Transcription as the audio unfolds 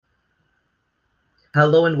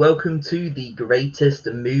Hello and welcome to the greatest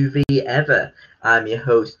movie ever. I'm your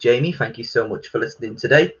host, Jamie. Thank you so much for listening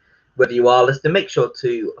today. Whether you are listening, make sure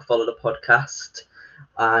to follow the podcast,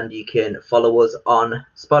 and you can follow us on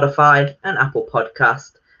Spotify and Apple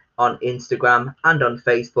Podcast, on Instagram and on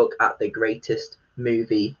Facebook at the Greatest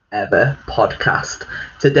Movie Ever podcast.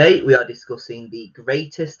 Today we are discussing the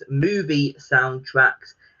greatest movie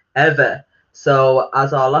soundtracks ever. So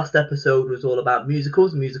as our last episode was all about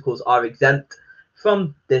musicals, musicals are exempt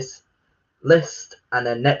from this list, and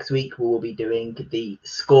then next week we will be doing the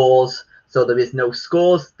scores. So there is no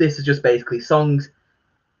scores. This is just basically songs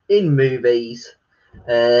in movies.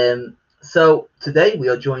 So today we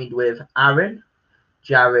are joined with Aaron,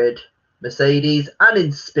 Jarad, Mercedes, and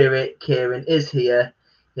in spirit, Kieran is here.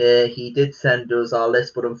 He did send us our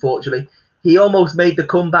list, but unfortunately, he almost made the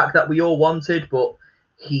comeback that we all wanted, but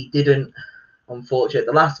he didn't. Unfortunately, at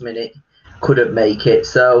the last minute, couldn't make it.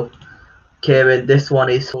 So Kieran, this one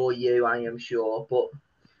is for you, I am sure. But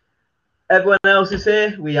everyone else is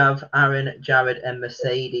here. We have Aaron, Jarad, and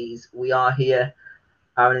Mercedes. We are here.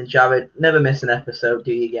 Aaron and Jarad, never miss an episode,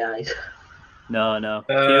 do you guys? No.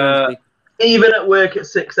 Even at work at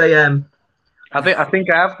 6 a.m. I think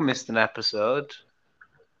I have missed an episode.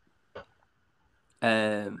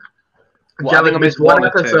 Jarad missed one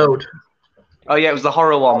episode. Oh yeah, it was the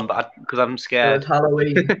horror one, but because I'm scared. It was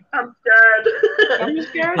Halloween. I'm scared. I'm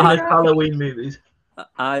scared. Halloween movies.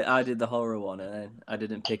 I did the horror one, and then I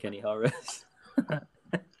didn't pick any horrors.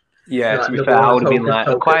 Yeah, to be fair, I would have been like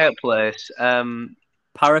A Quiet Place.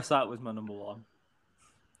 Parasite was my number one.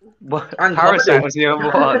 What? Parasite was your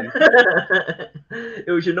number one.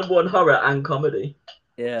 It was your number one horror and comedy.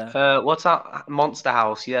 Yeah. What's that? Monster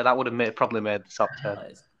House. Yeah, that would have probably made the top 10.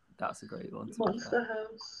 That's a great one. Monster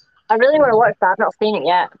House. I really want to watch that. I've not seen it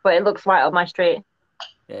yet, but it looks right up my street.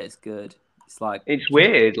 Yeah, it's good. It's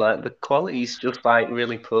weird. Like the quality's just like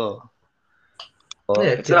really poor. But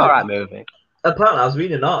Yeah, it's an alright movie. Apparently, I was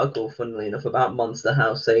reading an article, funnily enough, about Monster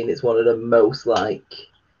House, saying it's one of the most what's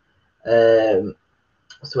the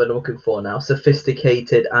word I'm looking for now?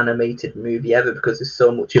 Sophisticated animated movie ever, because there's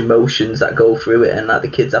so much emotions that go through it, and like the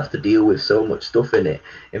kids have to deal with so much stuff in it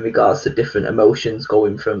in regards to different emotions,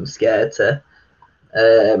 going from scared to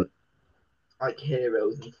like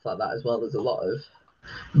heroes and stuff like that as well. There's a lot of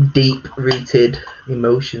deep-rooted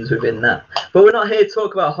emotions within that. But we're not here to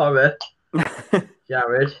talk about horror,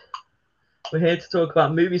 Jarad. We're here to talk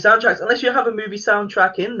about movie soundtracks, unless you have a movie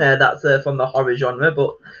soundtrack in there that's from the horror genre,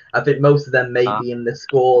 but I think most of them may be in the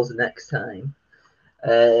scores next time.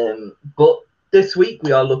 But this week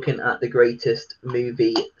we are looking at the greatest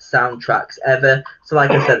movie soundtracks ever. So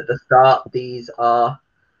like I said at the start, these are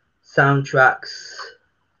soundtracks.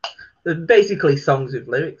 They're basically songs with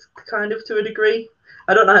lyrics, kind of, to a degree.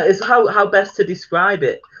 I don't know. It's how best to describe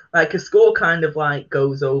it. Like a score kind of like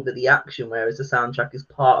goes over the action, whereas the soundtrack is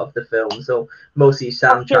part of the film. So most of your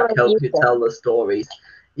soundtrack helps you tell the stories.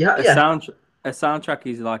 Yeah. A soundtrack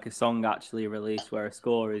is like a song actually released, where a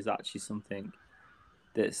score is actually something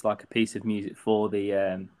that's like a piece of music for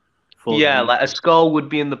the. Like a score would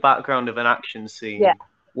be in the background of an action scene,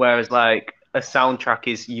 whereas like a soundtrack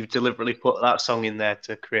is you've deliberately put that song in there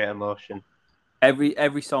to create emotion.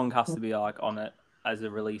 Every song has to be like on it as a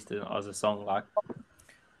released as a song, like.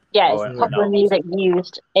 Yeah, it's popular music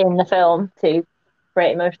used in the film to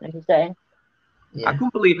create emotion, as you say. Yeah. I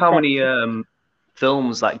couldn't believe how many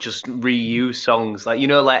films like just reuse songs, like the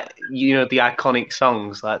iconic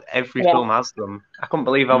songs. Like every film has them. I couldn't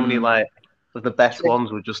believe how many like the best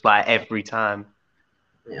ones were just like every time.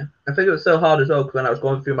 Yeah, I think it was so hard as well, because when I was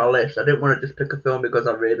going through my list, I didn't want to just pick a film because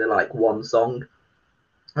I really like one song.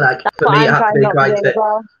 Like for me, it had to be quite it.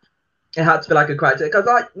 It had to be like a criteria, because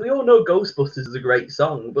like we all know Ghostbusters is a great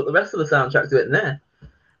song, but the rest of the soundtracks do it in there.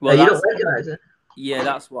 Well, you don't recognize it. Yeah,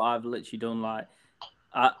 that's what I've literally done. Like,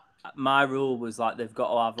 my rule was like they've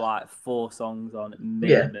got to have like 4 songs on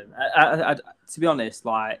minimum. Yeah. To be honest,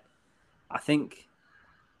 like I think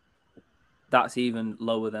that's even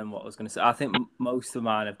lower than what I was going to say. I think most of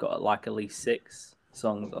mine have got like at least 6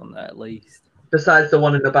 songs on there at least. Besides the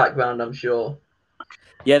one in the background, I'm sure.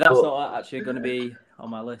 Yeah, that's not actually going to be on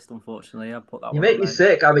my list, unfortunately. I put that. You make me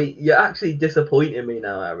sick. I mean, you're actually disappointing me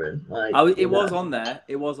now, Aaron. Like, it was on there.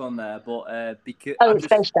 It was on there, but because it's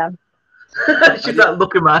Space Jam. She's not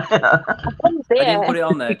looking at my hair. I didn't put it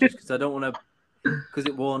on there just because I don't want to. Because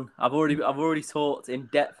it won. I've already talked in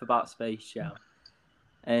depth about Space Jam,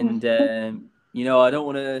 and I don't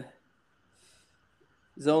want to.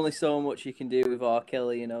 There's only so much you can do with R.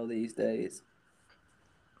 Kelly, these days.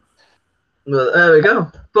 Well, there we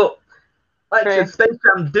go. But like Space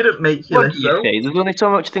Jam didn't make your list, though. There's only so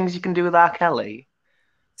much things you can do with R. Kelly.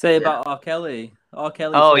 Say about R. Kelly. R.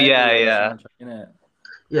 Kelly's Oh, heavy yeah, in the yeah. soundtrack, isn't it?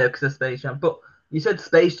 Yeah, because of Space Jam. But you said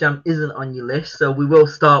Space Jam isn't on your list, so we will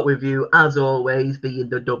start with you, as always, being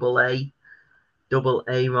the double A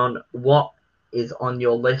Ron. What is on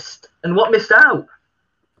your list, and what missed out?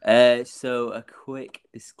 So a quick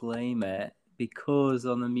disclaimer, because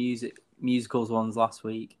on the musicals ones last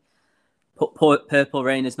week, put Purple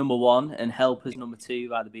Rain as number 1 and Help as number 2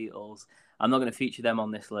 by the Beatles. I'm not going to feature them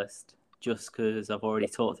on this list just because I've already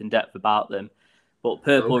talked in depth about them. But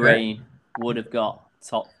Purple Rain would have got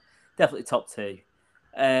definitely top 2.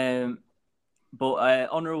 But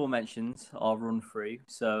honourable mentions I'll run through.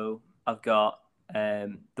 So I've got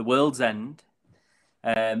The World's End,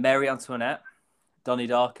 Mary Antoinette, Donnie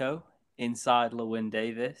Darko, Inside Llewyn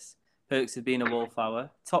Davis, Perks of Being a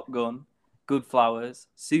Wallflower, Top Gun, Good Flowers,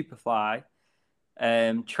 Superfly,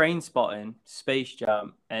 Train Spotting, Space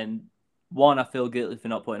Jam, and one I feel guilty for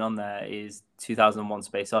not putting on there is 2001: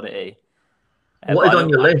 Space Odyssey. What is on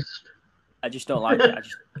your list? I just don't like it.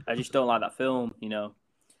 I just don't like that film, you know.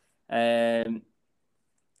 And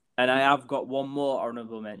I have got one more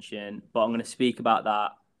honourable mention, but I'm going to speak about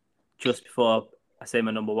that just before I say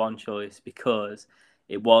my number 1 choice, because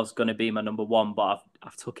it was going to be my number 1, but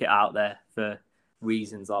I've took it out there for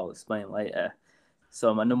reasons I'll explain later.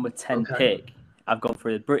 So my number 10 pick, I've gone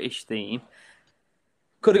for the British theme.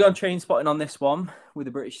 Could have gone Train Spotting on this one with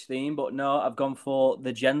the British theme, but no, I've gone for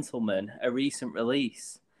The Gentleman, a recent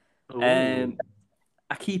release. I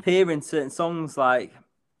keep hearing certain songs like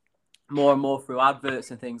more and more through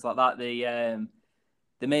adverts and things like that. The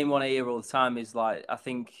main one I hear all the time is like, I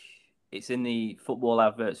think it's in the football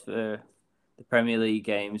adverts for the Premier League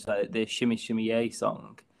games, like the Shimmy Shimmy Yay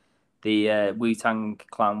song, the Wu-Tang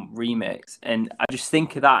Clan remix. And I just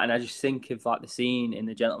think of that, and I just think of like the scene in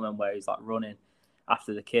The Gentleman where he's like running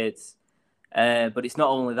after the kids. But it's not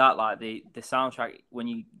only that, like the soundtrack, when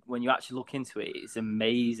you actually look into it, it's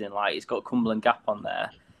amazing. Like it's got Cumberland Gap on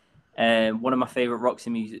there. One of my favourite Roxy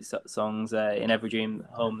Music songs, In Every Dream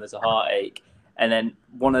Home There's a Heartache. And then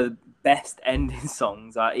one of the best ending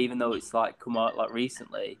songs, even though it's like come out like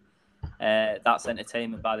recently, That's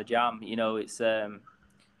Entertainment by The Jam. You know, it's I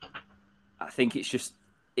think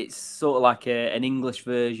it's sort of like an English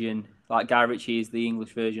version, like Guy Ritchie is the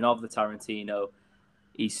English version of the Tarantino.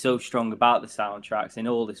 He's so strong about the soundtracks in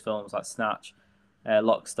all his films like Snatch,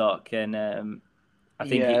 Lock, Stock, and I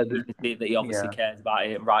think you can see that he obviously cares about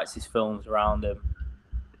it and writes his films around him.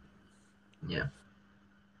 Yeah.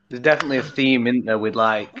 There's definitely a theme in there with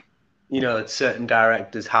like, you know, certain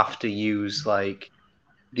directors have to use like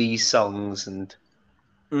these songs and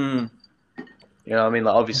you know what I mean?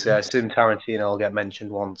 Like obviously I assume Tarantino will get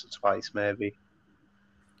mentioned once or twice maybe.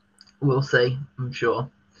 We'll see, I'm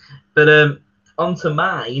sure. But onto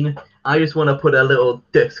mine, I just want to put a little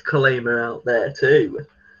disclaimer out there too.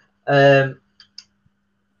 I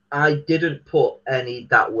didn't put any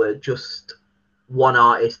that were just one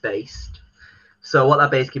artist based. So what that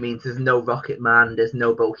basically means is no Rocket Man, there's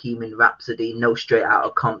no Bohemian Rhapsody, no Straight Outta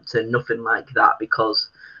Compton, nothing like that, because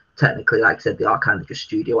technically, like I said, they are kind of just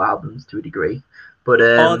studio albums to a degree. But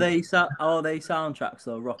are they soundtracks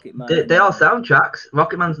though? Rocket Man. They are soundtracks.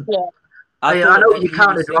 Rocket Man's. Yeah. I know you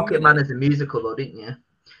counted Rocket Man as a musical, though, didn't you?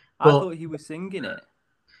 But, I thought he was singing it.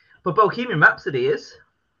 But Bohemian Rhapsody is.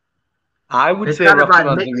 I would say Rocket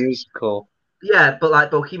Man's a musical. Yeah, but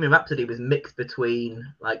like Bohemian Rhapsody was mixed between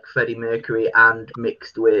like Freddie Mercury and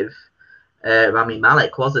mixed with Rami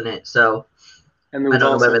Malek, wasn't it? So I don't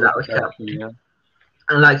know whether that was kept. Yeah.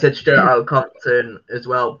 And like I said, Straight Outta Compton as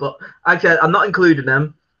well. But like I said, I'm not including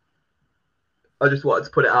them. I just wanted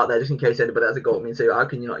to put it out there just in case anybody has a go at me and say, how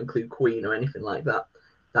can you not include Queen or anything like that?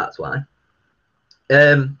 That's why.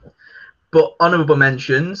 But honourable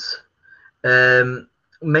mentions,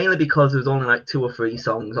 mainly because there was only like 2 or 3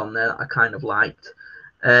 songs on there that I kind of liked.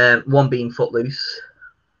 One being Footloose,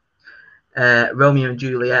 Romeo and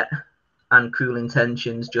Juliet, and Cruel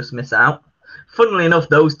Intentions, Just Miss Out. Funnily enough,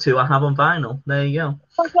 those 2 I have on vinyl. There you go.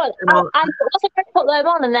 I wasn't going to put them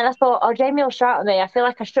on, and then I thought, oh, Jamie will shout at me. I feel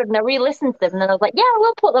like I should. And I re-listened to them, and then I was like, yeah,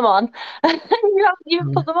 we'll put them on. you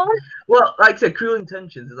put them on? Well, like I said, Cruel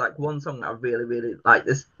Intentions is like one song that I really, really like.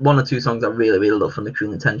 There's 1 or 2 songs I really, really love from the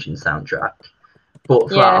Cruel Intentions soundtrack. But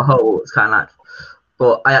throughout the whole, it's kind of like...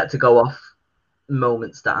 But I had to go off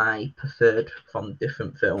moments that I preferred from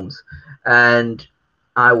different films. And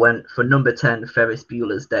I went for number 10, Ferris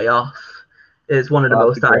Bueller's Day Off. It's one of the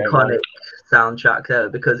most iconic soundtracks ever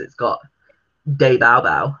because it's got Day Bow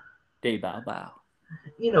Bow. Day Bow Bow.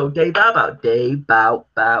 You know, Day Bow Bow. Day Bow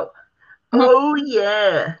Bow. Oh,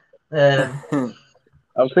 yeah.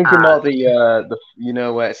 Oh, I was thinking more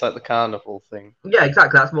the where it's like the carnival thing. Yeah,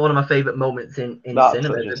 exactly. That's one of my favourite moments in That's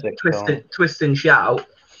cinema. such a The sick twist, film. twist and shout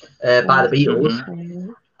by the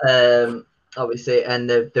Beatles. Obviously, and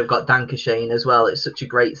they've got Dankeschön as well. It's such a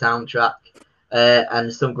great soundtrack,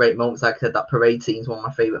 and some great moments. Like I said, that parade scene is one of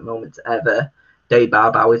my favourite moments ever. Day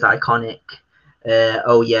Bow Bow is iconic.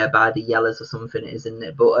 Oh yeah, by the Yellers or something, isn't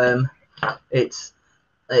it? But it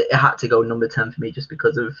had to go number 10 for me just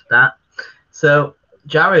because of that. So,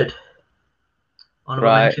 Jarad, honorable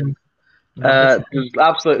Right. mention. There's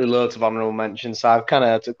absolutely loads of honorable mentions, so I've kind of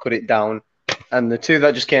had to cut it down. And the two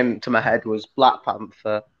that just came to my head was Black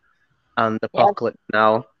Panther and Apocalypse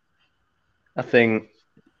Now. I think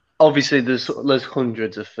obviously there's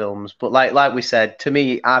hundreds of films, but like we said, to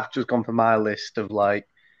me, I've just gone for my list of like,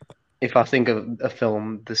 if I think of a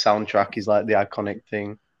film, the soundtrack is like the iconic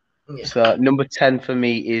thing. Yeah. So number 10 for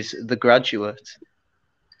me is The Graduate.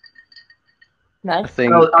 Nice. I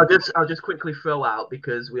think I'll just quickly throw out,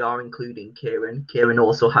 because we are including Kieran. Kieran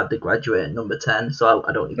also had The Graduate at number 10, so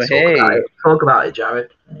I don't need to talk about it. Talk about it, Jarad.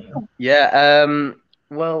 Yeah.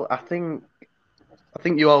 Well, I think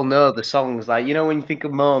you all know the songs. Like, when you think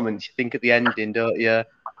of moments, you think of the ending, don't you?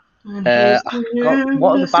 What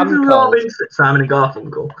are the band called? Simon and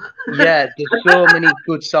Garfunkel. Yeah, there's so many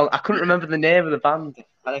good songs. I couldn't remember the name of the band,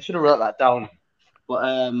 and I should have wrote that down. But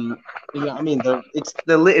you know what I mean?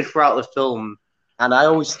 They're littered throughout the film, and I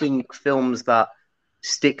always think films that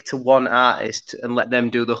stick to one artist and let them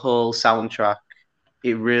do the whole soundtrack,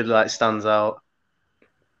 it really stands out.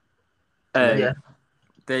 Yeah.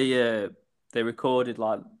 They recorded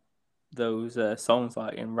like those songs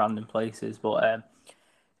like in random places, but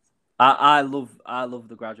I love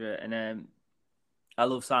The Graduate, and I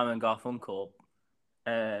love Simon and Garfunkel,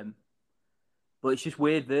 but it's just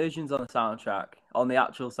weird versions on the soundtrack, on the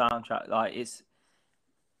actual soundtrack. Like, it's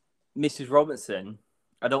Mrs. Robinson,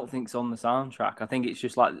 I don't think it's on the soundtrack. I think it's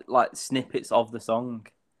just like snippets of the song.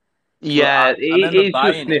 Yeah, I remember it's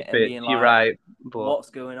buying just it and being snippets. like, You're right, but what's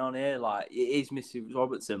going on here? Like, it is Mrs.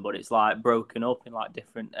 Robertson, but it's like broken up in like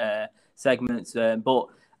different segments. But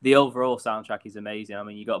the overall soundtrack is amazing. I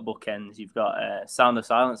mean, you got Bookends, you've got Sound of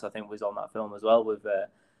Silence, I think was on that film as well, with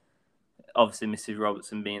obviously Mrs.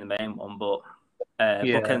 Robertson being the main one. But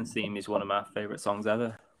Bookends theme is one of my favourite songs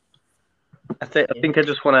ever. I think I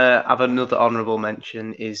just want to have another honourable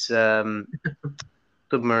mention is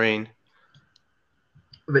Submarine.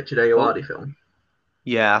 Richard Ayoade film.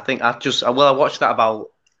 Yeah, I think I watched that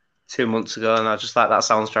about 2 months ago, and I just like that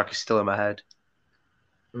soundtrack is still in my head.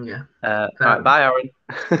 Yeah. All right, bye, Aaron.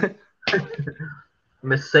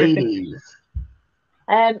 Mercedes.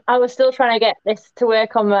 I was still trying to get this to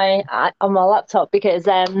work on my laptop, because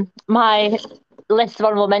my list of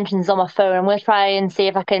honorable mentions on my phone. I'm going to try and see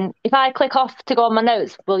if I click off to go on my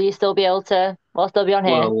notes, will you still be able to? Will I still be on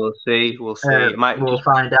here? Well, we'll see. It might we'll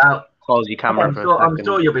find out. Close your camera for a second. I'm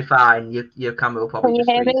sure you'll be fine. Your camera will probably just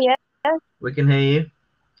freeze. Can you hear me? Yeah. We can hear you.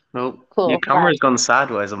 Nope. Cool. Your camera's gone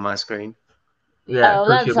sideways on my screen. Yeah,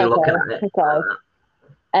 because you'll be looking at it.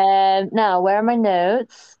 Okay. Now, where are my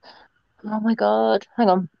notes? Oh my god. Hang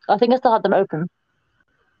on. I think I still had them open.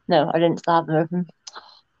 No, I didn't still have them open.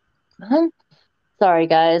 Man. Sorry,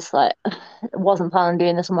 guys. Like, I wasn't planning on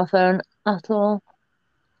doing this on my phone at all.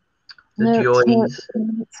 The joys.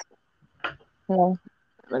 Yeah.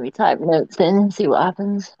 Let me type notes in and see what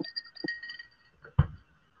happens.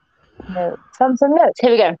 Notes. Some notes.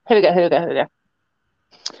 Here we go.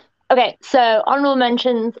 Okay, so honorable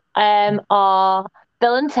mentions are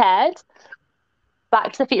Bill and Ted,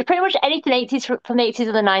 Back to the Future, pretty much anything 80s from the 80s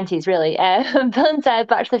or the 90s, really. Bill and Ted,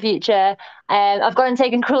 Back to the Future. I've gone and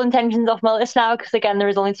taken Cruel Intentions off my list now, because again, there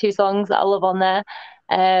is only 2 songs that I love on there.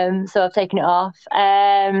 So I've taken it off.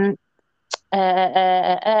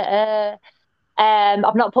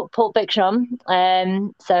 I've not put Pulp Fiction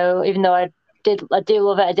on. So even though I did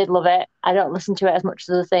love it, I don't listen to it as much as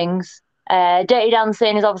other things. Dirty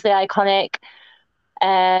Dancing is obviously iconic.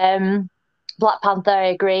 Black Panther, I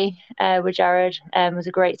agree with Jarad. Was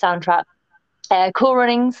a great soundtrack. Cool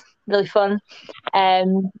Runnings, really fun.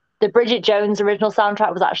 The Bridget Jones original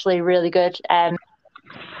soundtrack was actually really good.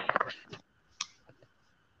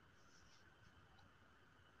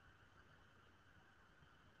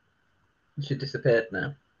 She disappeared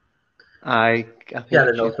now. I think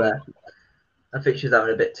she's there. I think she's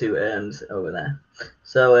having a bit too over there.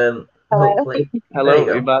 So hopefully. Hello,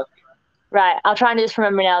 you're back. Right, I'll try and do this from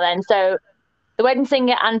memory now then. So The Wedding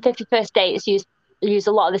Singer and 51st Dates use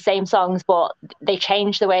a lot of the same songs, but they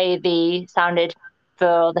changed the way they sounded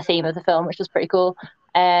for the theme of the film, which was pretty cool.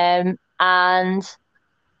 And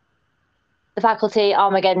The Faculty,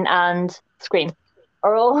 Armageddon, and Scream.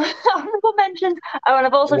 are all honorable mentions. Oh, and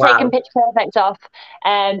I've also taken Pitch Perfect off,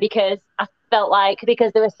 because I felt like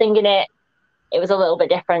because they were singing it, it was a little bit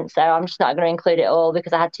different. So I'm just not going to include it all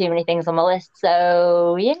because I had too many things on my list.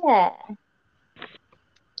 So yeah.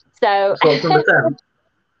 So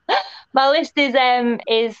my list is a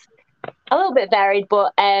little bit varied,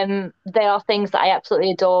 but they are things that I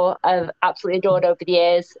absolutely adore. I've absolutely adored over the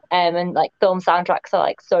years, and like film soundtracks are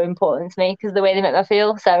like so important to me because of the way they make me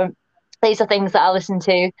feel. So these are things that I listen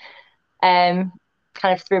to, kind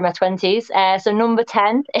of through my 20s. So number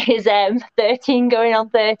 10 is 13 going on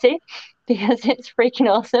 30 because it's freaking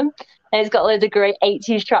awesome. And it's got loads of great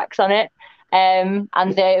 80s tracks on it, and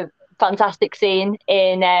the fantastic scene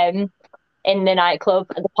in the nightclub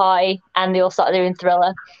at the party, and they all start doing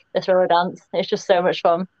the Thriller dance. It's just so much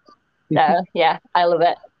fun. So yeah, I love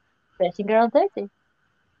it. 13 going on 30.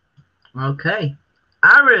 Okay.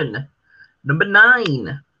 Aaron, number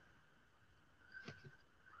 9.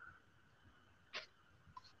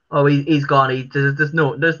 Oh, he's gone.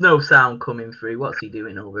 There's no sound coming through. What's he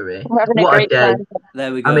doing over here? What a day!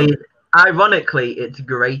 There we go. I mean, ironically, it's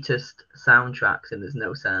greatest soundtracks and there's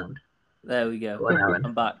no sound. There we go.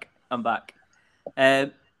 I'm back.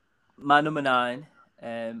 My number 9.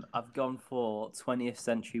 I've gone for 20th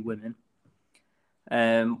Century Women.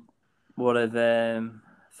 What a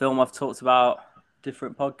film I've talked about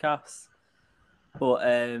different podcasts, but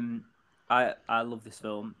I love this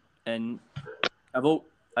film, and I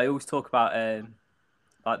always talk about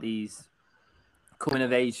like these coming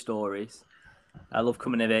of age stories. I love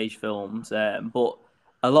coming of age films, but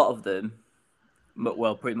a lot of them,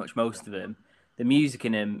 well, pretty much most of them, the music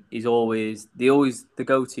in them is always the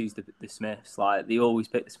go-to's the Smiths. Like they always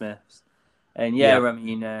pick the Smiths, and I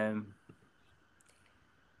mean,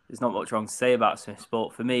 there's not much wrong to say about Smiths,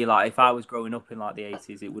 but for me, like if I was growing up in like the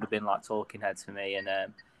 80s, it would have been like Talking Heads for me, and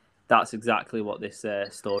that's exactly what this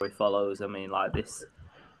story follows. I mean, like the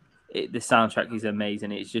soundtrack is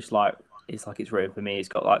amazing. It's just like it's written for me. It's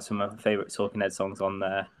got like some of my favorite Talking Head songs on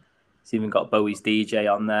there. It's even got Bowie's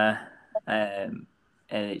DJ on there, and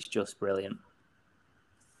it's just brilliant.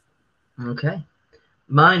 Okay.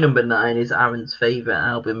 My number 9 is Aaron's favourite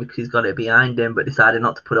album because he's got it behind him, but decided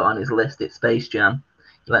not to put it on his list. It's Space Jam.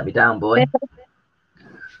 You let me down, boy.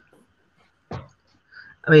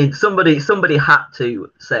 I mean, somebody had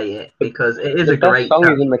to say it because it is a great song.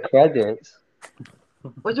 Is in the credits.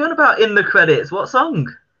 What do you want about in the credits? What song?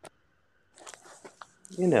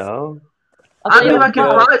 You know. I mean, like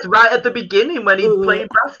it's right at the beginning when he's playing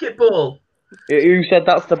basketball. Who said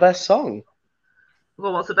that's the best song?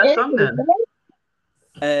 Well, what's the best song then?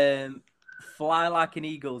 Fly Like an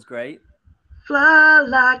Eagle's great. Fly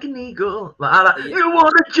like an eagle. You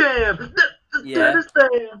want to jam? Yeah.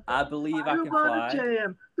 I believe I can fly.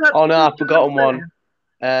 Jam. Oh no, I've forgotten one.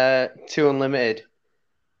 2 Unlimited.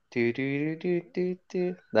 Do.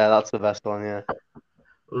 No, that's the best one. Yeah.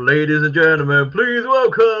 Ladies and gentlemen, please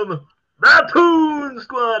welcome Raccoon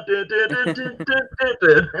Squad. You're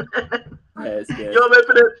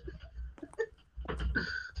ripping it.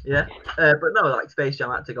 Yeah, but no, like Space Jam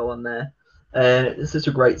had to go on there. It's such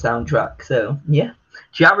a great soundtrack. So yeah,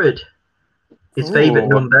 Jarad, his favorite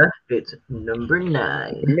number. It's number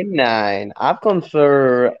 9. Number 9. I've gone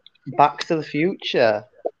for Back to the Future.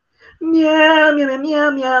 Meow meow meow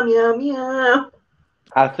meow meow meow.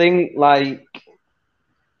 I think like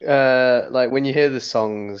when you hear the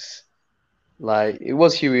songs, like it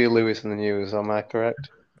was Huey Lewis in the News. Am I correct?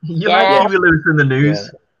 You like Huey Lewis in the News?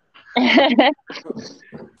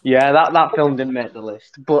 Yeah, that film didn't make the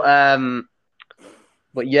list, but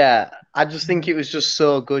yeah, I just think it was just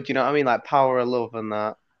so good. You know what I mean? Like Power of Love and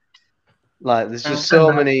that. Like there's just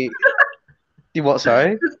so many. What?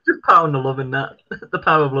 Sorry. Just Power of Love and that. The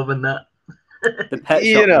Power of Love and that. The Pet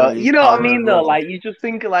Shop you know what I mean though. Like you just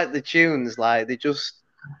think of like the tunes, like they just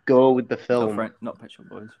go with the film. Not Pet Shop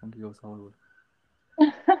Boys. Frankie Goes to Hollywood.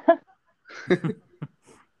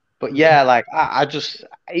 But yeah, like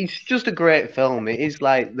it's just a great film. It is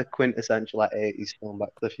like the quintessential like 80s film, Back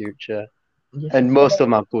to the Future, and most of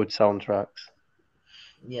them have good soundtracks.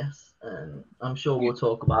 Yes, I'm sure we'll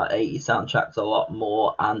talk about 80s soundtracks a lot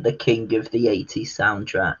more and the king of the 80s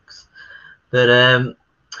soundtracks. But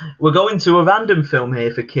we're going to a random film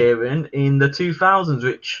here for Kieran in the 2000s,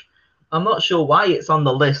 which I'm not sure why it's on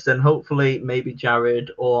the list, and hopefully maybe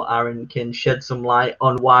Jarad or Aaron can shed some light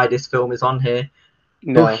on why this film is on here.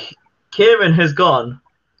 No. But Kieran has gone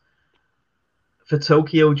for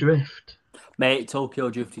Tokyo Drift. Mate, Tokyo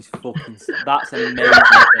Drift is fucking... That's amazing.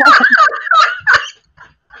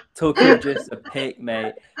 Tokyo Drift's a pick,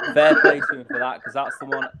 mate. Fair play to him for that, because that's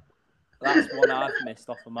one I've missed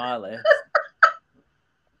off of my list.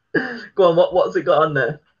 Go on, what's it got on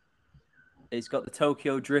there? It's got the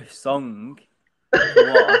Tokyo Drift song. For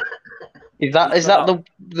what? Is that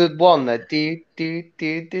the one that do?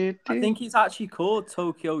 I think it's actually called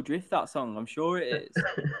Tokyo Drift. That song, I'm sure it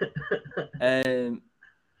is.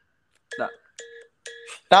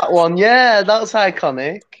 That one, yeah, that's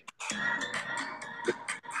iconic.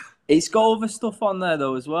 It's got other stuff on there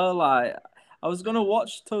though as well. Like I was gonna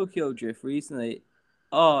watch Tokyo Drift recently.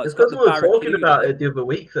 Oh, It's it's got because the we were talking Barracuda. about it the other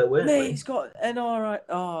week, though, weren't Mate, we? it's got an alright.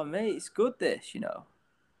 Oh, mate, it's good. This,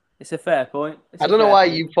 it's a fair point. I don't know why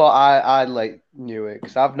you thought I like knew it,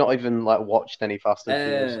 because I've not even like watched any Fast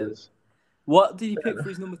and Furious. What did you pick for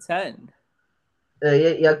his number 10?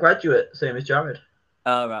 Yeah, Graduate, same as Jarad.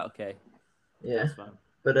 Oh, right, okay. Yeah, that's fine.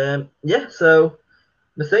 But yeah. So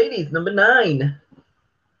Mercedes, number 9.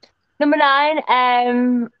 Number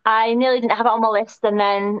 9, I nearly didn't have it on my list, and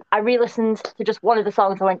then I re-listened to just one of the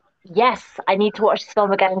songs. I went, yes, I need to watch this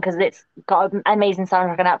film again because it's got an amazing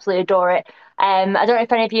soundtrack and I absolutely adore it. I don't know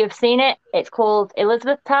if any of you have seen it. It's called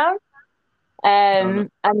Elizabethtown. And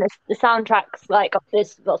the soundtrack's like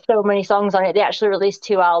there's got so many songs on it. They actually released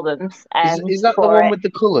 2 albums. Is that the one with the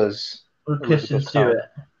colours? Kristen Stewart.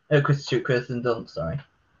 Kristen Dunst, sorry.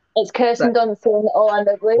 It's Kirsten Dunst in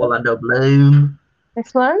Orlando Bloom. Orlando Bloom.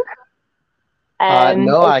 This one.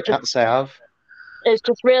 No, I can't say I have. It's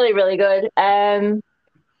just really, really good.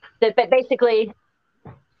 But basically,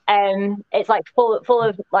 it's like full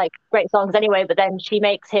of like great songs anyway. But then she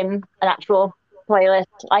makes him an actual playlist,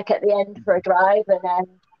 like at the end for a drive, and then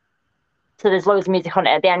so there's loads of music on it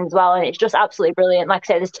at the end as well, and it's just absolutely brilliant. Like I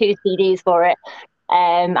say, there's 2 CDs for it,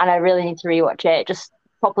 and I really need to rewatch it. It just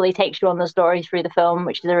properly takes you on the story through the film,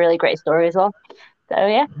 which is a really great story as well. So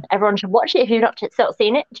yeah, everyone should watch it if you've not still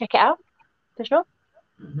seen it. Check it out for sure.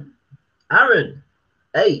 Aaron,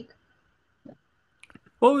 8.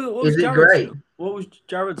 What was Is it Jared's, great? What was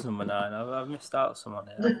Jared's number 9? I've missed out some on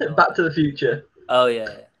it. Back to the Future. Oh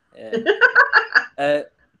yeah.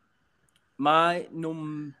 My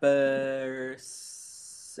number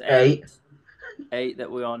 8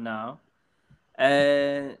 that we're on now.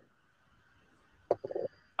 I've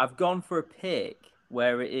gone for a pick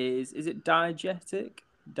where it is. Is it diegetic?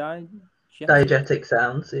 Diegetic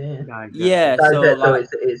sounds, yeah. Yeah.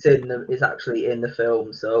 It's actually in the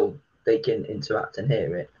film, so they can interact and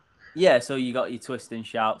hear it. Yeah. So you got your twist and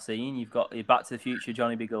shout scene. You've got your Back to the Future,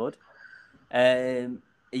 Johnny Be Good.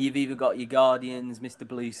 You've either got your Guardians, Mr.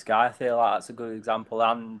 Blue Sky. I feel like that's a good example,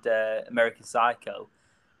 and American Psycho.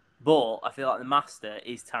 But I feel like the master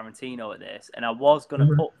is Tarantino at this, and I was going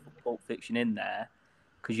to put Pulp Fiction in there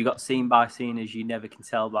because you got Scene by Scene as You Never Can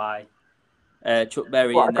Tell by Chuck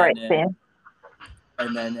Berry, what a great scene.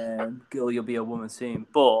 And then Girl, You'll Be a Woman Soon.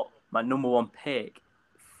 But my number 1 pick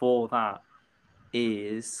for that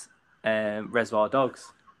is Reservoir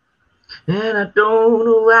Dogs. And I don't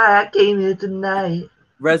know why I came here tonight.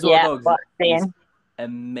 Reservoir Dogs is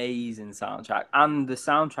amazing soundtrack, and the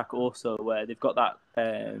soundtrack also where they've got that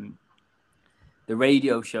the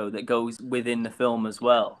radio show that goes within the film as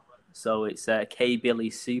well. So it's K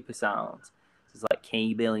Billy's Super Sounds. It's like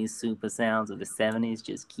K Billy's Super Sounds of the 70s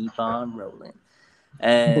just keep on rolling.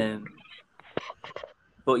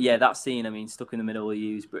 But yeah, that scene, I mean, Stuck in the Middle of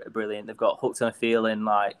You is brilliant. They've got Hooked on a Feeling,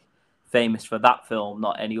 like famous for that film,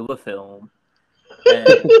 not any other film. I'm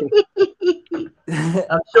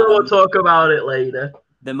sure we'll talk about it later.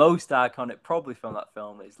 The most iconic, probably from that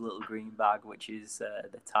film, is Little Green Bag, which is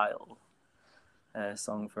the title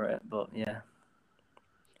song for it. But yeah,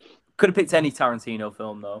 could have picked any Tarantino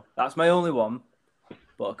film though. That's my only one,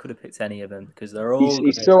 but I could have picked any of them because they're all.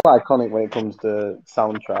 He's so iconic when it comes to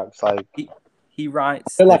soundtracks. Like he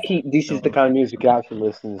writes. I feel like this is the kind of music he actually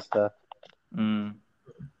listens to.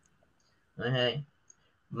 Okay.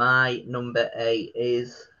 My number 8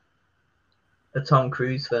 is a Tom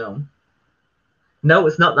Cruise film. No,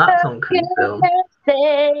 it's not that Tom Cruise film.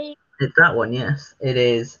 It's that one, yes. It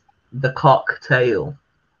is The Cocktail.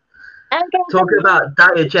 Talking about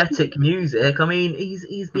diegetic music, I mean,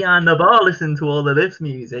 he's behind the bar listening to all of this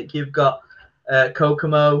music. You've got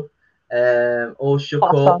Kokomo, All Shook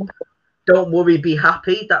Up, Don't Worry, Be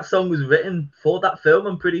Happy. That song was written for that film,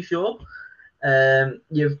 I'm pretty sure.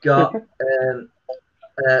 You've got...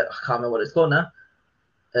 I can't remember what it's called now.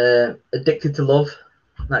 Addicted to Love.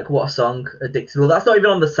 Like, what a song. Addicted to Love. That's not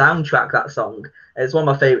even on the soundtrack, that song. It's one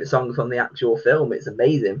of my favourite songs from the actual film. It's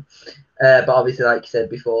amazing. But obviously, like you said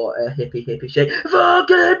before, hippie, hippie shake. For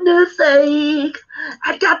goodness sake,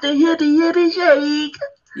 I got the hippie, hippie shake.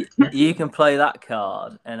 You can play that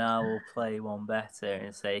card, and I will play one better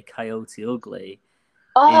and say Coyote Ugly is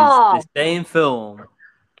the same film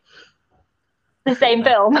the same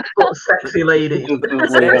film. But sexy ladies.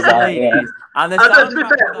 Sexy ladies. And the To be soundtrack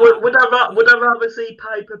fair, for would that- I rather see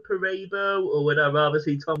Piper Perabo or would I rather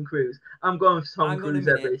see Tom Cruise? I'm going for Tom Hang on a Cruise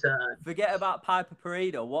minute. every time. Forget about Piper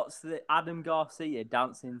Parado. What's the Adam Garcia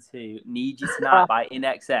dancing to "Need You Tonight" by In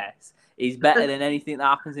Excess? Is better than anything that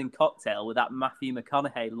happens in Cocktail with that Matthew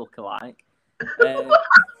McConaughey lookalike. I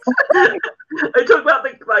talk about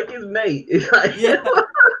his mate. It's like, Yeah.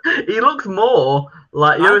 he looks more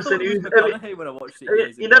like I you're thought it was McConaughey when I watched it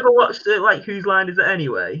years You ago. never watched it, like Whose Line Is It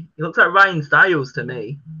Anyway? He looks like Ryan Stiles to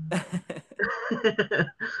me.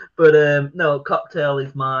 But no, Cocktail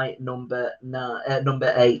is my number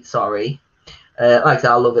 8. Sorry, like I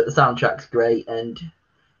said, I love it. The soundtrack's great, and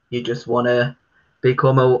you just want to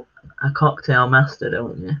become a cocktail master,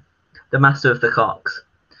 don't you? The master of the cocks.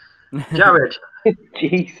 Jarad.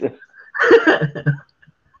 Jesus.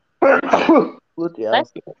 Bloody hell.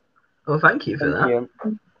 Well, thank you for that. You.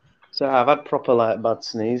 So I've had proper bad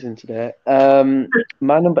sneezing today.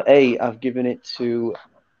 My number 8, I've given it to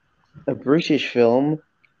a British film,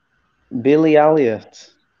 Billy Elliot.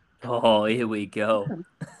 Oh, here we go.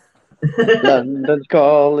 London's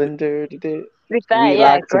calling. We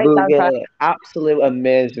like to boogie. Absolute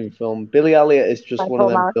amazing film. Billy Elliot is just one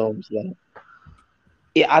of them films that.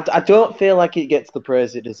 Yeah, I don't feel like it gets the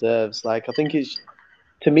praise it deserves. Like, I think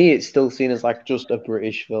to me, it's still seen as just a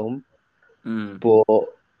British film. But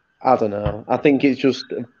I don't know. I think it's just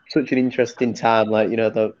such an interesting time,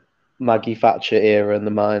 the Maggie Thatcher era and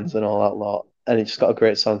the mines and all that lot. And it's just got a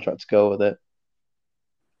great soundtrack to go with it.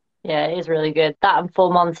 Yeah, it is really good. That and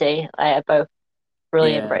Full Monty are both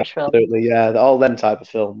brilliant British films. Absolutely, yeah. All them type of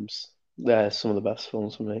films, they're some of the best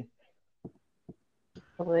films for me.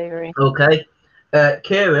 Totally agree. Okay.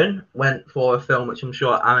 Kieran went for a film which I'm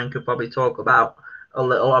sure Aaron could probably talk about a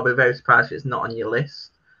little. I'll be very surprised if it's not on your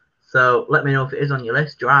list. So let me know if it is on your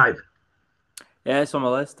list. Drive. Yeah, it's on my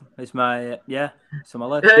list. It's my it's on my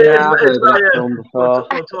list.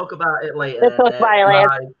 We'll talk about it later. We'll talk about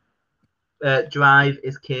it later. Drive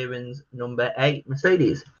is Kieran's number 8.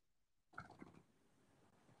 Mercedes.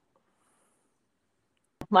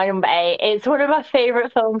 My number 8. It's one of my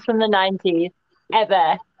favourite films from the 90s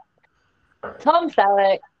ever. Tom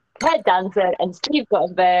Selleck, Ted Danson, and Steve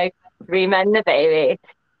Guttenberg, 3 Men and a Baby.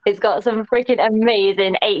 It's got some freaking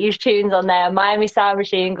amazing 80s tunes on there. Miami Sound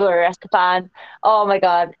Machine, Gloria Estefan. Oh my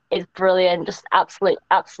God, it's brilliant. Just absolute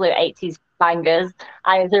 80s bangers.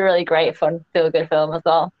 And it's a really great, fun, feel-good film as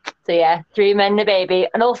well. So yeah, 3 Men and a Baby.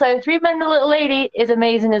 And also 3 Men and a Little Lady is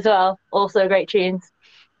amazing as well. Also great tunes.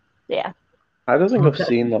 Yeah. I don't think I've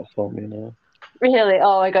seen that film, Really?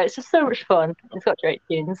 Oh my God, it's just so much fun. It's got great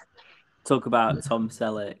tunes. Talk about Tom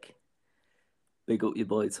Selleck. Big up your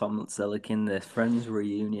boy Tom Selleck in the Friends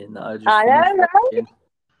reunion that I just know, right?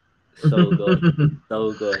 So good.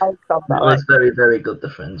 So good. That was very, very good, the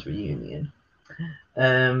Friends reunion.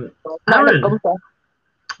 Not Aaron, enough Gunther.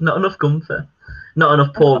 Not enough Gunther. Not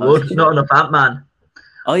enough Paul Rudd. Not enough Ant-Man.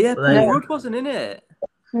 Oh yeah, Paul Rudd wasn't in it.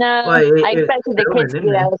 No, I expected the kids to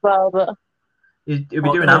be there as well, but he'll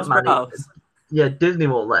be doing Ant-Man. Yeah, Disney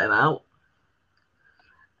won't let him out.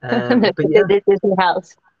 But yeah, Disney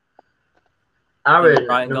house. Aaron,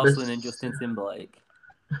 Ryan Gosling and Justin Timberlake.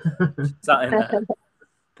 Sat in there.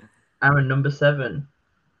 Aaron, number 7.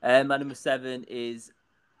 My number 7 is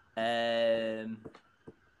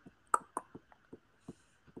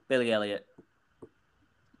Billy Elliot.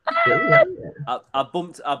 Billy Elliot. I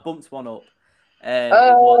bumped one up.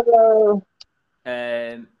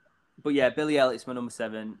 But yeah, Billy Elliot's my number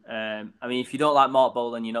 7. I mean, if you don't like Mark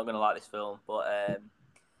Bolan, you're not going to like this film. But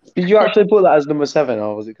did you actually put that as number 7,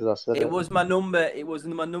 or was it because I said it? It was my number. It was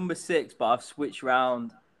my number 6, but I've switched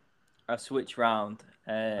round.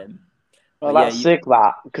 Well, that's sick,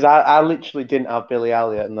 that, because I literally didn't have Billy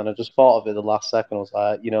Elliot, and then I just thought of it the last second. I was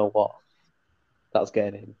like, you know what, that's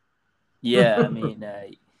getting in. Yeah, I mean,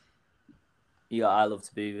 you got I Love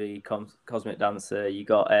to Be the Cosmic Dancer. You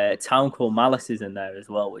got Town Called Malice is in there as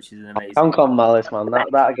well, which is an amazing. Town Called Malice, man,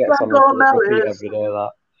 that gets on the repeat every day. That.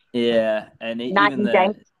 Yeah, and even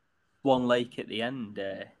the Swan Lake at the end,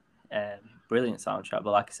 brilliant soundtrack.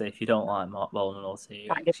 But like I say, if you don't like Mark Bolan or T,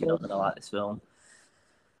 you're not going to like this film.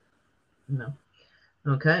 No.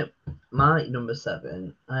 Okay, my number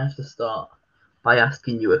 7. I have to start by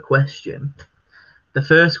asking you a question. The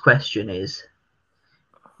first question is,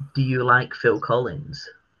 do you like Phil Collins?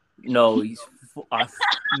 No,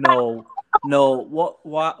 no. What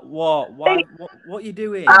are you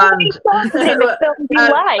doing? And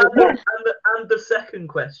the second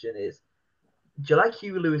question is, Do you like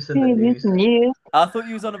Huey Lewis and the News? I thought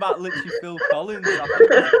you was on about literally Phil Collins. I thought you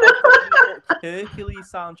put Hercules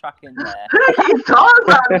soundtrack in there. He's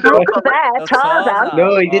Tarzan, Phil Collins. Tarzan.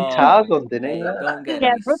 No, he did Tarzan, didn't he? Don't get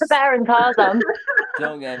Yeah, me Brother Bear and Tarzan.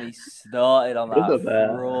 Don't get me started on Brother that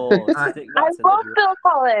Bear. fraud. Stick I back to the love Phil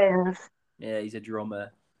Collins. Yeah, he's a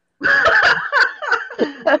drummer.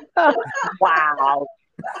 Wow.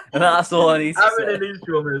 And that's all I need to say. Having these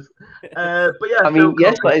drummers. But yeah, I mean, Phil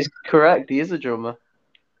yes, that Collins. is correct. He is a drummer.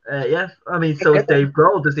 Yeah, I mean, so is Dave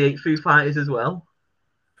Grohl. Does he hate Foo Fighters as well?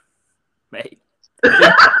 Mate. Foo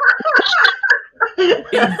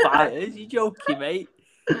Fighters? You joking, mate?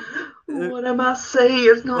 What am I saying?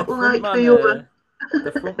 It's not like frontman, the other.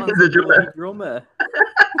 The frontman's He's a a drummer. drummer.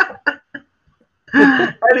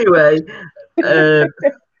 Anyway,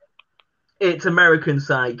 it's American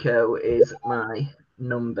Psycho is my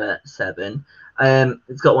number 7.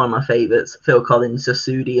 It's got one of my favourites, Phil Collins'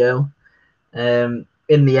 Studio. In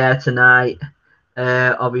the Air Tonight.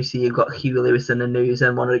 Obviously, you've got Huey Lewis and the News,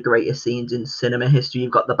 and one of the greatest scenes in cinema history.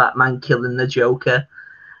 You've got the Batman killing the Joker,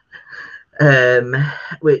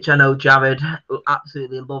 which I know Jarad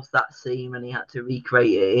absolutely loves that scene, and he had to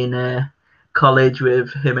recreate it in college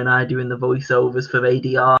with him and I doing the voiceovers for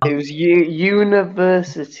ADR. It was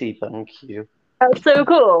university, thank you. That's so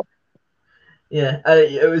cool. Yeah,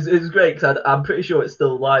 it was great because I'm pretty sure it's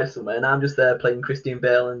still live somewhere, and I'm just there playing Christian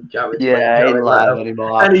Bale and Jared's playing Yeah, ain't Jared live Leto.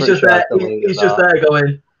 anymore. And he's just there. He's He's just there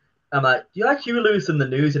going. I'm like, do you like Huey Lewis and the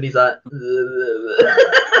News? And he's like,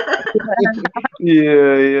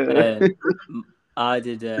 yeah. I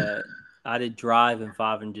did Drive and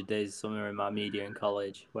 500 Days of Summer in my media in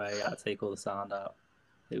college, where I had to take all the sound out.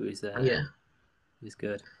 It was yeah, it was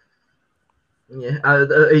good. Yeah,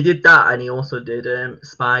 he did that, and he also did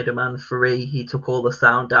Spider-Man 3. He took all the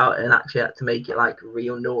sound out and actually had to make it like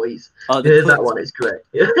real noise. Oh, Here's that one. It's great.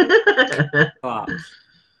 Yeah,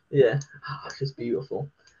 it's just beautiful.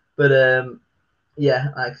 But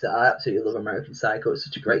yeah, like I said, I absolutely love American Psycho. It's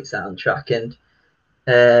such a great soundtrack, and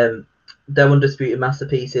their undisputed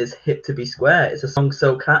masterpiece is "Hip to Be Square." It's a song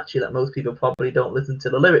so catchy that most people probably don't listen to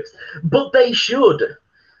the lyrics, but they should.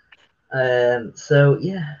 So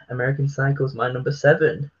yeah, American Psycho is my number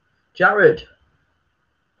 7. Jarad.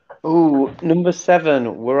 Ooh, number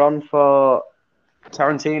 7. We're on for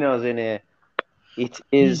Tarantino's in here. It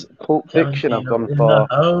is Pulp Fiction. I've gone for.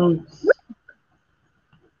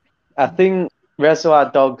 I think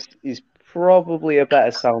Reservoir Dogs is probably a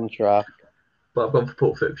better soundtrack. But I've gone for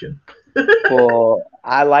Pulp Fiction. But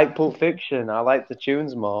I like Pulp Fiction. I like the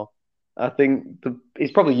tunes more. I think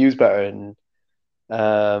it's probably used better in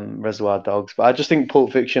Reservoir Dogs, but I just think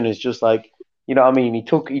Pulp Fiction is just like, you know what I mean? He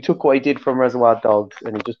took what he did from Reservoir Dogs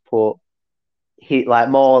and he just put like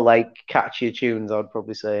more like catchier tunes, I'd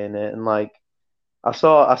probably say, in it. And like I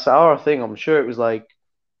saw a thing, I'm sure it was like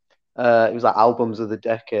albums of the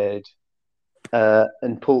decade,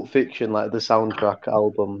 and Pulp Fiction, like the soundtrack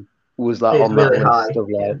album, was like on really that list of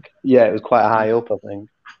like it was quite high up, I think.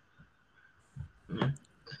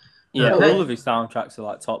 Yeah, all of his soundtracks are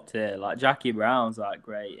like top tier. Like Jackie Brown's like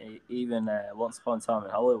great. Even Once Upon a Time in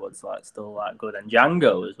Hollywood's like still like good, and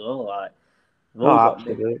Django as well. Like they've all got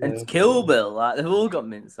and Kill Bill. Like they've all got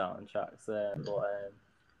mint soundtracks.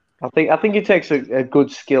 I think it takes a good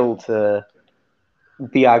skill to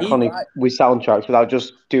be iconic with soundtracks without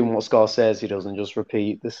just doing what Scorsese does and just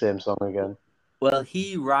repeat the same song again. Well,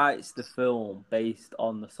 he writes the film based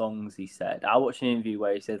on the songs he said. I watched an interview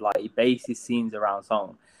where he said like he based his scenes around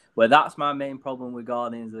songs. Well, that's my main problem with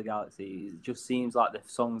Guardians of the Galaxy. It just seems like the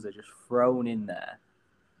songs are just thrown in there.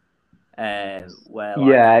 It's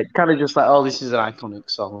kind of just like, oh, this is an iconic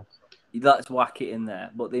song. Let's whack it in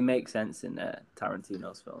there, but they make sense in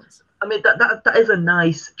Tarantino's films. I mean, that is a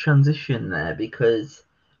nice transition there, because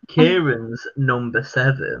Kieran's number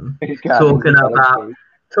 7, talking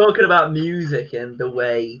about music and the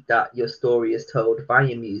way that your story is told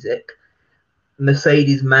via music.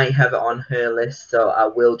 Mercedes might have it on her list, so I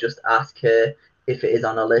will just ask her if it is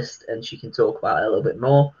on a list, and she can talk about it a little bit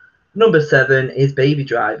more. Number 7 is Baby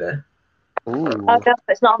Driver. Ooh. Oh, no,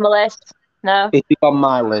 it's not on the list. No. It's on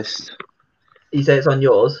my list. You say it's on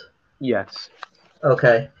yours? Yes.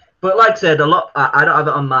 Okay, but like I said, I don't have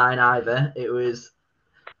it on mine either. There was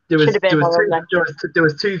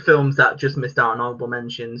 2 films that just missed out on honorable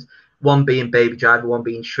mentions. One being Baby Driver, one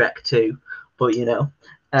being Shrek 2. But you know.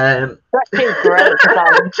 Shrek 2 is great.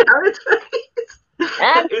 Jared's face. It's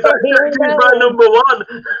like Shrek 2 is my number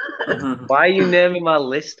 1. Why are you naming my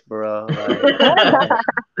list, bro?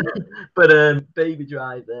 But Baby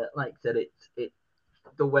Driver, like I said, it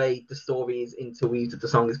the way the story is interweaved with the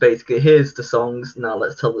song is basically, here's the songs, now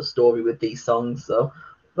let's tell the story with these songs. So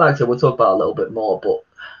like I said, we'll talk about it a little bit more, but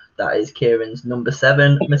that is Kieran's number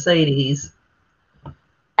 7, Mercedes.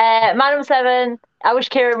 My number 7. I wish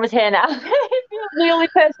Kieran was here now. The only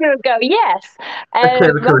person who would go yes. My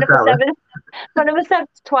number 7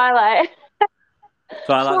 is Twilight.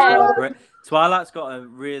 Twilight's got a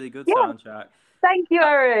really good soundtrack. Thank you,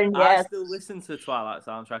 Aaron. I still listen to Twilight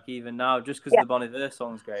soundtrack even now, just because the Bon Iver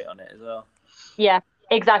song's great on it as well. Yeah,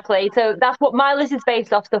 exactly. So that's what my list is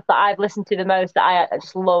based off, stuff that I've listened to the most, that I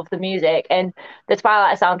just love the music. And the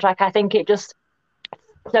Twilight soundtrack, I think it just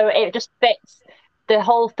fits the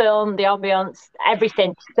whole film, the ambience,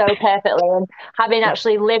 everything so perfectly. And having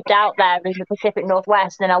actually lived out there in the Pacific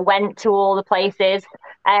Northwest, and I went to all the places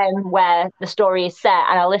where the story is set,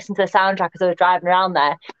 and I listened to the soundtrack as I was driving around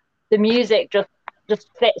there. The music just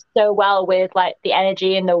fits so well with like the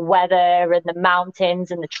energy and the weather and the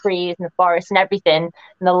mountains and the trees and the forests and everything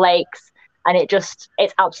and the lakes, and it's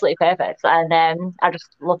absolutely perfect. And I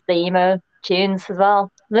just love the emo tunes as well.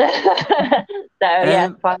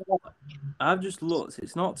 I've just looked.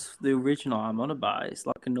 It's not the original I'm on about. It's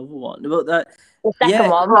like another one. But the second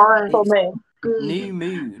one, Full Moon. New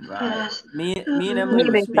Moon, right? Me and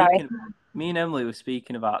Emily were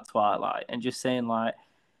speaking about Twilight and just saying like,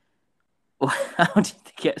 how did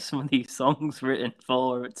they get some of these songs written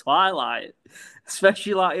for Twilight?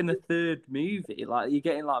 Especially like in the third movie, like you're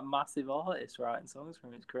getting like massive artists writing songs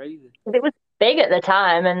from it. It's crazy. It was big at the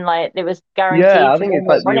time, and like it was guaranteed. Yeah, I think it's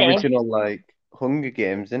like the original like Hunger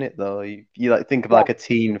Games, isn't it? Though you like think of like a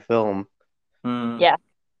teen film. Yeah,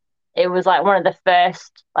 it was like one of the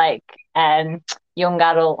first like young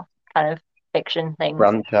adult kind of fiction things.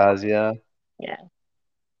 Franchise, yeah.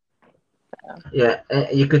 Yeah,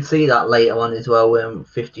 you could see that later on as well when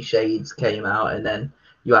 50 Shades came out, and then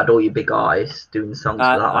you had all your big artists doing songs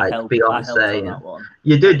for that, like Beyonce.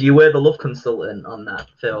 You did. You were the love consultant on that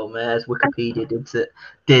film, as Wikipedia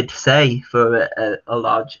did say for a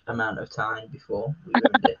large amount of time before we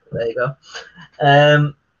ruined it. There you go.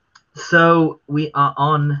 So we are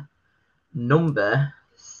on number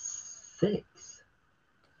 6.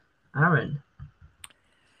 Aaron.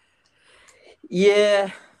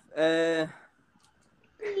 Yeah.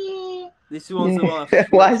 This one's the one.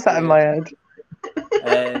 Why is that in my head?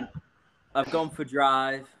 I've gone for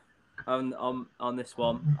Drive on this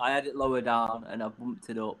one. I had it lower down and I've bumped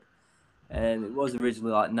it up. It was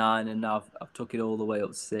originally like 9, and now I've took it all the way up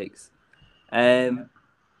to 6. You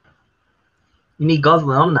need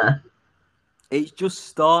Gosling on there. It's just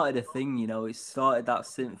started a thing, you know. It started that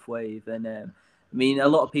synth wave, and I mean, a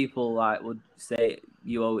lot of people like would say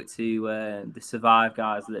you owe it to the Survive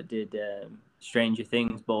guys that did Stranger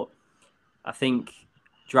Things, but I think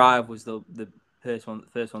Drive was the first one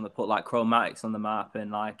that put like chromatics on the map,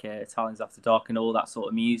 and like Italians After Dark and all that sort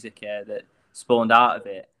of music that spawned out of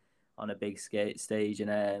it on a big stage.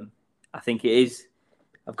 And I think it is.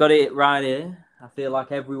 I've got it right here. I feel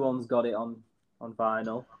like everyone's got it on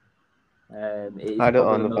vinyl. I don't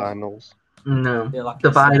own the vinyls. No, like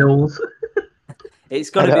the vinyls. It's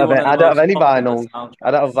got to be one of I don't have any vinyls. soundtracks.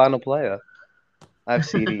 I don't have a vinyl player. I have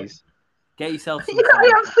CDs. Get yourself some.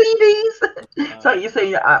 I have CDs. So you're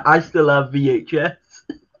saying I still have VHS?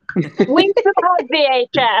 We still have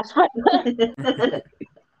VHS.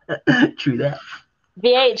 True that.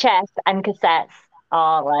 VHS and cassettes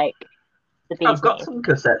are like the beast. I've got some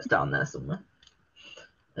cassettes down there somewhere.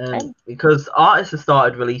 Because artists have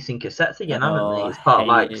started releasing cassettes again, haven't they? It's part of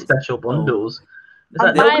like special bundles. It's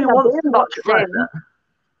like nobody wants to watch it like that.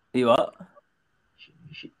 You what?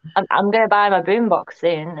 I'm going to buy my boombox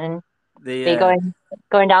soon and be going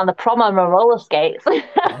down the prom on my roller skates.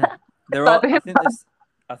 I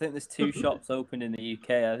think there's 2 shops open in the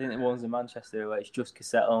UK. I think the one's in Manchester where it's just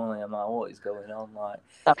cassette only. I'm like, what is going on? Like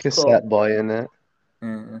cassette boy, innit?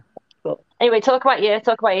 Mm. Cool. Anyway, talk about your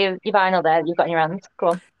vinyl there. You've got in your hands. Go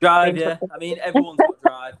on. Drive, yeah. I mean, everyone's got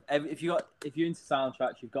Drive. If you're into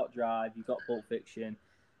soundtracks, you've got Drive. You've got Pulp Fiction.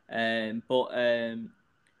 But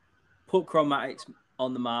put chromatics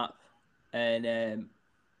on the map, and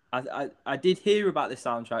I did hear about this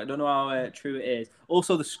soundtrack. I don't know how true it is.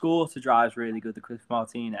 Also, the score to Drive is really good, the Chris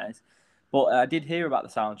Martinez. But I did hear about the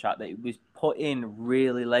soundtrack that it was put in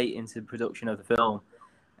really late into the production of the film.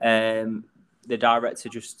 The director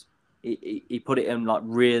just he put it in like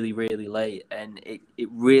really, really late, and it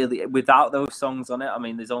really, without those songs on it. I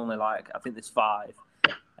mean, there's only like I think there's 5,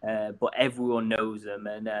 but everyone knows them,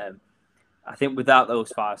 and I think without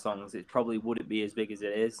those 5 songs, it probably wouldn't be as big as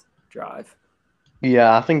it is. Drive.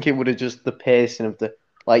 Yeah, I think it would have just the pacing of the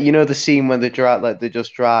the scene when they drive, like they're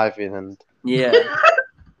just driving, and yeah.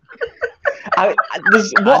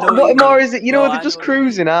 What more is it? You know, they're just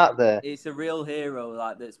cruising, aren't they? It's a real hero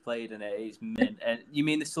like that's played in it. It's mint. And you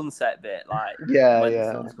mean the sunset bit, like yeah.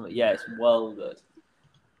 Yeah, it's well good.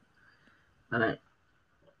 All right.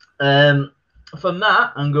 From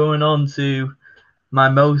that, I'm going on to my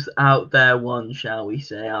most out there one, shall we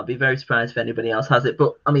say? I'll be very surprised if anybody else has it,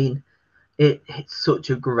 but I mean, it's such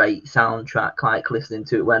a great soundtrack. Like listening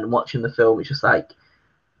to it when watching the film, it's just like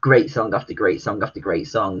great song after great song after great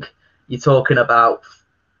song. You're talking about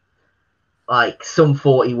like Sum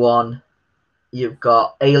 41. You've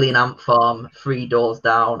got Alien Ant Farm, Three Doors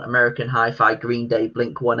Down, American Hi-Fi, Green Day,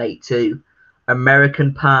 Blink 182,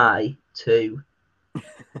 American Pie 2.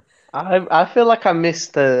 I feel like I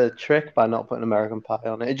missed the trick by not putting American Pie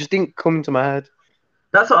on it. It just didn't come to my head.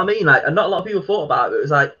 That's what I mean. Like, and not a lot of people thought about it. It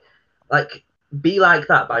was like Be Like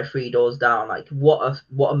That by Three Doors Down. Like, what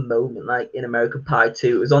a moment. Like in American Pie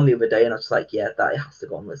 2. It was on the other day, and I was like, yeah, that has to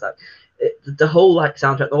go on. It's like the whole like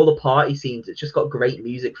soundtrack, all the party scenes. It's just got great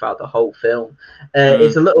music throughout the whole film.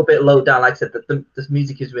 It's a little bit low down. Like I said, the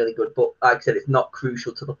music is really good, but like I said, it's not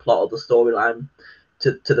crucial to the plot or the storyline.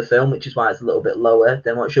 To the film, which is why it's a little bit lower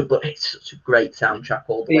than what it should, but it's such a great soundtrack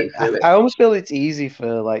all the way through it. I almost feel it's easy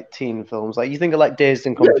for like teen films. Like you think of like Dazed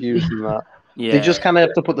and Confused and that. Yeah. They just kind of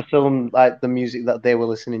have to put the film like the music that they were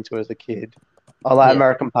listening to as a kid. Or like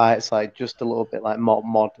American Pie, it's like just a little bit like more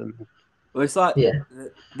modern. Well, it's like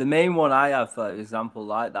the main one I have, for example,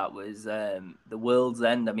 like that was The World's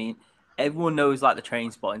End. I mean, everyone knows like the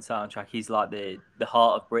Trainspotting soundtrack. He's like the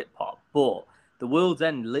heart of Britpop, but The World's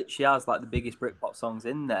End literally has like the biggest Britpop songs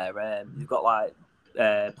in there. You've got like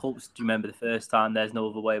Pulps. Do you remember the first time? There's No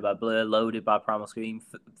Other Way by Blur, Loaded by Primal Scream,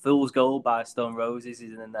 Fool's Gold by Stone Roses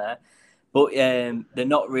is in there. But they're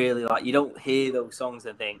not really like, you don't hear those songs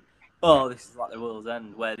and think, oh, this is like The World's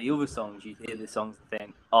End. Where the other songs, you hear the songs and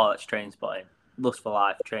think, oh, it's Trainspotting, Lust for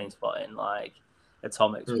Life, Trainspotting, like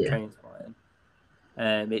Atomics, Trainspotting.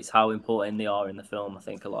 It's how important they are in the film, I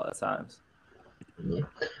think, a lot of times. Yeah.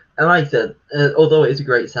 And like I said, although it is a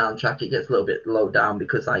great soundtrack, it gets a little bit low down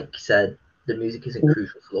because, like you said, the music isn't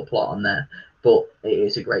crucial for the plot on there. But it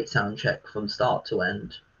is a great soundtrack from start to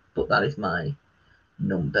end. But that is my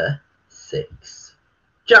number 6.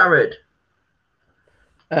 Jarad.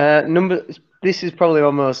 This is probably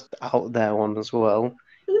almost out there one as well.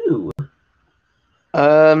 Ooh.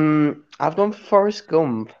 I've gone for Forrest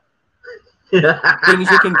Gump.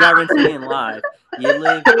 Things you can guarantee in life. You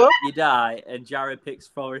live, you die, and Jarad picks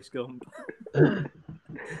Forrest Gump. I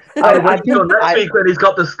think next week when he's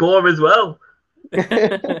got the score as well.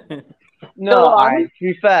 No, to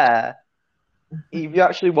be fair, if you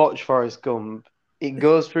actually watch Forrest Gump, it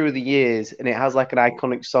goes through the years and it has like an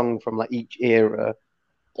iconic song from like each era.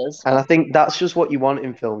 And I think that's just what you want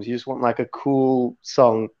in films. You just want like a cool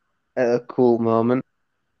song at a cool moment.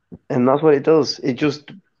 And that's what it does. It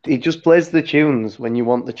just plays the tunes when you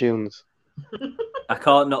want the tunes. I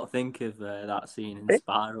can't not think of that scene in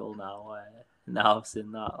Spiral now. Now I've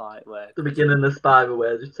seen that, like where the beginning of Spiral,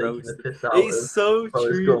 where they're just taking the piss out. It's so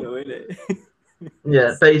true, though, isn't it?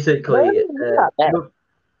 Yeah, basically,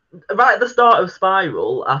 right at the start of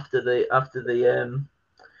Spiral, after the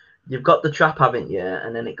you've got the trap, haven't you?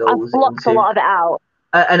 And then it goes. I've blocked a lot of it out.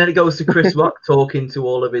 And then it goes to Chris Rock talking to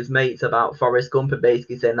all of his mates about Forrest Gump and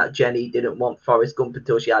basically saying that Jenny didn't want Forrest Gump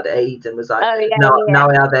until she had AIDS and was like, now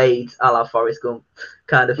I have AIDS, I'll have Forrest Gump,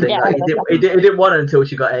 kind of thing. Yeah, like, he didn't want it until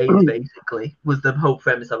she got AIDS, basically, was the whole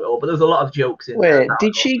premise of it all. But there was a lot of jokes in there. Wait,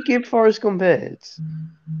 did she give Forrest Gump AIDS?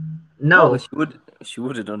 No. Well, she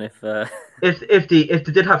would have done if they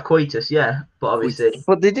did have coitus, yeah. But obviously.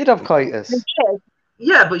 But they did have coitus.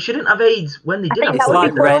 Yeah, but she didn't have AIDS when they did have AIDS. It's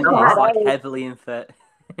like Ren, it's like heavily infected.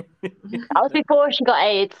 That was before she got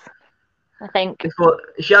AIDS, I think. Before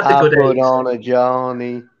she had the good AIDS. AIDS. On a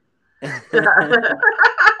Johnny.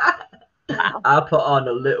 I put on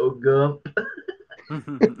a little gump.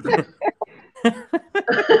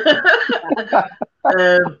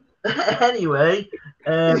 Anyway,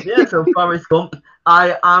 so Forrest Gump.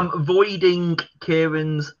 I am voiding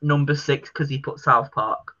Kieran's number 6 because he put South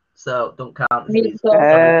Park, so don't count.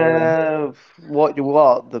 What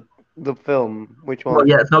the film? Which one? Well,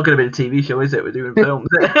 yeah, it's not going to be a TV show, is it? We're doing films.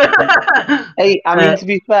 Hey, I mean, to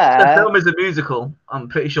be fair, the film is a musical. I'm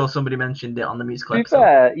pretty sure somebody mentioned it on the musical episode.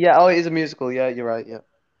 Fair, yeah. Oh, it is a musical. Yeah, you're right. Yeah.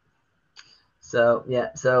 So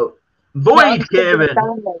void, Kieran.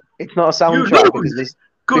 It's not a soundtrack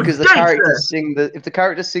because the characters sing if the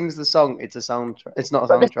character sings the song, it's a soundtrack. It's not a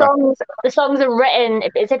soundtrack. The songs are written.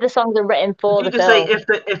 If the songs are written for the film. Say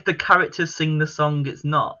if the characters sing the song, it's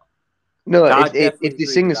not. No, I if definitely they agree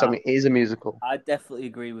sing with the song, that. it is a musical. I definitely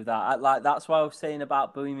agree with that. Like that's why I was saying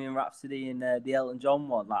about Bohemian Rhapsody and the Elton John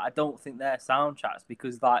one. Like I don't think they're soundtracks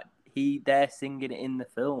because like they're singing it in the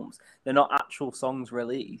films. They're not actual songs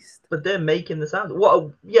released. But they're making the sound.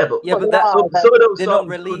 What? Yeah, but Yeah, but some of those they're not songs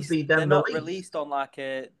released. could be They're them not released. released on like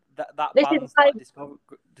that This is band's like discography.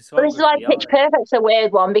 But this is why Pitch Perfect's a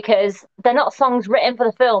weird one because they're not songs written for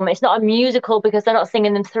the film. It's not a musical because they're not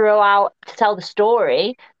singing them throughout to tell the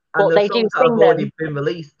story, And but the they do songs that have sing already them. been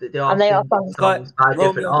released, they are And they are singing songs. songs by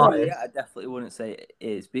different Romeo and artists. Juliet, I definitely wouldn't say it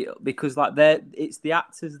is because like it's the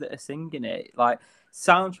actors that are singing it. Like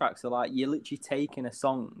soundtracks are like you're literally taking a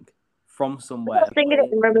song from somewhere. They're not singing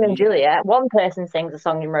it in Romeo and Juliet. One person sings a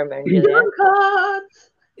song in Romeo and Juliet.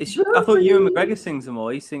 I thought Ewan McGregor sings them all.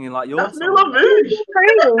 He's singing like your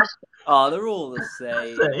song. Oh, they're all the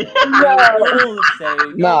same. No. They're all the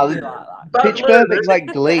same. No, Don't be like that. Pitch Perfect's like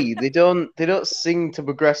Glee. They don't sing to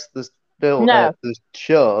progress the film, No. the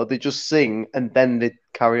show. They just sing and then they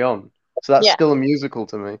carry on. So that's still a musical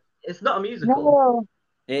to me. It's not a musical. No.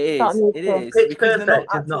 It is. It is. Pitch because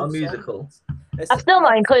Perfect is not a musical. I've still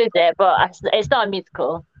not included it, but it's not a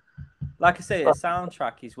musical. Like I say, a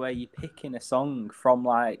soundtrack is where you're picking a song from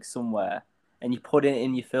like somewhere and you put it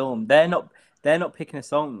in your film. They're not picking a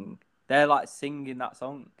song. They're like singing that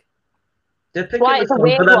song. They're picking a song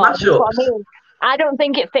for their mashups. I don't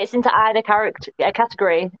think it fits into either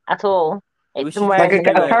category at all. It's somewhere like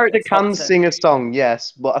a character can sing a song,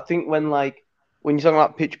 yes, but I think when you're talking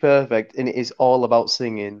about Pitch Perfect and it is all about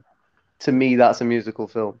singing, to me that's a musical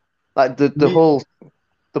film. Like the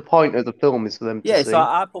point of the film is for them to sing. Yeah, so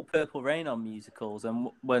I put Purple Rain on musicals, and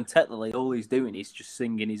when technically all he's doing is just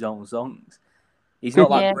singing his own songs. He's not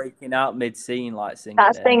like breaking out mid-scene like singing.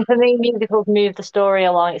 That's the thing for me. Musicals move the story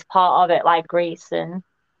along. It's part of it, like Grease and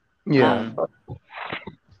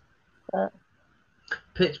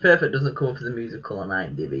Pitch Perfect doesn't come for the musical on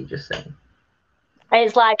IMDb. Just saying.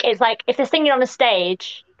 It's like if they're singing on a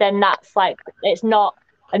stage, then that's like it's not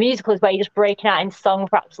a musical. Is where you're just breaking out into song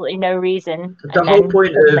for absolutely no reason. The whole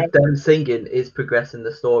point of them singing is progressing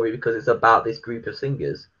the story because it's about this group of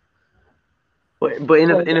singers. But in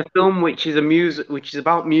a film which is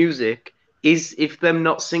about music, if them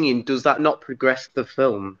not singing, does that not progress the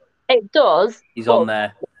film? It does. He's on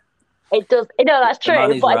there. It does. No, that's true.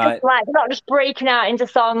 But right. it's like not just breaking out into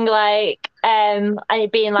song and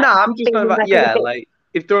it being like. No, I'm just talking about like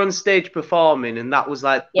if they're on stage performing and that was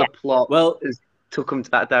like the plot. Took them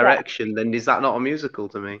to that direction, then is that not a musical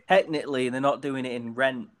to me? Technically, they're not doing it in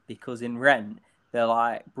Rent because in Rent they're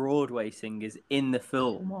like Broadway singers in the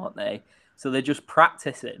film, aren't they? So they're just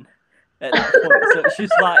practicing at that point. So it's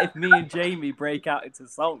just like if me and Jamie break out into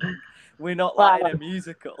song, we're not like in a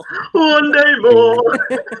musical. One day more.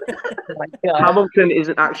 Hamilton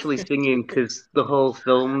isn't actually singing because the whole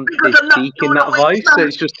film they speak in that voice, so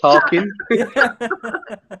it's just talking.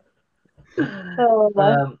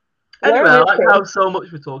 Anyway, I like how so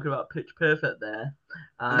much we're talking about Pitch Perfect there,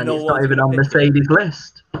 and it's not even on Mercedes'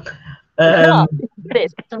 list.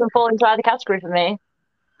 It doesn't fall into either category for me.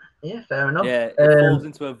 Yeah, fair enough. Yeah, it falls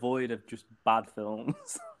into a void of just bad films.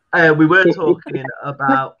 We were talking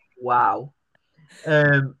about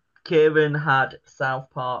Kieran had South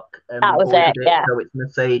Park. That was it. Yeah. So it's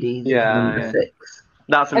Mercedes. Number 6.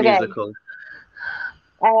 That's a musical.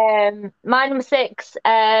 My number 6,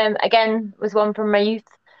 again, was one from my youth.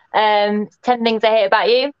 10 Things I Hate About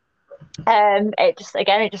You. It's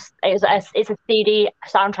a CD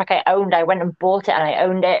soundtrack I owned. I went and bought it and I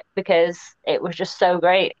owned it because it was just so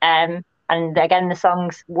great. And again, the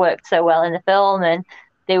songs worked so well in the film, and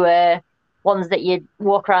they were ones that you'd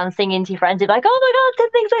walk around singing to your friends. You'd be like, "Oh my God,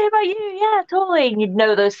 10 Things I Hate About You!" Yeah, totally. And you'd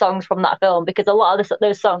know those songs from that film because a lot of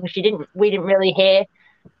those songs we didn't really hear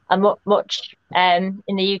much in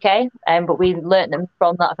the UK, but we learnt them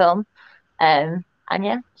from that film. And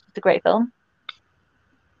yeah, it's a great film.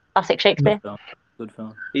 Classic Shakespeare. Good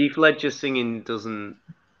film. Heath Ledger singing doesn't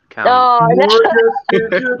count. Oh, too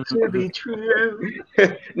good to be true.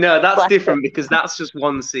 No, that's different because that's just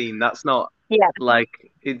one scene. That's not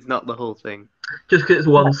it's not the whole thing. Just because it's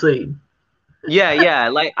one scene. Yeah.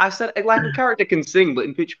 Like I said, like a character can sing, but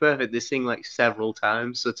in Pitch Perfect they sing like several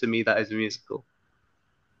times. So to me, that is a musical.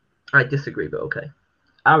 I disagree, but okay.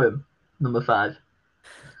 Aaron, number 5.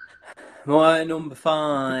 My number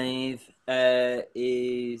 5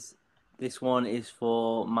 is this one is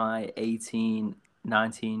for my 18,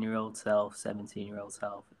 19-year-old self, 17-year-old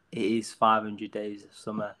self. It is 500 Days of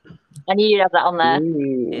Summer. I knew you'd have that on there.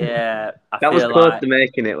 Ooh. Yeah, that was close to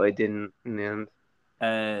making it, but it didn't in the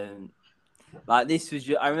end. Like this was,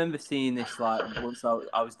 I remember seeing this like once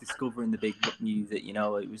I was discovering the big music. You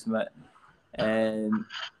know, it was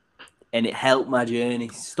and it helped my journey,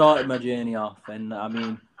 started my journey off. And I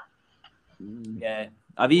mean, yeah,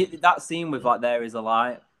 that scene with like There Is a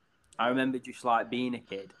Light. I remember just like being a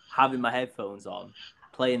kid, having my headphones on,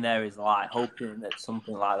 playing There Is a Light, hoping that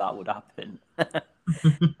something like that would happen.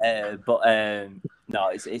 No,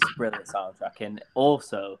 it's a brilliant soundtrack. And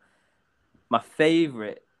also, my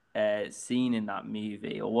favourite scene in that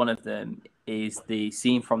movie, or one of them, is the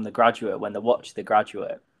scene from The Graduate when they watch The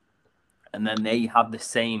Graduate, and then they have the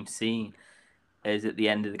same scene as at the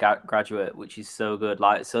end of The Graduate, which is so good.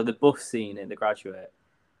 Like, so the bus scene in The Graduate,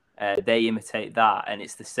 they imitate that, and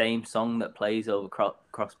it's the same song that plays over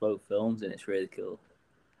across both films, and it's really cool.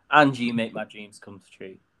 And You Make My Dreams Come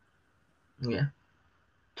True. Yeah.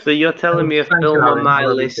 So you're telling me a film on my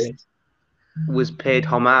list was paid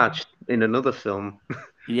homage in another film?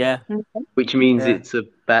 Yeah. Which means it's a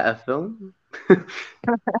better film?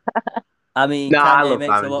 I mean, Kanye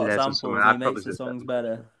makes a lot of samples and he makes the songs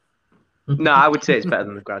better. No, I would say it's better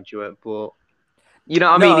than The Graduate, but you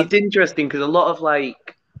know what I mean? It's interesting because a lot of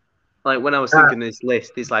like when I was thinking this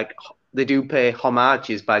list, it's like they do pay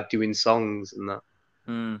homages by doing songs and that.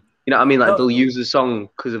 You know what I mean? Like they'll use a song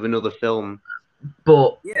because of another film.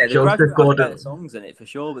 But yeah, The Graduate has better songs in it for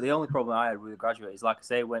sure. But the only problem I had with The Graduate is, like I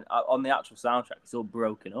say, when on the actual soundtrack, it's all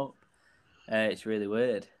broken up. It's really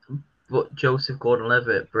weird. But Joseph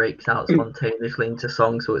Gordon-Levitt breaks out spontaneously into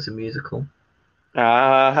songs, so it's a musical. You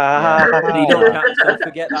don't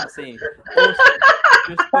forget that scene. Also,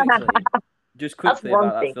 just quickly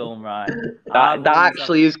about that film, right? That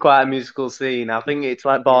actually is quite a musical scene. I think it's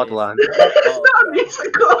like borderline. It's not a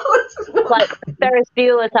musical. Like Ferris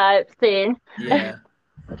Bueller type scene. Yeah.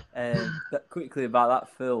 Quickly about that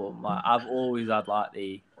film, like I've always had like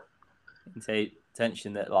the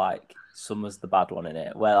intention that like Summer's the bad one in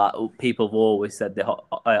it, where like people have always said the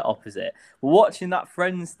opposite. But watching that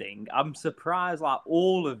Friends thing, I'm surprised like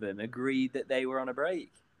all of them agreed that they were on a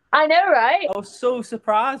break. I know, right? I was so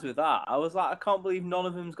surprised with that. I was like, I can't believe none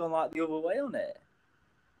of them's gone like the other way on it.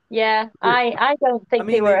 Yeah, I don't think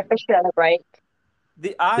they were officially on a break.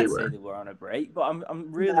 I'd say they were on a break, but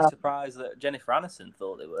I'm really surprised that Jennifer Aniston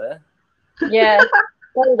thought they were. Yeah, so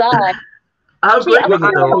was I.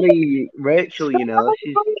 Actually, Rachel, you know,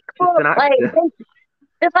 she's an actor.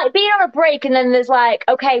 It's like being on a break, and then there's like,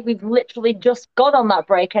 okay, we've literally just gone on that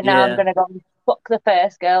break, and now I'm gonna go and fuck the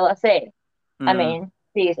first girl I see. I mean,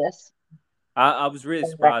 Jesus. I was really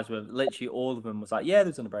surprised with literally all of them was like, yeah,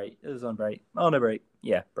 there's on a break. It was on a break. On a break.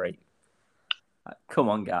 Yeah, break. Like, come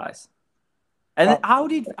on, guys. And how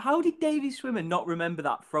did Davey Swimmer not remember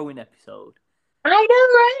that throwing episode? I know,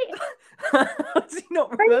 right? How does he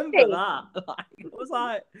not remember that? Like, it was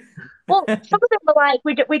like, well, some of them were like,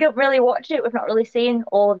 we don't really watch it. We've not really seen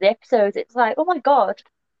all of the episodes. It's like, oh my god.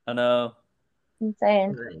 I know.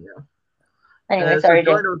 Insane. There you go. Anyway, sorry.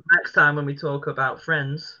 So join us next time when we talk about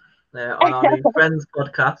Friends on our new Friends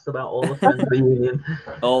podcast about all the Friends reunion,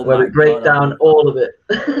 where we break down all of it.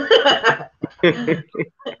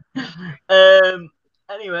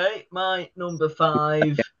 Anyway, my number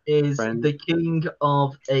 5 is the king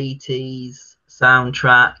of 80s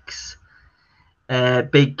soundtracks.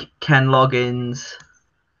 Big Ken Loggins.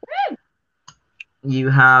 You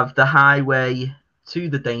have The Highway to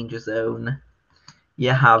the Danger Zone.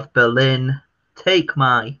 You have Berlin, Take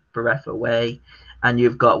My Breath Away. And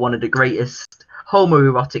you've got one of the greatest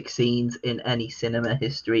homoerotic scenes in any cinema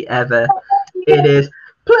history ever. It is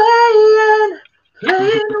Playing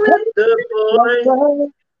with the boys.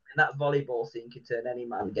 And that volleyball scene can turn any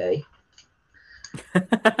man gay.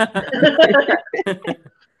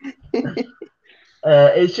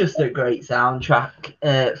 It's just a great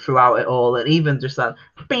soundtrack throughout it all, and even just that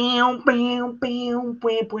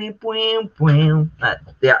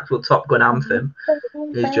the actual Top Gun anthem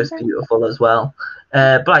is just beautiful as well.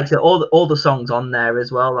 But like I said, all the songs on there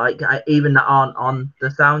as well, like even that aren't on the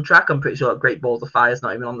soundtrack. I'm pretty sure Great Balls of Fire is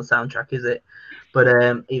not even on the soundtrack, is it? But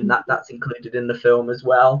even that's included in the film as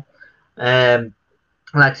well. Like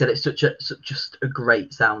I said, it's just a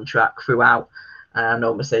great soundtrack throughout. And I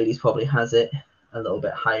know Mercedes probably has it a little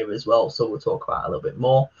bit higher as well, so we'll talk about it a little bit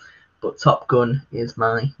more. But Top Gun is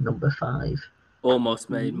my number 5. Almost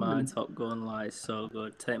made my Top Gun like so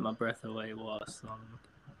good. Take My Breath Away, what a song.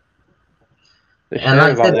 And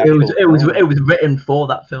like I said, it was written for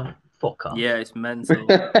that film. Fuck off. Yeah, it's mental.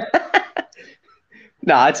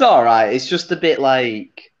 Nah, it's all right. It's just a bit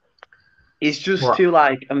like, it's just too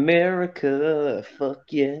like America. Fuck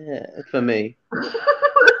yeah, for me.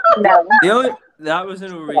 No. That was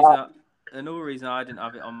another reason I didn't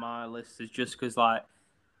have it on my list is just because like,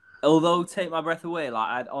 although Take My Breath Away,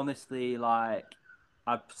 like I'd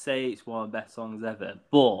say it's one of the best songs ever,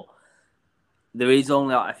 but There is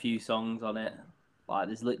only like a few songs on it. Like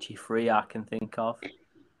there's literally 3 I can think of.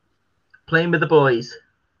 Playing with the boys.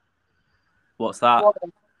 What's that?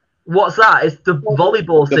 What's that? It's the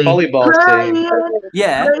volleyball The scene. volleyball scene.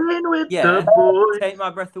 Yeah. Playing with Yeah. the boys. Take My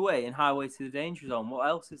Breath Away and Highway to the Danger Zone. What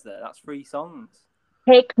else is there? That's 3 songs.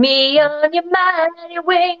 Take me on your mighty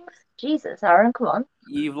wings. Jesus, Aaron, come on.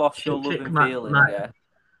 You've lost your Kick loving my- feeling, my- yeah.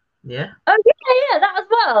 Yeah. Oh yeah, that as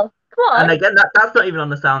well. Come on. And again, that's not even on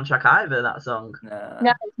the soundtrack either, that song. Nah.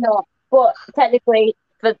 No, it's not. But technically,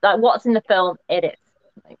 for what's in the film, it is.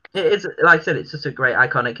 It is, like I said, it's just a great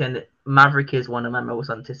iconic, and Maverick is one of my most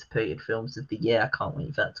anticipated films of the year. I can't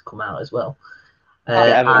wait for that to come out as well.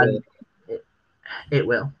 And it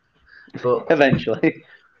will. But Eventually.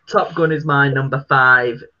 Top Gun is my number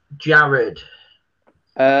 5. Jarad.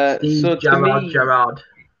 Steve, So to me, Jarad.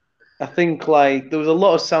 I think like there was a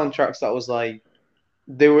lot of soundtracks that was like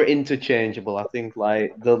they were interchangeable. I think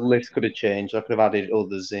like the list could have changed. I could have added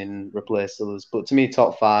others in, replaced others. But to me,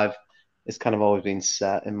 top 5 is kind of always been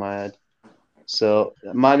set in my head. So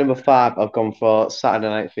my number 5, I've gone for Saturday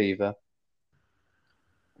Night Fever.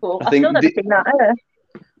 Cool. I I think still never seen that either.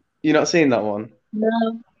 You're not seeing that one?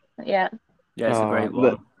 No. Yeah. Yeah, it's a great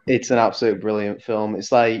Look, one. it's an absolute brilliant film.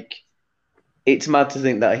 It's like it's mad to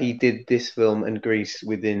think that he did this film and Grease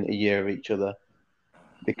within a year of each other,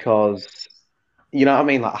 because you know what I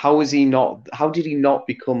mean. Like, how is he not? How did he not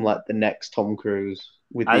become like the next Tom Cruise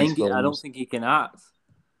with these films? I don't think he can act.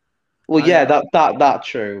 Well, yeah, that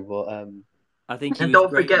true, but I think he And was don't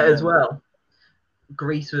great forget in as them. well,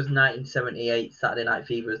 Grease was 1978, Saturday Night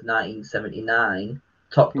Fever was 1979,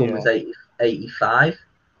 Top Gun was 85.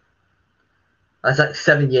 That's like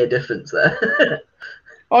 7-year difference there.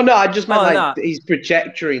 oh no, I just meant no. his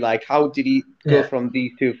trajectory. Like, how did he go Yeah. from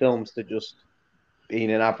these 2 films to just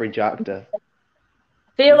being an average actor? I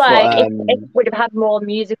feel like But, if we'd have had more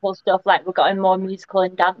musical stuff, like we've got more musical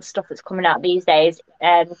and dance stuff that's coming out these days,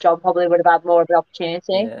 John probably would have had more of an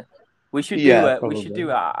opportunity. Yeah. We should Yeah, do it. We probably. should do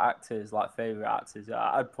our actors, like favorite actors.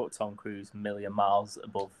 I'd put Tom Cruise a million miles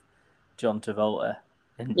above John Travolta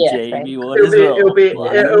and Yeah, Jamie same. would as well. It'll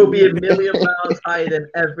be a million miles higher than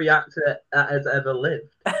every actor that has ever lived.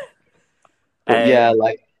 But yeah,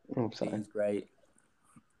 like I'm sorry. He's great.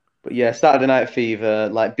 But yeah, Saturday Night Fever,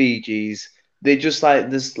 like Bee Gees, they just like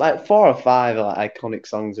there's like 4 or 5 like iconic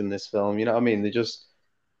songs in this film. You know what I mean? They just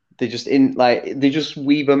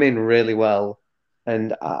weave them in really well,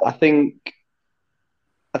 and I think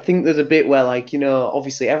there's a bit where like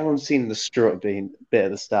obviously everyone's seen the strut being bit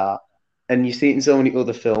at the start, and you see it in so many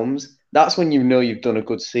other films. That's when you know you've done a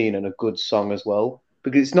good scene and a good song as well,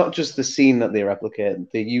 because it's not just the scene that they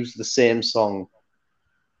replicate; they use the same song.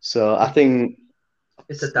 So I think.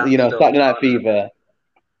 It's a dance Saturday Night Fever,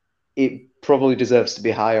 it probably deserves to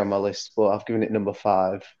be higher on my list, but I've given it number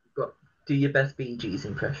 5. Do your best Bee Gees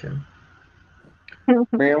impression. Well,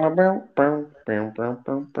 you can't tell.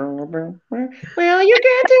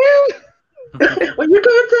 Well, you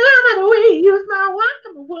can't tell by the way you use my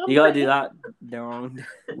wife. You gotta do that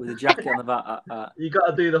with a jacket on the back. You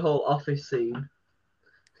gotta do the whole Office scene.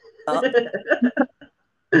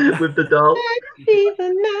 With the dog.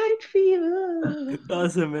 Night fever.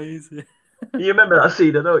 That's amazing. You remember that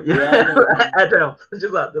scene, don't you? Yeah. Adele. It's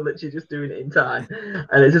just like they're literally just doing it in time.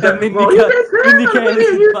 And it's just like, Mindy well, Kaling.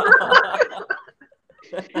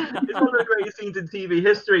 it's one of the greatest scenes in TV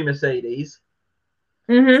history, Mercedes.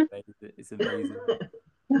 Mm-hmm. It's amazing.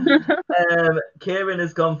 Kieran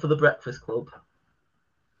has gone for The Breakfast Club.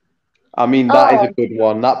 I mean, that is a good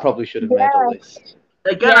one. That probably should have made a list.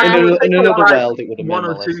 Again, Yeah. In another world, it would have made one my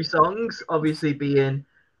or two list. songs, obviously being.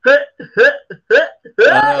 I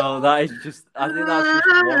know, that is just. I think that's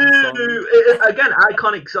just one song. Again,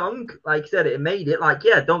 iconic song. Like I said, it made it. Like,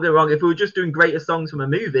 yeah, don't get me wrong. If we were just doing greatest songs from a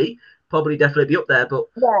movie, probably definitely be up there. But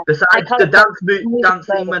Yeah, besides the dance scene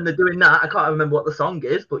music. when they're doing that, I can't remember what the song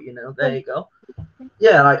is. But there you go.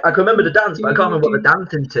 Yeah, like I can remember the dance, but I can't remember what they're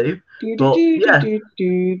dancing to. But yeah,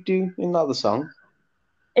 Isn't that the song?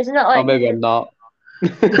 Isn't it like? Or maybe I'm not. I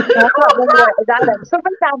can't remember what it is either.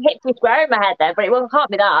 Something sounds hit me square in my head there, but it can't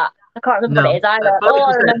be that. I can't remember what it is either. All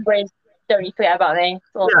I remember is "Don't You Forget About Me."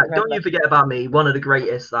 Don't You Forget About Me. One of the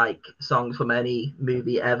greatest songs from any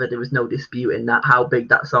movie ever. There was no disputing that. How big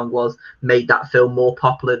that song was made that film more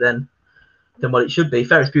popular than what it should be.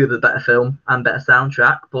 Ferris Bueller, the better film and better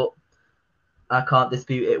soundtrack, but I can't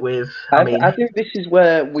dispute it with. I think this is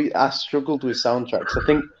where I struggled with soundtracks. I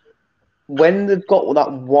think when they've got that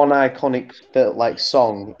one iconic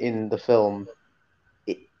song in the film,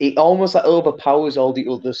 it almost overpowers all the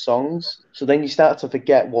other songs. So then you start to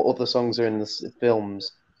forget what other songs are in the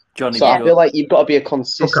films, Johnny So B. I Good. feel like you've got to be a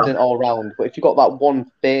consistent all round. But if you've got that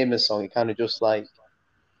one famous song, it kind of just like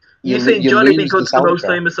You think Johnny B. lose the Good's the most soundtrack.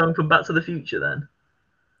 famous song from Back to the Future then?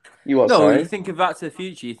 You what? No, Sorry. you think of Back to the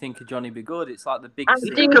Future, you think of Johnny B. Good. It's like the I biggest do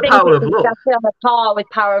thing. think think of Power it's of Love. exactly on a par with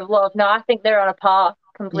Power of Love. No, I think they're on a par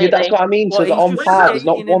completely. Yeah, that's what I mean. Well, So that he's on just par, there's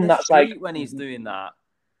not skating one in the that's like. street when he's doing that.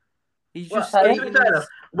 He's Well, just to be skating. fair In though,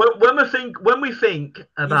 the... when we think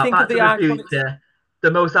about think Back of to the the iconic- Future,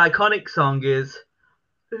 the most iconic song is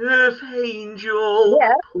Earth Angel,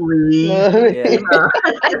 Yeah. please. Yeah.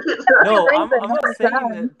 It's No, brings I'm it not every saying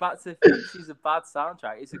time. that Back to the Future is a bad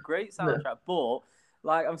soundtrack. It's a great No. soundtrack, but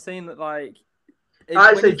like I'm saying that like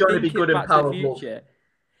I when say you Johnny think B. of Good in Back to the Power of Love. Future,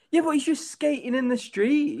 yeah, but he's just skating in the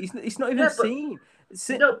street. He's not even Yeah, but- seen.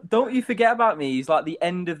 No. Don't you forget about me? He's like the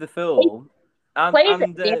end of the film, Plays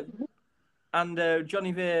and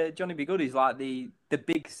Johnny B. Good is like the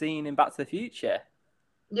big scene in Back to the Future.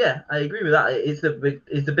 Yeah, I agree with that. It's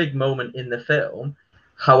the big moment in the film.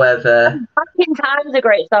 However, Back in Time is a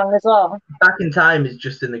great song as well. Back in Time is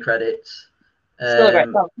just in the credits. Still a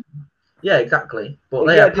great song. Yeah, exactly. But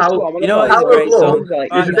Well, yeah, this is Power, what I'm You know, about. it's a Power of great Love song.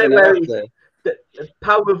 Like, is a Right, bit no, where he's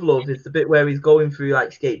Power of Love is the bit where he's going through like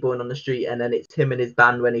skateboarding on the street, and then it's him and his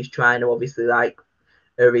band when he's trying to obviously like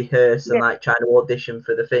rehearse and like trying to audition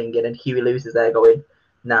for the thing, and then Huey Lewis is there going,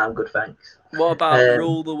 "Nah, I'm good, thanks." What about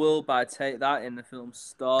Rule the World by Take That in the film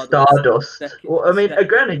Stardust. Well, I mean,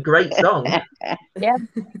 again, a great song. Yeah.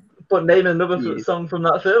 But name another song from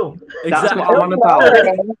that film. That's Exactly. what I'm on about.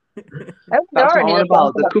 That's what I'm on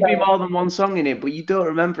about. There could be more. more than one song in it, but you don't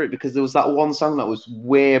remember it because there was that one song that was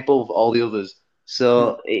way above all the others.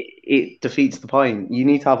 So it defeats the point. You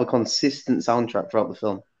need to have a consistent soundtrack throughout the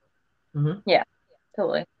film. Mm-hmm. Yeah,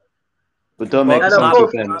 totally. But don't make And the of song too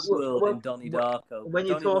course, famous. World in Donnie Darko. when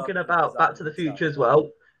you're Donnie talking Darko about does Back have to a the good Future as soundtrack. well,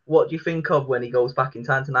 what do you think of when he goes back in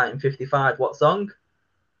time to 1955? What song?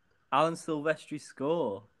 Alan Silvestri's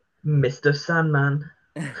score. Mr. Sandman.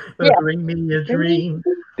 Yeah. Bring me a dream.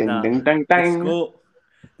 Ding, Nah, ding, ding, ding.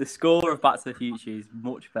 The score of Back to the Future is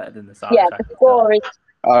much better than the soundtrack. Yeah, the score is.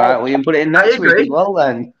 All right, we can put it in next week agree. as well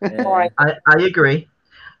then. Yeah. I agree.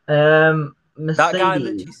 Mercedes. That guy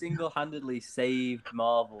literally single-handedly saved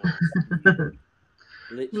Marvel.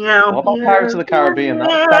 Literally. Meow, What about Pirates of the Caribbean? That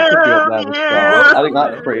could be up there with Star. I think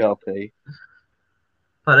that's pretty OP.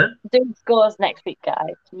 Pardon? Doing scores next week,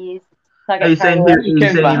 guys. Jeez. Are you saying He he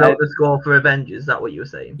came back. wrote the score for Avengers? Is that what you were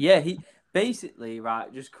saying? Yeah, he basically,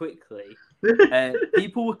 right, just quickly,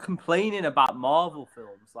 people were complaining about Marvel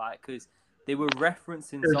films, like, because they were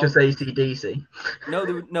referencing It was songs. just AC/DC. No,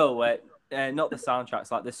 not the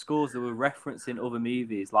soundtracks, like the scores. They were referencing other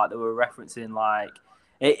movies, like they were referencing like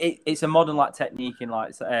it's a modern like technique in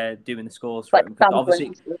like doing the scores for Like it. Because sampling.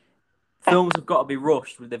 obviously, films have got to be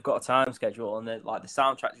rushed. They've got a time schedule, and like the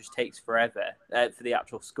soundtrack just takes forever for the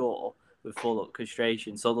actual score with full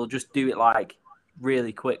orchestration. So they'll just do it like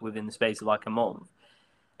really quick within the space of like a month.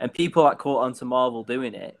 And people like caught onto Marvel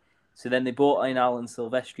doing it. So then they brought in Alan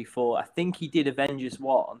Silvestri for, I think he did Avengers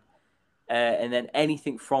 1. And then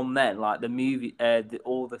anything from then, like the movie,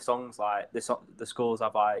 all the songs, like the scores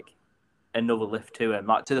have like another lift to them,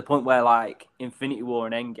 like to the point where like Infinity War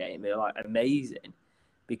and Endgame, they're like amazing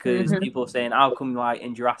because people are saying, how come like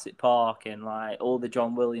in Jurassic Park and like all the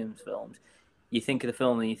John Williams films, you think of the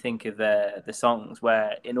film and you think of the songs,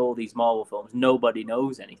 where in all these Marvel films nobody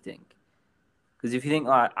knows anything. Because if you think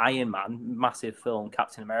like Iron Man, massive film,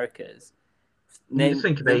 Captain America's. You just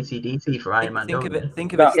think of AC/DC for Iron Man, don't you?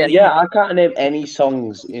 Think of it. Yeah, I can't name any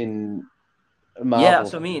songs in Marvel. Yeah,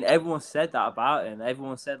 that's what I mean. Everyone said that about him.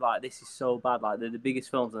 Everyone said like this is so bad. Like they're the biggest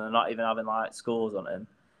films and they're not even having like scores on him.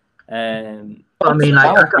 I mean,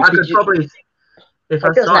 like I could probably, if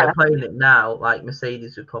I started matter. playing it now, like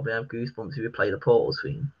Mercedes would probably have goosebumps if we play the Portal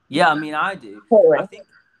theme. Yeah, I mean I do. Totally. I think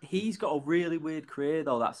he's got a really weird career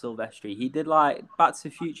though. That Silvestri. He did like Back to the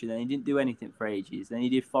Future, then he didn't do anything for ages. Then he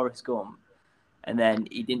did Forrest Gump, and then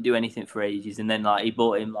he didn't do anything for ages. And then like he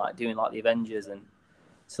bought him like doing like the Avengers and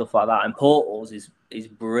stuff like that. And Portals is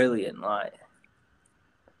brilliant. Like,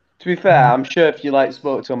 to be fair, I'm sure if you like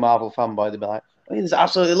spoke to a Marvel fanboy, they'd be like, "Oh, there's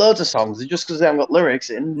absolutely loads of songs. Just because they haven't got lyrics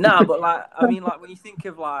in." nah, but like I mean, like when you think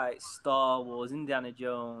of like Star Wars, Indiana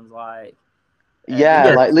Jones, like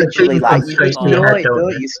yeah, like literally, like you just know it, don't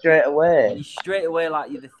don't you, straight away. you straight away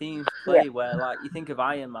like the themes play where like you think of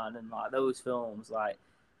Iron Man and like those films, like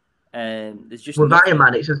there's just with Iron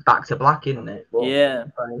Man, it's just Back to Black, isn't it? Well, yeah,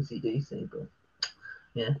 by AC/DC, but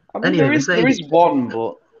yeah. I mean, Anyway, there is one,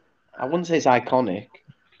 but I wouldn't say it's iconic.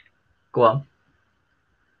 Go on.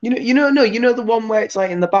 You know the one where it's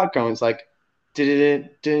like in the background, it's like, dun,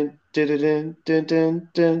 dun, Yeah,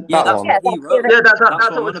 that one. what he wrote. Yeah, that's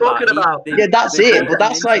That's what we're talking about. Yeah, that's they it. brought But him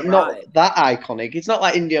that's in like to not write. that iconic. It's not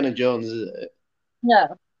like Indiana Jones, is it?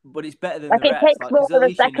 No. But it's better than Like the it rest. takes Like, more because at of a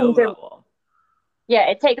least you know second to. that one. Yeah,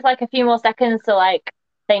 it takes like a few more seconds to like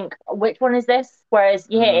think which one is this. Whereas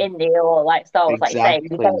you hit Indy or like Star Wars, like you say,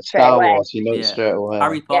 you know it straight Star away. Wars, you know it straight away.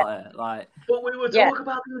 Harry Potter, like. But we will talk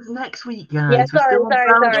about this next week, guys. Yeah, We're still on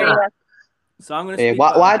soundtrack. sorry. So I'm gonna Hey, speak why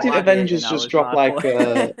about didn't Gladiator Avengers now just as drop my like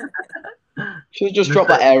point. should just drop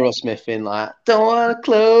like Aerosmith in like don't wanna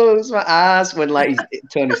close my eyes when like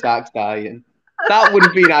Tony Stark's dying. That would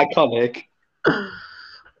have been iconic.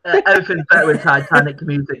 Everything's better with Titanic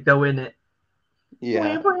music, though, innit?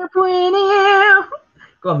 Yeah.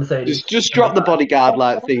 Go on, Mercedes. Just drop the Bodyguard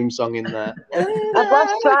like theme song in there. I've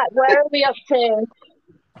lost track. Where are we up to?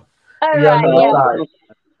 All Yeah, right, number 5.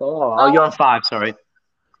 Oh, you're on 5, sorry.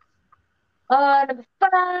 Number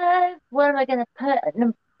 5. What am I gonna put at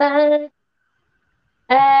number 5?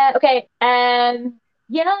 Okay.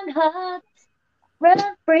 Young Hearts,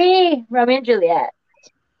 Run Free, Romeo and Juliet.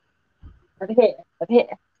 Over here.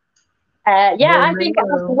 Yeah, I think it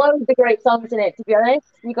has loads of great songs in it. To be honest,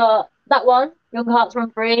 you got that one, Young Hearts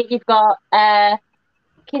Run Free. You've got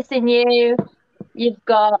Kissing You. You've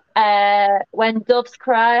got When Doves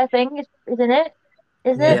Cry. I think is in it.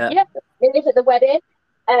 Isn't it? Yeah, it is at the wedding.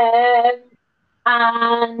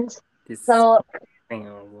 And so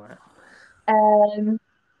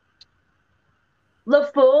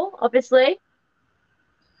Love Fool, obviously.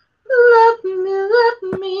 Love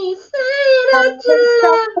me, say that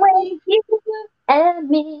you and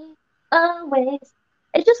me always.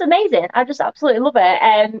 It's just amazing. I just absolutely love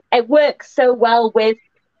it. It works so well with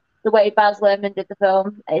the way Baz Luhrmann did the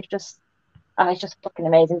film. It's just a fucking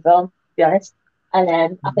amazing film, to be honest.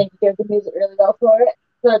 And I think he did the music really well for it,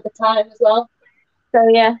 for the time as well. So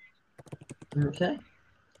yeah. Okay.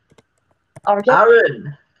 Origin.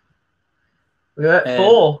 Aaron, we're at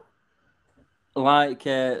 4. Like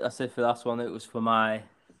I said for the last one, it was for my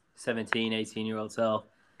 17, 18-year-old self.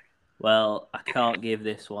 Well, I can't give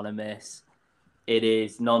this one a miss. It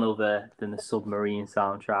is none other than the Submarine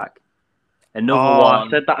soundtrack. Another one. I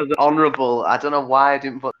said that as honourable. I don't know why I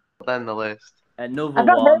didn't put that in the list. Another I've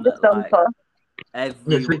not heard one this film before.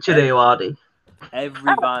 It's Richard Ayoade.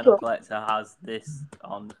 Every vinyl collector has this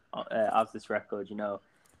has this record. You know,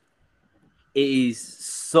 it is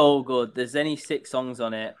so good. There's only 6 songs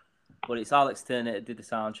on it, but it's Alex Turner that did the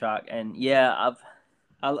soundtrack, and yeah,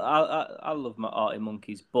 I love my Arctic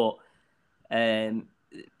Monkeys, but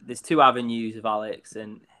there's 2 avenues of Alex,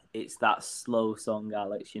 and it's that slow song,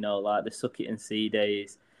 Alex. You know, like the Suck It and See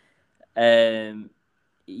days.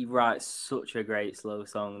 He writes such a great slow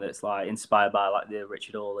song that's like inspired by like the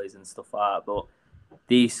Richard Hawleys and stuff like that. But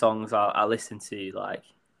these songs I listen to like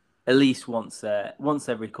at least once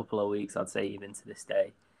every couple of weeks, I'd say, even to this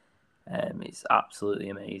day. It's absolutely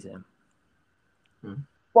amazing.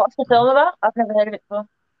 What's the film about? I've never heard of it before.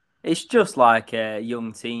 It's just like a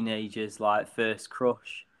young teenager's like first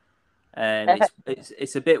crush.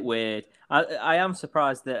 It's a bit weird. I am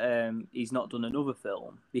surprised that he's not done another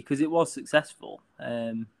film because it was successful.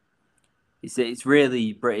 It's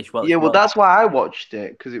really British. Well, that's why I watched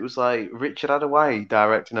it, because it was like Richard Ayoade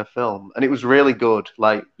directing a film, and it was really good.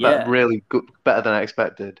 Like, really good, better than I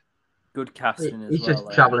expected. Good casting as He's well. He's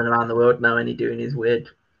just traveling around the world now, and he's doing his weird.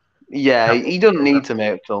 Yeah, he doesn't need to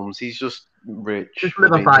make films. He's just rich. Just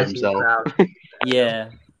live a himself. Yeah.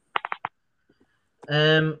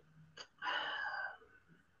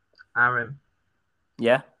 Aaron.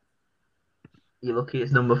 Yeah. You're lucky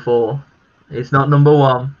it's number 4. It's not number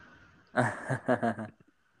 1.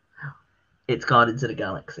 It's Guardians of the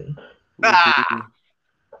Galaxy.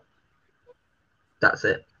 That's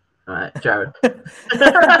it. All right, Jarad.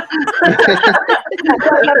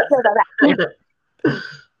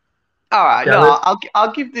 All right, no,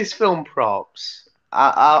 I'll give this film props.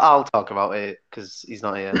 I'll talk about it because he's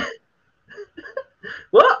not here.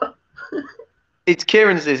 What? It's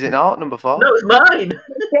Kieran's, is it not? Number 4? No, it's mine.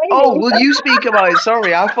 Oh, will you speak about it?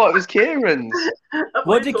 Sorry, I thought it was Kieran's.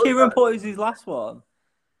 What did Kieran put as his last one?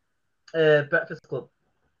 Breakfast Club.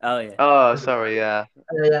 Oh yeah. Oh, sorry, yeah.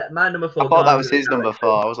 Yeah, my number 4. I thought that was his number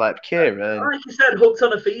 4. I was like, Kieran. Like you said, Hooked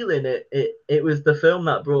on a Feeling. It was the film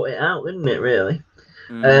that brought it out, didn't it? Really.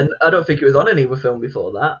 And I don't think it was on any other film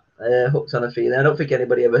before that. Hooked on a Feeling. I don't think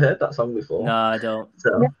anybody ever heard that song before. No, I don't.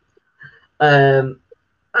 So,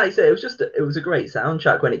 like I say, it was a great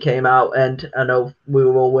soundtrack when it came out, and I know we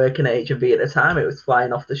were all working at HMV at the time. It was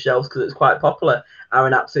flying off the shelves because it was quite popular.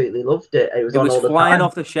 Aaron absolutely loved it. It was on all the flying time.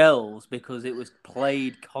 off the shelves because it was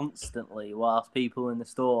played constantly whilst people in the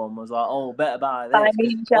store was like, "Oh, better buy this."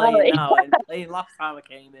 It's playing now and playing last time I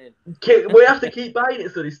came in. We have to keep buying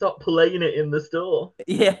it so they stop playing it in the store.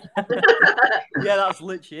 Yeah, yeah, that's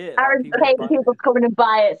literally it. Aaron's paying people to come in and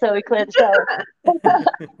buy it so we clear the shelves.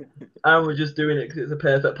 And we're just doing it because it's a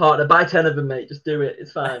perfect partner. Buy 10 of them, mate. Just do it.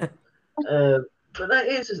 It's fine. But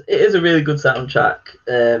it is a really good soundtrack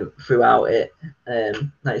throughout it.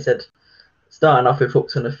 Like I said, starting off with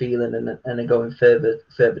Hooks on a Feeling and then going further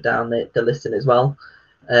down the list as well.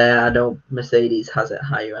 I know Mercedes has it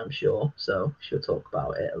higher, I'm sure, so she'll talk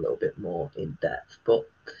about it a little bit more in depth. But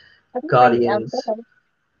Guardians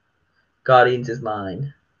is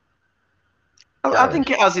mine. I think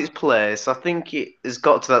it has its place. I think it has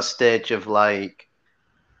got to that stage of like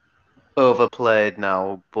overplayed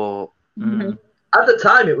now, but at the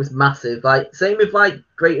time it was massive. Like same with like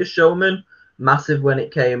Greatest Showman, massive when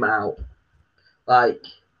it came out. Like,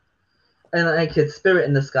 and like it's Spirit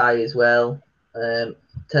in the Sky as well.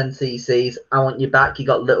 10cc's, I Want You Back. You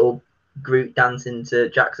got little Groot dancing to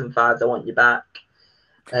Jackson 5's I Want You Back.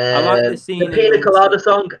 I like the scene. The Pina Colada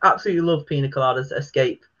song. Absolutely love Pina Colada's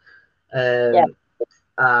Escape. And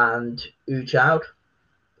Ooh Child.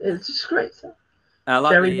 It's just great song. I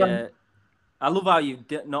like I love how you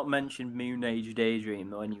did not mention Moon Age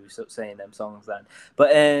Daydream when you were saying them songs then.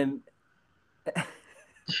 But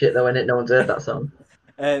shit though, innit? No one's heard that song.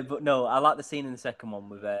 But no, I like the scene in the second one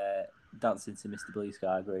with dancing to Mr. Blue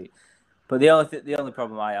Sky. Great. But the only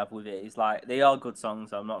problem I have with it is like they are good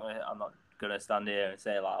songs. I'm not gonna stand here and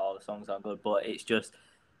say like all the songs are good, but it's just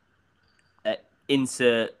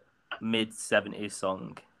insert mid-70s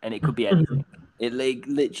song, and it could be anything. It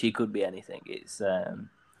literally could be anything. It's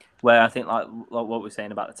where I think like what we're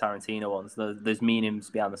saying about the Tarantino ones, there's meanings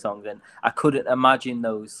behind the songs, and I couldn't imagine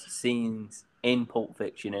those scenes in Pulp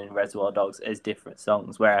Fiction and Reservoir Dogs as different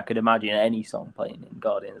songs, where I could imagine any song playing in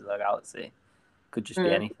Guardians of the Galaxy. Could just be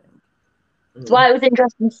anything. That's why it was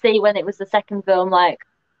interesting to see when it was the second film, like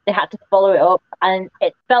they had to follow it up, and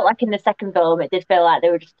it felt like in the second film it did feel like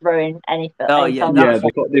they were just throwing any song.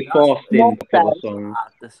 They forced in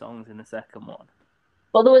the songs in the second one.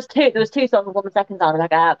 Well, there was two songs on the second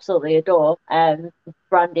soundtrack I absolutely adore.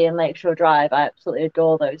 Brandy and Lakeshore Drive, I absolutely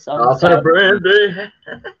adore those songs. Brandy.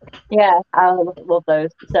 Yeah, I love those.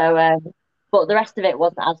 So, but the rest of it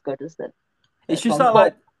wasn't as good as the. It's just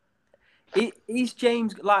like he's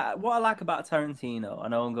James. Like what I like about Tarantino, I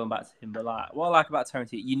know I'm going back to him, but like what I like about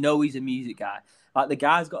Tarantino, you know, he's a music guy. Like the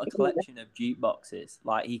guy's got a collection of jukeboxes.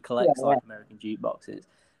 Like he collects like American jukeboxes.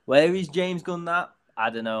 Where is James Gunn that? I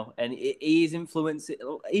don't know, and he's influenced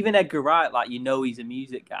even Edgar Wright. Like you know, he's a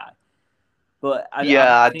music guy. But I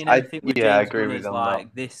think with James agree Gunn with is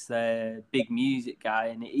like this big music guy,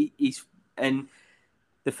 and he's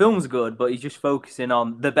the film's good, but he's just focusing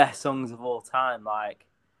on the best songs of all time. Like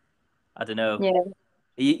I don't know,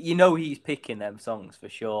 you know, he's picking them songs for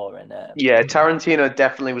sure, and Tarantino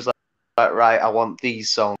definitely was like, right, I want these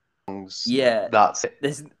songs. Yeah, that's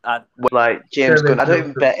it. Like James Gunn,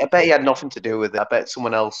 I bet he had nothing to do with it. I bet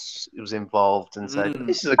someone else was involved and said,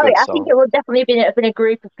 "This is a good song." I think it would definitely have been a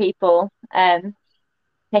group of people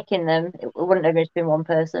picking them. It wouldn't have just been one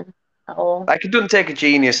person at all. Like it doesn't take a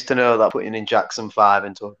genius to know that putting in Jackson 5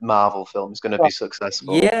 into a Marvel film is going to be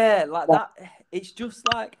successful. Yeah, like that. It's just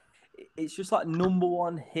like number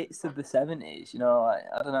one hits of the 70s. You know, like,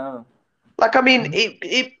 I don't know. Like I mean,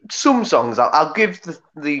 some songs I'll give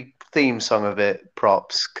the theme song of it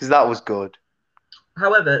props because that was good.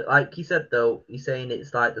 However, like he said though, he's saying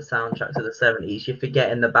it's like the soundtrack to the 70s. You're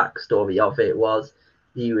forgetting the backstory of it was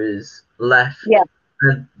he was left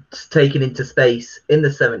and taken into space in the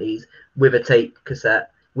 70s with a tape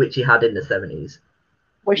cassette, which he had in the 70s.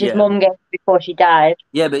 Which his mum gave before she died.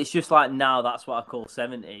 Yeah, but it's just like now that's what I call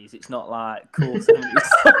 70s. It's not like cool 70s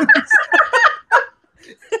songs.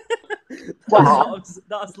 Wow.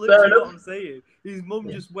 That's literally what I'm saying. His mum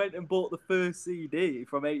just went and bought the first CD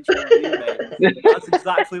from HMV, mate. That's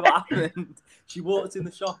exactly what happened. She walked in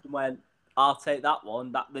the shop and went, I'll take that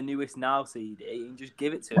one, the newest Now CD, and just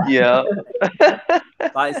give it to her. Yeah.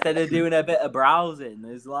 Like, instead of doing a bit of browsing,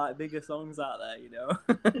 there's, like, bigger songs out there, you know?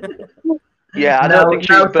 Yeah, I don't think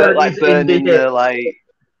she was burning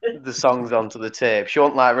the songs onto the tape. She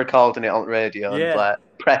wasn't, like, recording it on the radio and, like,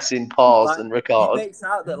 pressing pause and record. It makes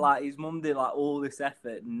out that, like, his mum did, like, all this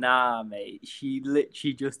effort. Nah, mate. She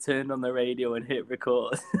literally just turned on the radio and hit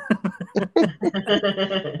record.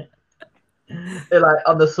 Like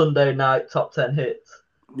on the Sunday night top 10 hits.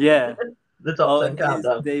 Yeah. The top 10 it's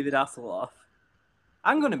countdown. David Hasselhoff.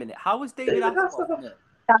 Hang on a minute. How was David Hasselhoff in it?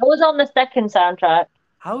 That was on the second soundtrack.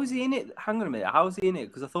 How is he in it? Hang on a minute. How is he in it?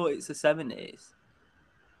 Because I thought it's the 70s.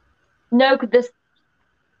 No, because this.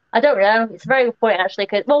 I don't know. It's a very good point actually.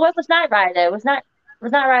 Because when was Knight Rider? Was Knight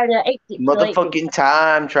Rider 80s? Motherfucking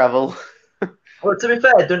time travel. Well, to be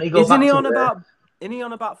fair, doesn't he go Isn't back he to on Earth? about? Isn't he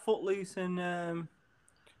on about Footloose and?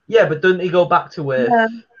 Yeah, but doesn't he go back to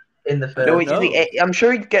Earth in the No, first? I'm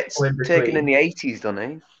sure he gets Or in taken in between. the 80s, doesn't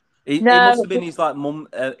he? It No. must have been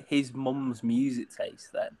his mum's music taste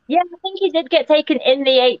then. Yeah, I think he did get taken in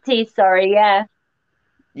the 80s. Sorry, yeah.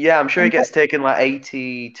 Yeah, I'm sure he gets taken like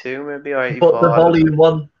 82 maybe or 84. But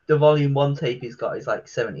the volume one tape he's got is like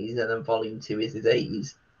 70s, and then volume 2 is his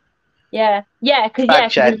 80s. Yeah, because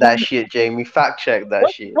Fact check that shit, Jamie. Fact check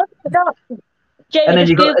that shit. Jamie, And then just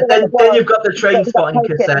you've got Google then you've got the train Got spotting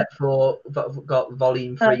taken. cassette got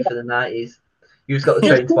volume 3 yeah. for the 90s. You've just got the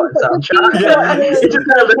Just train spotting Google- soundtrack. just Google You what just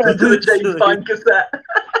year never he was listen to the taken. train spotting cassette.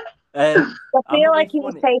 I I'm feel a like big he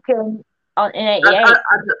was funny- taken in 88.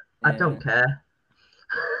 I don't care.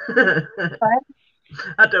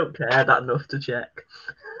 I don't care that enough to check.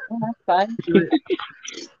 That's fine.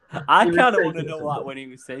 I He was kind of want to taken know somewhere. like when he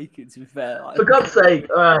was taken. To be fair, like, For God's sake,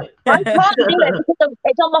 all right. I can't do it because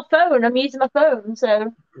it's on my phone. I'm using my phone,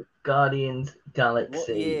 so. Guardians Galaxy.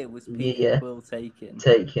 what year was Peter year Quill taken?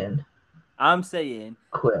 taken? I'm saying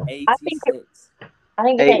Quill. 86. I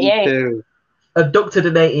think it's 88. 82. Abducted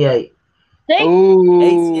in 88. See?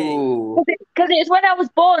 Ooh. Because it's when I was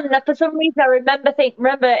born, and for some reason I remember it opening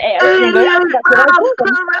up. 88 miles per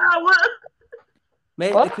hour.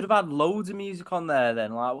 Mate, What? they could have had loads of music on there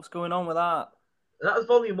then. Like, what's going on with that? That was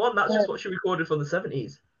volume 1. That's just what she recorded from the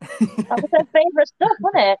 70s. That was her favourite stuff,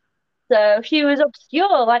 wasn't it? So she was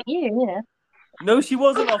obscure like you know. No, she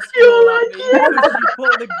wasn't obscure like me because she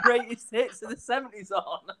put the greatest hits of the 70s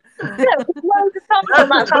on. No, loads of songs on that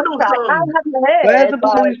That's a tunnel soundtrack. song. I haven't heard. Where the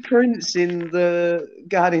bloody like, Prince in the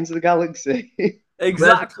Guardians of the Galaxy?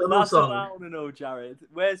 Exactly, tunnel that's what song? I want to know, Jared.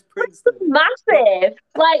 Where's Princeton? massive.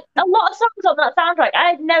 Like a lot of songs on that soundtrack I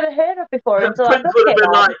had never heard of before until Prince that would have came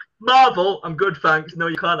been out. like, Marvel, I'm good, thanks. No,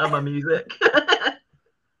 you can't have my music.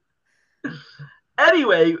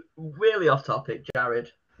 Anyway, really off topic,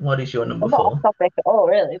 Jared. What is your number I'm not 4? off topic at all,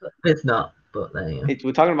 really. But It's not, but there you go.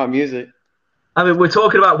 We're talking about music. I mean, we're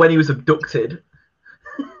talking about when he was abducted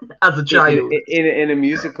as a child. In a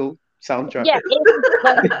musical soundtrack. yeah, it's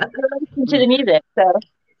like relation to the music. So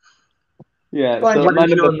Yeah, Go on, so What my is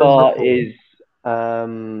your number 4 4?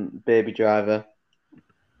 is Baby Driver.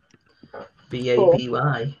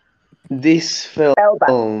 BABY. This Spellbound.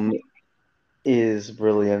 film is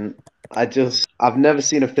brilliant. I've never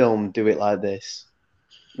seen a film do it like this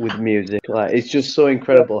with music. Like, it's just so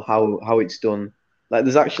incredible how it's done. Like,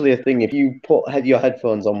 there's actually a thing, if you put your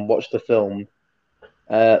headphones on, watch the film,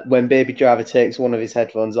 when Baby Driver takes one of his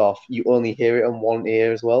headphones off, you only hear it on one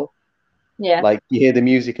ear as well. Yeah. Like, you hear the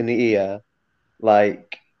music in the ear,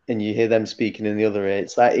 like, and you hear them speaking in the other ear.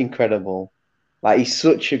 It's like incredible. Like, he's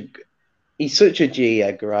such a G,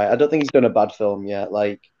 Edgar Wright. I don't think he's done a bad film yet.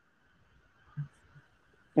 Like,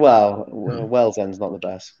 well, Wells End's not the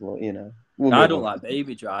best, but you know. I don't like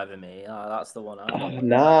Baby Driver, me. That's the one I don't like.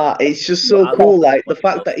 Nah, it's just so I cool. love Like the it.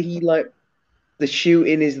 fact that he the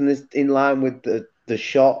shooting is in line with the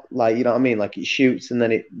shot. Like, you know what I mean? Like, it shoots and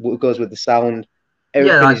then it goes with the sound.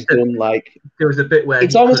 Everything like is done like there was a bit where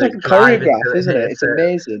it's he almost like a couldn't drive choreograph, until it isn't hit it? a It's certain-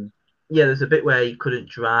 amazing. Yeah, there's a bit where he couldn't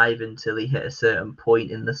drive until he hit a certain point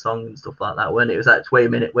in the song and stuff like that. When it was like, wait a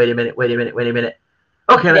minute.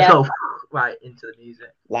 Okay, let's go. Right into the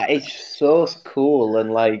music. Like, it's so cool,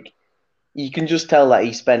 and like you can just tell that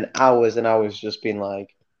he spent hours and hours just being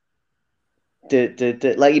like, like,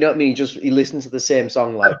 you know what I mean? He listened to the same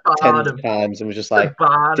song like 10 times and was just like,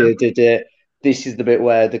 this is the bit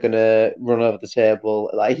where they're gonna run over the table.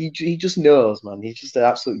 Like, he just knows, man. He's just an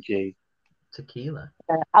absolute G. Tequila.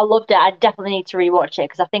 I loved it. I definitely need to rewatch it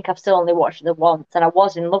because I think I've still only watched it once, and I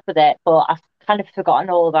was in love with it, but I've kind of forgotten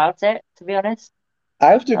all about it, to be honest. I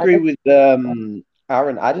have to agree with Aaron.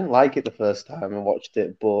 I didn't like it the first time I watched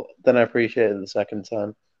it, but then I appreciated it the second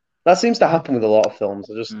time. That seems to happen with a lot of films.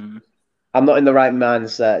 I'm not in the right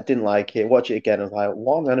mindset. Didn't like it. Watch it again. I was like,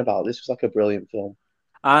 what am I on about? This was like a brilliant film.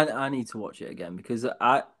 I need to watch it again because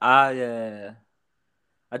I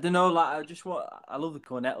don't know. Like, I love the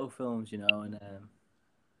Cornetto films, you know, and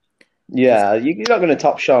yeah, you're not going to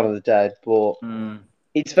top Shaun of the Dead, but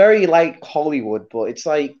it's very like Hollywood, but it's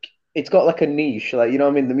like it's got like a niche, like, you know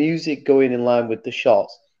what I mean? The music going in line with the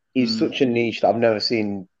shots is such a niche that I've never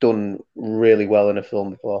seen done really well in a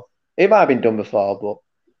film before. It might have been done before, but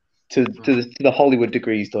to the Hollywood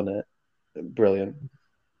degree, he's done it. Brilliant.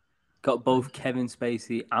 got both Kevin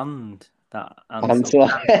Spacey and that Ansel.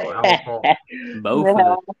 both of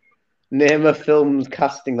them. Name a film's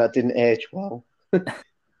casting that didn't age well.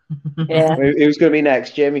 Yeah. Who's going to be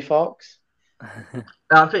next? Jamie Foxx?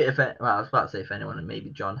 I think I was about to say if anyone, maybe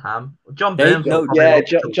John Hamm. John They- Byrne. no, Yeah,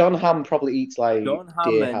 John Hamm probably eats like John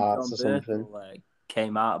Hamm deer and hearts John or something. Byrne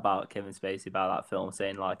came out about Kevin Spacey about that film,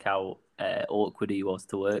 saying like how awkward he was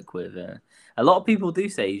to work with. A lot of people do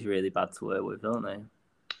say he's really bad to work with, don't they?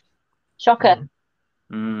 Shocker.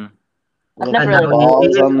 Mm. I've Look never at the really.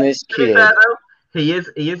 balls on this To be kid. fair, though,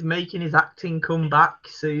 he is making his acting comeback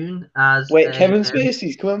soon. Wait, Kevin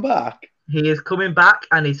Spacey's coming back? He is coming back,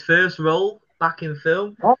 and his first role back in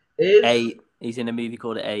film What? is 8. He's in a movie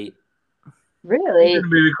called 8. Really? He's in a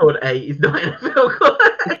movie called 8. He's not in a film called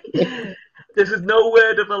 8. This is no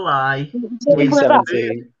word of a lie. He's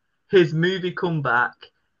 17. His movie comeback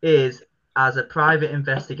is as a private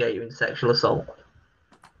investigator in sexual assault.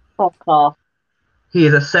 Fuck off. He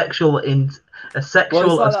is a sexual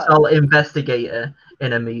assault investigator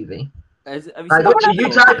in a movie. Have you Like, seen that literally,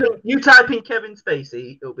 video? you type in Kevin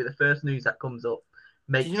Spacey, it'll be the first news that comes up.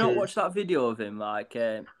 Did you not watch that video of him, like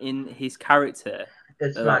in his character,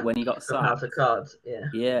 It's like when he got House sacked? of Cards, yeah.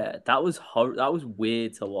 Yeah, that was that was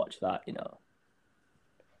weird to watch that, you know.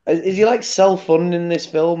 Is he like self-funding this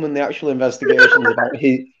film and the actual investigations about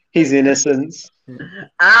his innocence?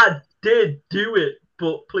 I did do it,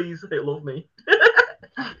 but please, they love me.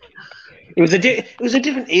 It was a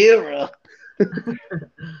different era.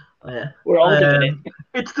 Yeah. We're all doing it.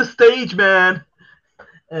 It's the stage, man.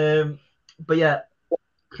 But yeah,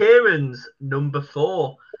 Kieran's number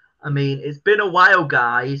 4. I mean, it's been a while,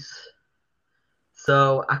 guys.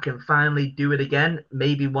 So I can finally do it again.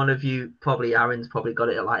 Maybe one of you, probably Aaron's probably got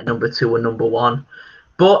it at like number 2 or number 1.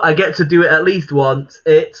 But I get to do it at least once.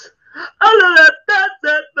 It's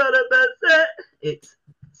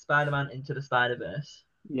Spider-Man Into the Spider-Verse.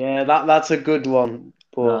 Yeah, that's a good one.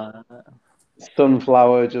 But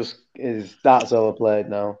Sunflower that's overplayed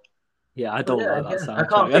now. Yeah, I don't like that soundtrack. I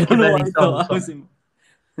can't think of any songs.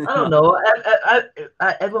 I don't know.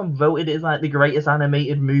 Everyone voted it as like the greatest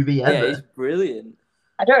animated movie ever. Yeah, it's brilliant.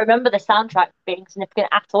 I don't remember the soundtrack being significant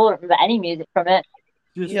at all. I don't remember any music from it.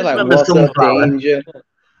 Yeah, like What's Up Danger?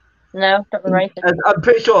 No, don't remember anything. I'm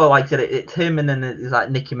pretty sure, like it's him, and then it's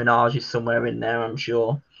like Nicki Minaj is somewhere in there. I'm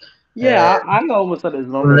sure. Yeah, I almost said it's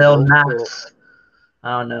not Lil Nas.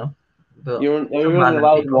 I don't know. But you're only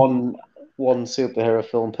allowed one superhero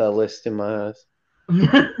film per list in my eyes.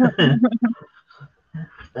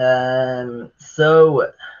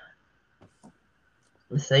 So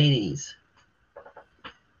Mercedes.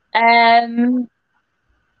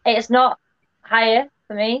 It's not higher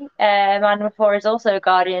for me. My number 4 is also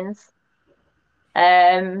Guardians.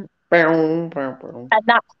 And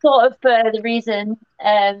that's sort of for the reason,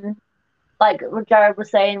 like what Jarad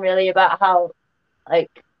was saying, really about how,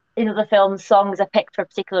 like, in other films, songs are picked for a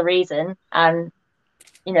particular reason, and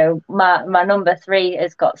you know, my number 3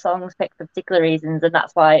 has got songs picked for particular reasons, and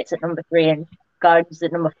that's why it's at number 3 and Guardians is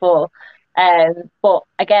at number 4. But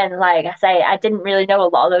again, like I say, I didn't really know a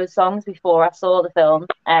lot of those songs before I saw the film,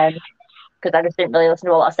 because I just didn't really listen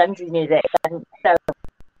to a lot of 70s music, and so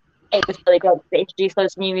it was really great to introduce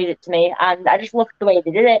loads of new music to me, and I just loved the way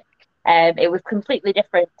they did it. It was completely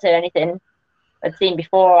different to anything I'd seen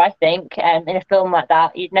before, I think. In a film like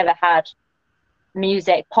that, you'd never had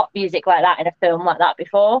pop music like that in a film like that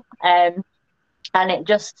before. And it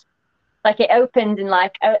just, like, it opened in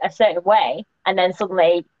like a certain way, and then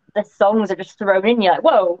suddenly the songs are just thrown in. You're like,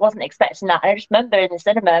 whoa, wasn't expecting that. And I just remember in the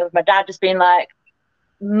cinema with my dad just being like,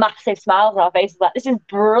 massive smiles on our faces, like, this is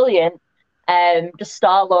brilliant. Just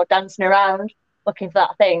Star-Lord dancing around looking for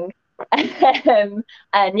that thing.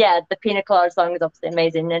 And yeah, the Pina Colada song is obviously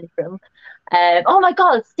amazing in any film. Oh my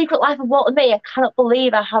god, Secret Life of Walter Mitty. I cannot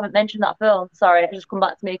believe I haven't mentioned that film. Sorry, it just come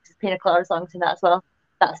back to me because Pina Colada songs in that as well.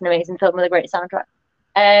 That's an amazing film with a great soundtrack.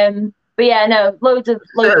 But yeah, no, loads of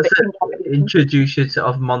introduce you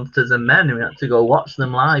to Monsters and Men, and we had to go watch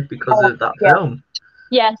them live because of that film.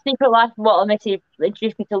 Yeah, Secret Life of Walter Mitty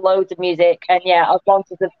introduced me to loads of music, and yeah,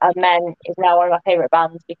 Monsters and Men is now one of my favourite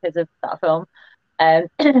bands because of that film.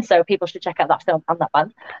 So people should check out that film and that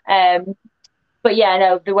band. But yeah,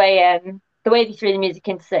 no, the way they threw the music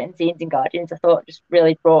into certain scenes in Guardians, I thought just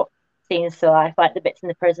really brought scenes to life, like the bits in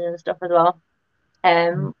the prison and stuff as well.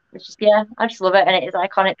 Which is, yeah, I just love it, and it is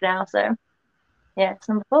iconic now. So yeah, it's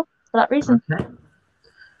number 4 for that reason. Okay.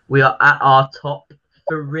 We are at our top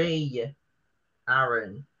 3.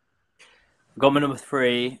 Aaron. I've got my number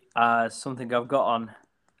 3 as something I've got on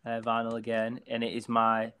vinyl again, and it is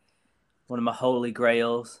one of my holy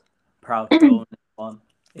grails. Proud to own this one.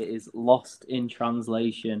 It is Lost in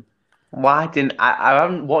Translation Why didn't I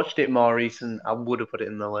haven't watched it more recent. I would have put it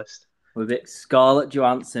in the list. With it, Scarlett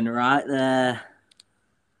Johansson right there.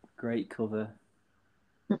 Great cover.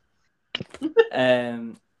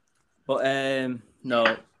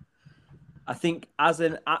 No, I think as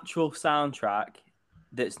an actual soundtrack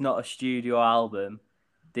that's not a studio album,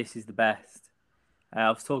 this is the best. I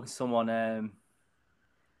was talking to someone.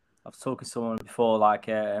 Before, like,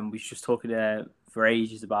 and we was just talking for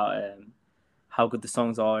ages about how good the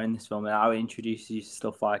songs are in this film and how it introduces you to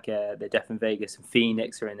stuff like the Death in Vegas and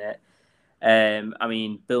Phoenix are in it. I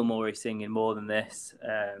mean, Bill Murray singing More Than This,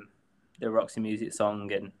 the Roxy Music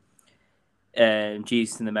song, and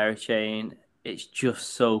Jesus and the Mary Chain. It's just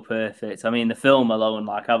so perfect. I mean, the film alone,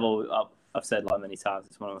 like I've said like many times,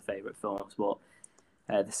 it's one of my favorite films. But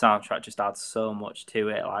the soundtrack just adds so much to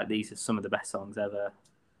it. Like, these are some of the best songs ever.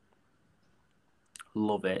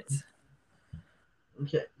 Love it.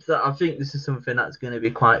 Okay, so I think this is something that's going to be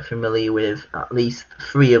quite familiar with at least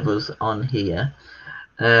 3 of us on here.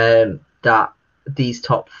 That these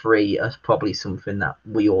top 3 are probably something that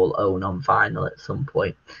we all own on vinyl at some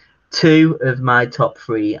point. 2 of my top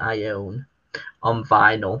 3 I own on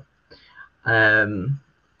vinyl.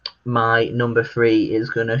 My number 3 is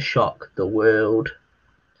going to shock the world.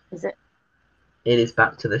 Is it? It is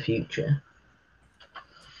Back to the Future.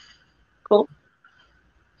 Cool.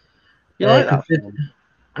 You like that film?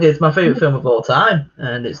 It's my favourite film of all time,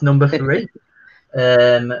 and it's number 3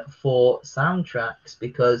 for soundtracks,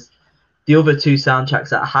 because the other 2 soundtracks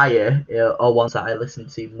that are higher are ones that I listen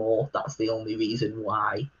to more. That's the only reason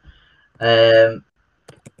why. But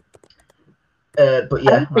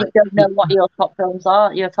yeah, I don't know what your top films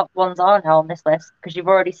are, your top ones are now on this list, because you've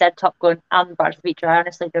already said Top Gun and Back to the Future. I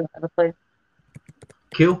honestly don't have a clue.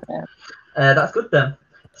 Cool. Yeah. That's good then.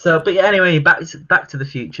 So, but yeah, anyway, Back to the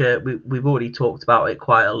Future. We've already talked about it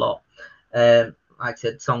quite a lot. Like I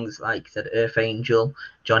said, songs like I said, Earth Angel,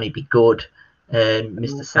 Johnny Be Good,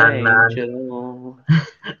 Mr. Sandman, Angel.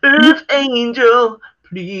 Earth Angel,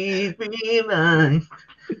 please be mine.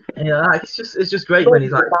 And, you know, like, it's just great when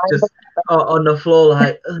he's like just on the floor,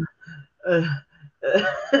 like, and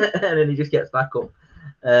then he just gets back up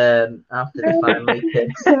after they finally kiss.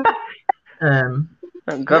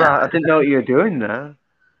 God, I didn't know what you were doing there.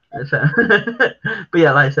 But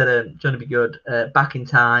yeah, like I said, Johnny Be Good, Back in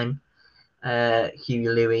Time, Huey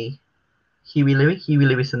Lewis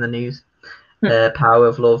and the News, Power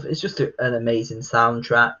of Love. It's just an amazing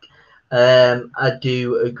soundtrack. I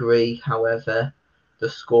do agree, however, the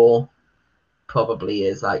score probably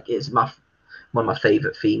is like it's one of my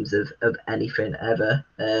favourite themes of anything ever.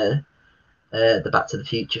 The Back to the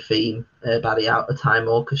Future theme by the Out of Time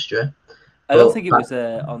Orchestra. I don't think it was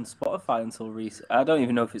on Spotify until recent. I don't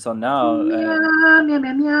even know if it's on now. Meow, meow,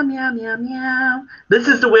 meow, meow, meow, meow, meow. This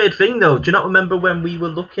is the weird thing, though. Do you not remember when we were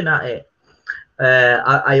looking at it?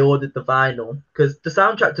 I ordered the vinyl because the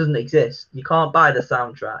soundtrack doesn't exist. You can't buy the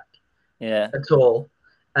soundtrack at all.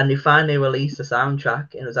 And they finally released the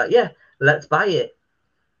soundtrack, and it was like, yeah, let's buy it.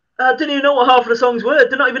 I didn't even know what half of the songs were.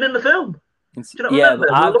 They're not even in the film. Do you not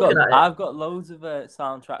remember? I've got loads of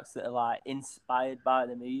soundtracks that are like inspired by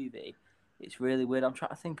the movie. It's really weird. I'm trying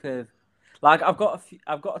to think of, like, I've got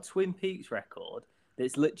a Twin Peaks record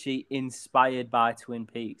that's literally inspired by Twin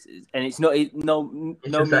Peaks, and it's not no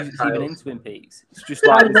music's even in Twin Peaks. It's just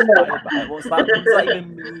like inspired by it. What's that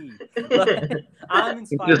even mean? Like, I'm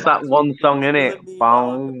inspired. It's just that one song in it.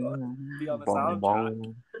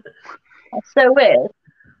 That's so weird.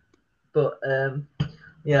 But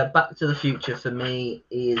yeah, Back to the Future for me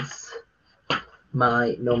is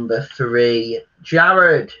my number 3.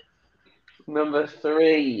 Jarad. Number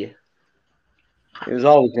 3. It was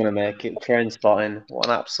always going to make it. Trainspotting. What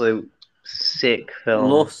an absolute sick film.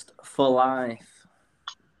 Lust for Life.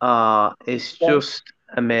 It's just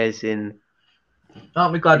amazing.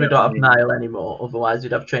 Aren't we glad we don't have Niall anymore? Otherwise,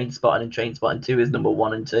 we'd have Trainspotting, and Trainspotting 2 is number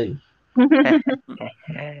 1 and 2.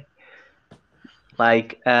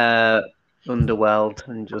 Like Underworld,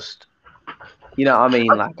 and just, you know what I mean?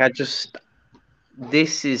 Like,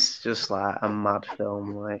 this is just like a mad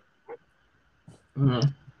film. Like,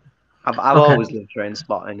 I've always loved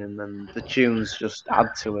Trainspotting, and then the tunes just add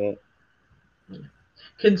to it.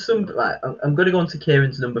 Can I'm going to go on to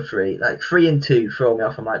Kieran's number 3. Like 3 and 2 throw me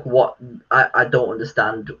off. I'm like, what? I don't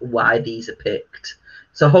understand why these are picked.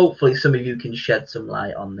 So hopefully some of you can shed some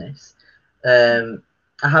light on this.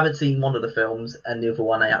 I haven't seen one of the films, and the other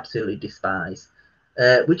one I absolutely despise,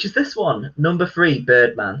 which is this one, number 3,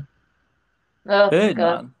 Birdman. Oh, Birdman.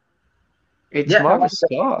 God. It's more of a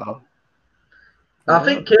star. I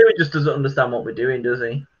think Kieran just doesn't understand what we're doing, does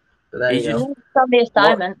he? But there you go. It's on the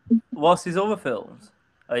assignment. What's his other films?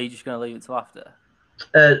 Are you just going to leave it till after?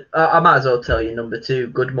 I might as well tell you number 2,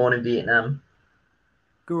 Good Morning Vietnam.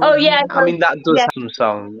 Oh yeah, I mean that does yeah. have some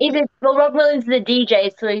songs. Well, Rob Williams is the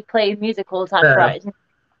DJ, so he plays music all the time, right?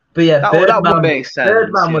 But yeah, that would make sense.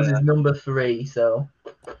 Birdman was his number 3, so.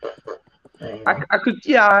 I could,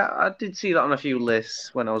 yeah, I did see that on a few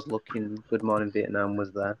lists when I was looking. Good Morning Vietnam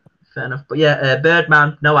was there. Fair enough. But yeah,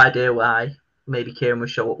 Birdman, no idea why. Maybe Kieran will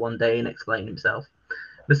show up one day and explain himself.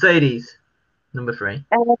 Mercedes, number 3.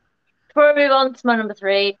 Before we move on to my number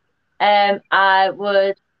 3, I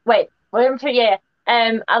would wait. Number 3, yeah.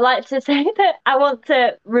 I like to say that I want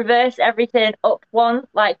to reverse everything up one,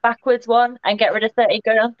 like backwards one, and get rid of 30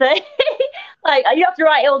 going on 30. Like you have to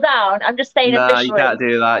write it all down. I'm just saying officially. You can't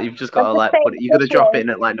do that. You've just got to like put it. You're gonna drop it in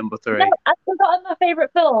at like number 3. No, I forgot my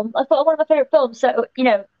favorite film. I thought one of my favorite films. So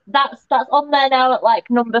that's on there now at like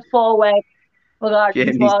number 4, where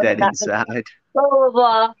Jamie's dead inside. Blah blah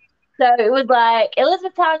blah. So it was like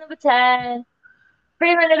Elizabethtown number 10,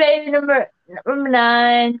 Freeman and the Baby number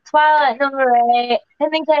 9, Twilight number 8,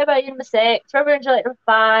 Anything Say About You number 6, Robert and Juliet number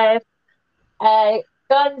 5,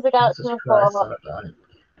 Guardians of the Galaxy number 4.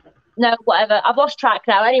 No, whatever. I've lost track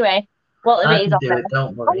now. Anyway, Walter Mitty's on there.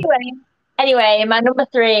 Don't worry. Anyway, my number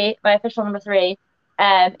 3, my official number 3,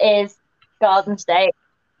 is Garden State.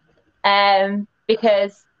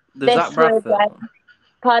 Because the Zach Braff film.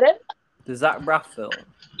 Pardon? The Zach Braff film.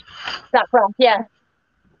 Zach Braff, yeah.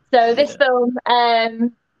 So this film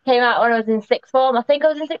came out when I was in 6th form. I think I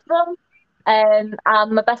was in 6th form. And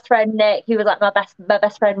my best friend Nick, he was like my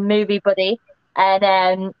best friend movie buddy,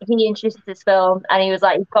 and he introduced us to this film, and he was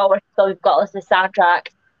like, "You've got to watch this film, you've got to listen to the soundtrack."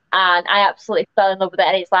 And I absolutely fell in love with it.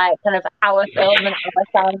 And it's like kind of our film and our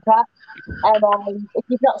soundtrack. And if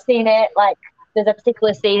you've not seen it, like there's a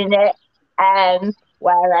particular scene in it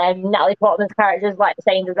where Natalie Portman's character is like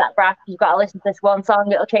saying to Zach Braff, "You've got to listen to this one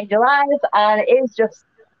song; it'll change your life." And it is just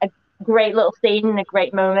a great little scene and a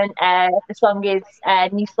great moment. The song is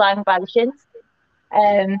 "New Slang" by the Shins,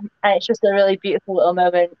 and it's just a really beautiful little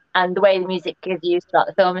moment. And the way the music is used throughout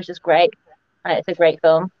the film is just great. And it's a great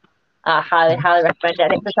film. I highly recommend it.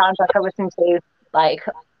 And it's a soundtrack I listen to like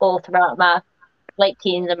all throughout my late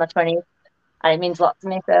teens and my 20s, and it means a lot to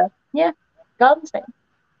me. So yeah, Garden State.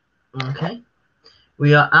 Okay,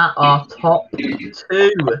 we are at our top 2.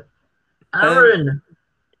 Aaron,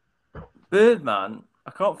 Birdman.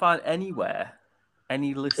 I can't find anywhere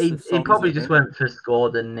any list of songs. He probably just went for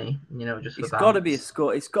score, didn't he? Just it's got to be a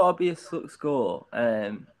score. It's got to be a score.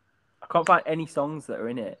 I can't find any songs that are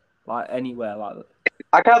in it, like anywhere like that.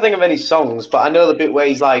 I can't think of any songs, but I know the bit where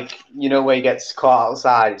he's like, where he gets caught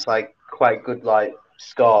outside. It's like quite good, like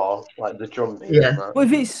score, like the drum. Yeah. Well,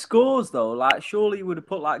 if it's scores though, like surely he would have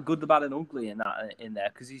put like Good, the Bad, and Ugly in there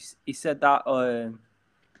because he said that.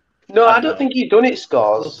 No, I don't think he'd done it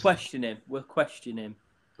scores. We'll question him.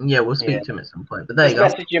 Yeah, we'll speak to him at some point. But there you go.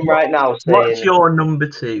 Message him right now. What's your number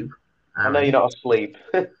 2? Aaron? I know you're not asleep.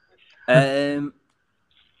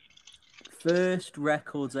 First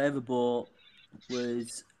records I ever bought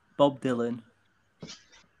was Bob Dylan,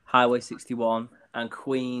 Highway 61, and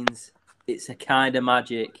Queen's It's a Kind of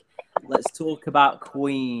Magic. Let's talk about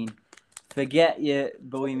Queen. Forget your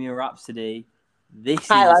Bohemian Rhapsody. This is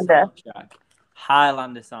the soundtrack.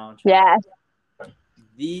 Highlander soundtrack. Yeah.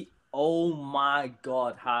 Oh my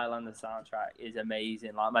God, Highlander soundtrack is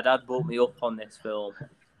amazing. Like my dad brought me up on this film.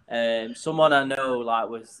 Someone I know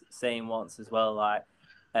was saying once as well,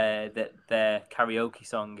 that their karaoke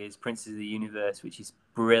song is Princes of the Universe, which is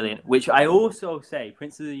brilliant. Which I also say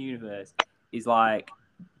Princes of the Universe is like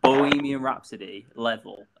Bohemian Rhapsody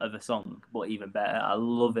level of a song, but even better. I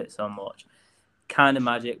love it so much. Kind of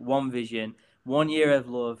Magic, One Vision, 1 Year of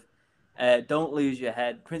Love, Don't Lose Your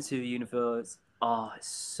Head, Princes of the Universe. Oh, it's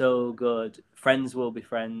so good. Friends Will Be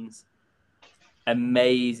Friends.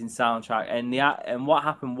 Amazing soundtrack. And what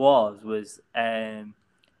happened was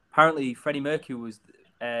apparently Freddie Mercury was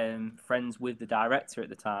friends with the director at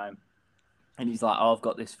the time, and he's like, "Oh, I've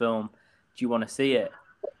got this film. Do you want to see it?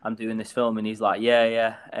 I'm doing this film." And he's like,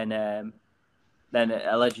 "Yeah." And then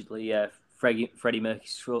allegedly, Freddie Mercury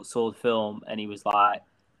saw the film, and he was like,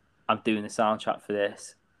 "I'm doing the soundtrack for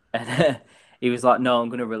this." And he was like, "No, I'm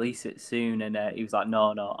going to release it soon." And he was like,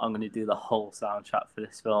 "No, I'm going to do the whole soundtrack for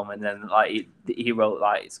this film." And then he wrote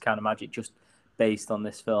It's Kind of Magic just based on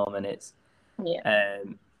this film, and it's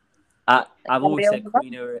I've always said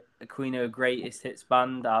Queen are a greatest hits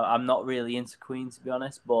band. I'm not really into Queen, to be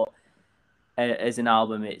honest, but as an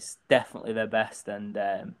album, it's definitely their best, and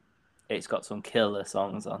it's got some killer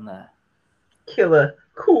songs on there. Killer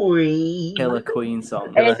Queen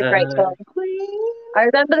song. It is a great song. I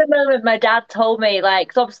remember the moment my dad told me,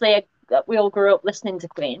 because obviously we all grew up listening to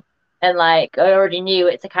Queen, and I already knew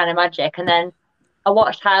It's a Kind of Magic, and then I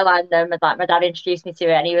watched Highlander and like my dad introduced me to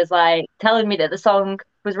it, and he was like telling me that the song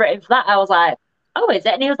was written for that. I was like, oh, is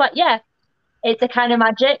it? And he was like, yeah, it's a kind of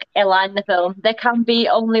magic. It lined the film. There can be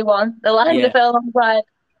only one. The line in the film. I was like,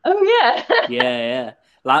 oh yeah. yeah.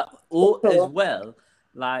 Like as Cool. well,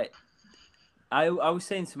 like I was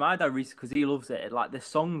saying to my dad recently because he loves it. Like the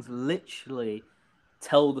songs literally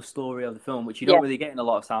tell the story of the film, which you don't really get in a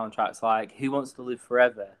lot of soundtracks. Like Who Wants to Live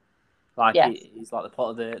Forever, like it's like the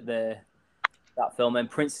plot of that film. And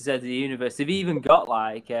Princess of the Universe, they've even got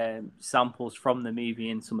like samples from the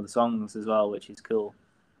movie in some of the songs as well, which is cool.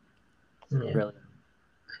 Brilliant.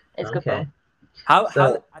 It's good film. How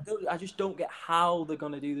I just don't get how they're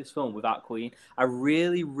gonna do this film without Queen. I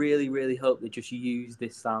really, really, really hope they just use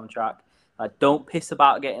this soundtrack. Like, don't piss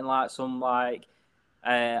about getting like some like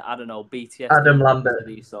I don't know, BTS Adam Lambert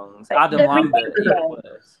these songs. Adam Lambert is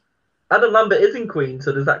worse. Adam Lambert is in Queen,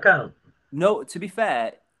 so does that count? No, to be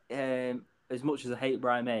fair, as much as I hate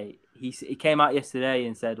Brian May, he came out yesterday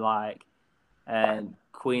and said like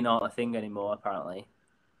Queen aren't a thing anymore. Apparently,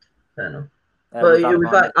 I don't know. But it was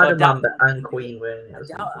like Adam Lambert and Queen, weren't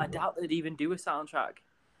it? I doubt they'd even do a soundtrack.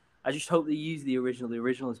 I just hope they use the original. The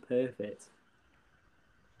original is perfect.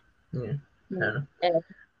 Yeah,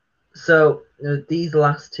 So these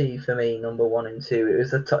last two for me, number 1 and 2, it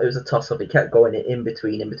was a toss up. It kept going in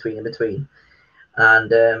between,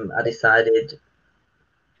 and I decided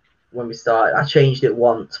when we started. I changed it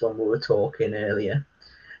once when we were talking earlier,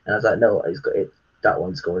 and I was like, no, that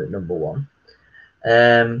one's going at number 1.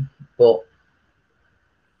 But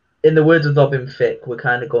in the words of Robin Thicke, we're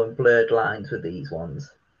kind of going blurred lines with these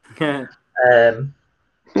ones. My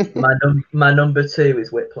number 2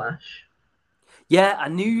 is Whiplash. Yeah, I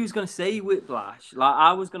knew you was going to say Whiplash. Like,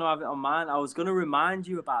 I was going to have it on mine. I was going to remind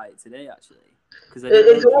you about it today, actually.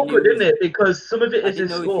 It's awkward, isn't it? Because some of it is a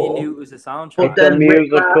score. I didn't know if you knew it was a soundtrack. But then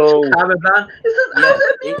musical. Caravan. It's a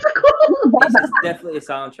musical. It's definitely a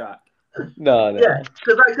soundtrack. No. Yeah,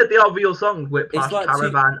 because like I said, they are real songs. Whiplash, like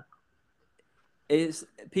Caravan.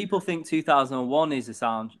 People think 2001 is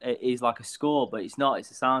is like a score, but it's not.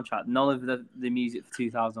 It's a soundtrack. None of the music for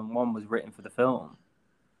 2001 was written for the film.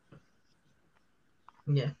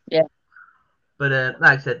 Yeah. But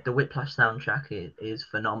like I said, the Whiplash soundtrack is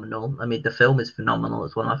phenomenal. I mean, the film is phenomenal.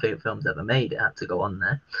 It's one of my favorite films ever made. It had to go on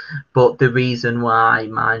there. But the reason why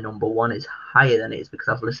my number 1 is higher than it is because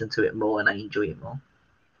I've listened to it more and I enjoy it more.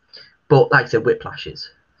 But like I said, Whiplash is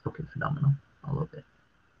fucking phenomenal. I love it.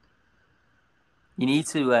 You need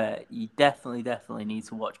to. You definitely need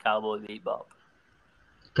to watch Cowboy Bebop.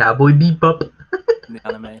 Cowboy Bebop. The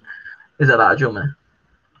anime. Is that about a drummer?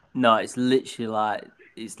 No, it's literally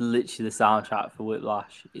the soundtrack for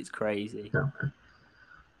Whiplash. It's crazy. No.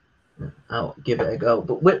 I'll give it a go.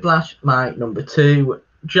 But Whiplash, my number 2.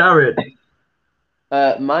 Jarad.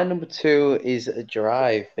 My number 2 is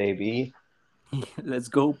Drive, baby. Let's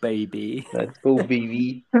go, baby. Let's go,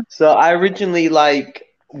 baby. So I originally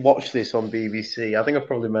watched this on BBC. I think I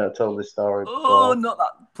probably might have told this story before. Oh, not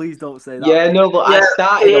that. Please don't say that. Yeah, no, but I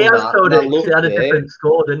started on that. I loved it. He had a different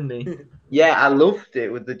score, didn't he? Yeah, I loved it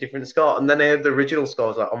with the different score. And then I heard the original score. I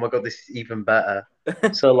was like, oh my God, this is even better.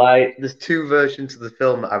 So, there's 2 versions of the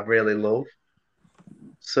film that I really love.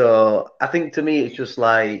 So, I think to me, it's just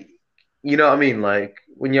you know what I mean? Like,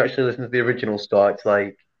 when you actually listen to the original score, it's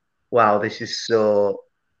like, wow, this is so...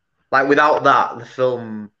 without that, the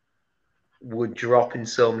film would drop in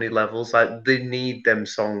so many levels. They need them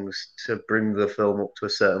songs to bring the film up to a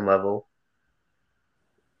certain level.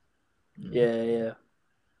 Yeah.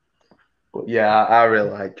 But yeah, I really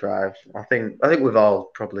like Drive. I think we've all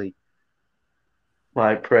probably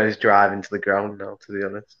praised Drive into the ground now, to be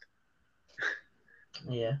honest.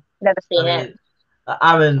 Yeah. Never seen it.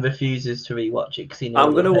 Aaron refuses to rewatch it because he knows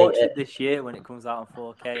I'm going to watch it this year when it comes out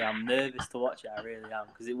on 4K. I'm nervous to watch it. I really am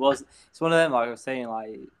because it's one of them, like I was saying,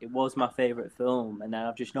 it was my favourite film and then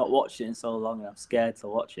I've just not watched it in so long and I'm scared to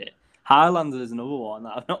watch it. Highlander is another one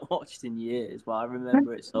that I've not watched in years, but I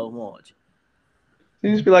remember it so much.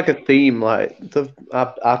 Seems to be like a theme. Our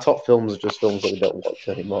top films are just films that we don't watch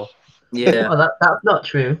anymore. Yeah. Well, that's not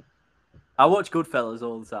true. I watch Goodfellas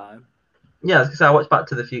all the time. Yeah, because I watch Back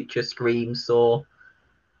to the Future, Scream, Saw,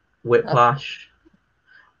 Whiplash,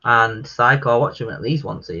 and Psycho. I watch them at least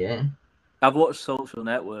once a year. I've watched Social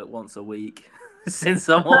Network once a week since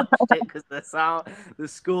I watched it because the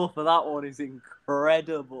score for that one is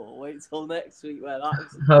incredible. Wait till next week where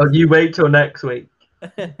that's. Oh, you wait till next week.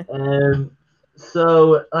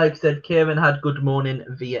 So, like I said, Kieran had Good Morning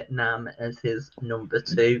Vietnam as his number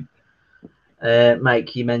 2.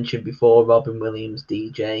 Mike, you mentioned before Robin Williams,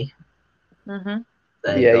 DJ.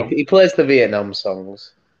 Yeah, he plays the Vietnam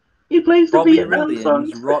songs. He plays the Robbie Vietnam Williams,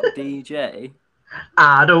 songs. rock DJ.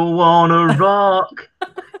 I don't wanna rock.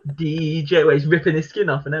 DJ, where he's ripping his skin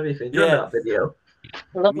off and everything. Do you remember that video?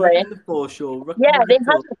 Lovely. Me and the Porsche, Yeah, they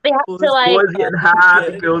had to like. Boys getting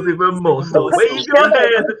hard, girls even more. So wave your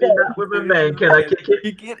hands if you're not with a man. Can I kick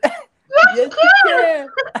it? Yes, you can.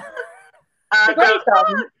 I Great got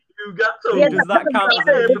song. you got to. Yeah, Does that count as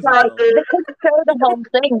a it was musical? like, they couldn't show the whole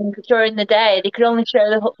thing during the day. They could only show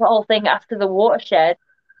the whole thing after the watershed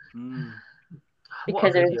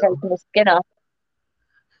because it was taking the skin off.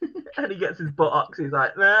 And he gets his buttocks. He's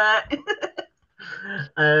like,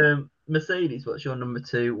 Mercedes, what's your number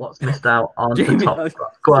 2? What's missed out on the Jamie, top?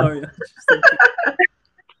 Go on. sorry, I was just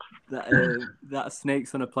thinking, that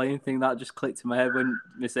snakes on a plane thing that just clicked in my head when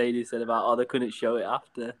Mercedes said about they couldn't show it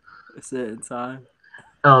after a certain time.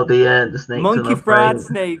 Oh, the snakes. Monkey fried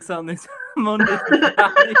snakes on this Monday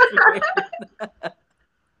to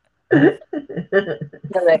Friday.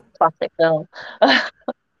 Another classic film.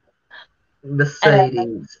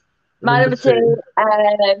 Mercedes. My number 2.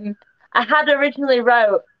 I had originally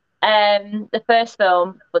wrote the first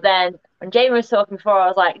film, but then when Jamie was talking before, I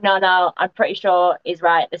was like, no, I'm pretty sure he's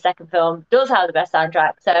right. The second film does have the best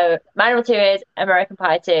soundtrack. So my number 2 is American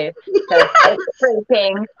Pie 2. So it's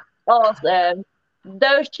freaking awesome.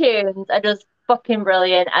 Those tunes are just fucking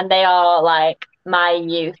brilliant, and they are like my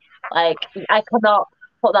youth. Like I cannot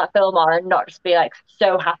put that film on and not just be like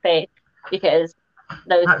so happy because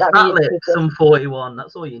that music is some 41.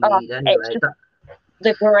 That's all you need anyway. It's just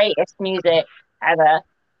the greatest music ever.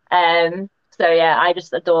 So yeah, I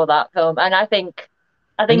just adore that film, and I think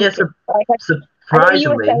yes, like, surprisingly,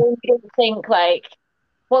 you were saying you didn't think like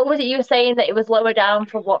what was it you were saying that it was lower down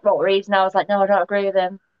for what reason? I was like, no, I don't agree with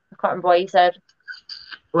him. I can't remember what you said.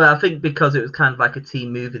 Well, I think because it was kind of like a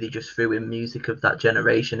teen movie, they just threw in music of that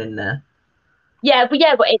generation in there. Yeah,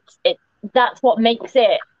 but it's that's what makes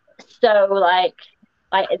it so like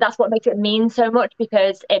that's what makes it mean so much,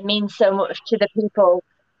 because it means so much to the people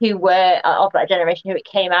who were of that generation, who it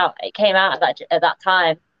came out at that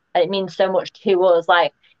time, and it means so much to us.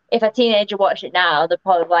 Like if a teenager watched it now, they're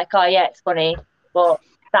probably like, oh yeah, it's funny, but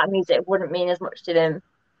that music wouldn't mean as much to them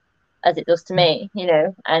as it does to me,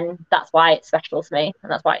 and that's why it's special to me,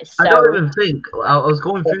 and that's why it's so. I don't even think I was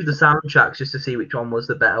going through the soundtracks just to see which one was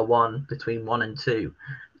the better one between 1 and 2,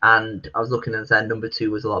 and I was looking and said number 2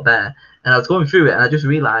 was a lot better, and I was going through it and I just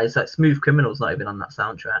realised that Smooth Criminal's not even on that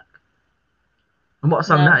soundtrack. And what a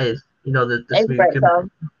song that is, the Smooth Criminal.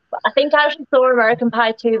 I think I actually saw American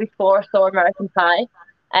Pie 2 before I saw American Pie,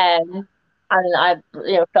 and I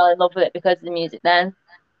fell in love with it because of the music then.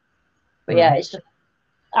 But yeah, it's just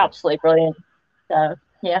absolutely brilliant. So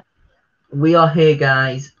yeah, we are here,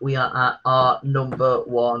 guys. We are at our number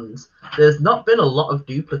 1s. There's not been a lot of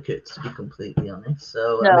duplicates, to be completely honest.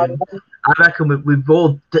 So no. I reckon we've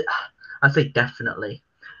all. I say definitely.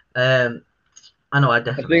 I know I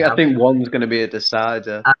definitely. I think one's going to be a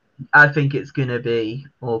decider. I think it's going to be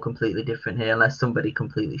all completely different here, unless somebody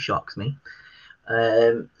completely shocks me.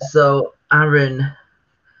 So Aaron,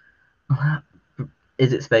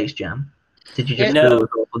 is it Space Jam? Did you just no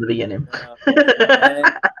from the beginning? No.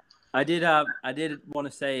 I did want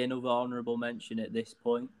to say another honourable mention at this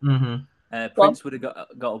point. Mm-hmm. Prince would have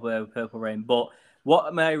got away with Purple Rain, but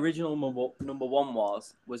what my original number 1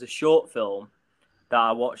 was a short film that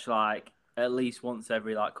I watched like at least once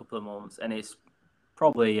every like couple of months, and it's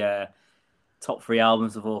probably top 3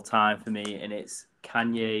 albums of all time for me, and it's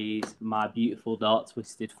Kanye's My Beautiful Dark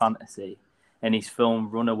Twisted Fantasy and his film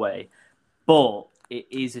Runaway. But it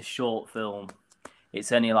is a short film.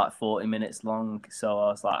 It's only like 40 minutes long, so I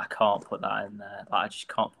was like, I can't put that in there. Like, I just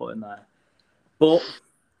can't put it in there. But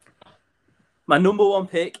my number 1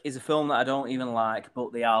 pick is a film that I don't even like,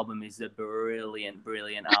 but the album is a brilliant,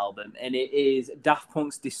 brilliant album, and it is Daft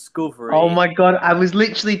Punk's Discovery. Oh my god, I was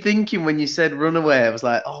literally thinking when you said Runaway, I was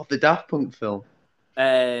like, oh, the Daft Punk film.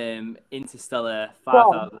 Interstellar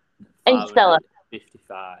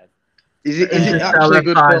 5,555. Is it actually a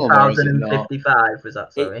good film, or is it not? 5,055, was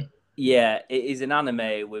that, sorry? It is an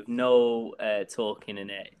anime with no talking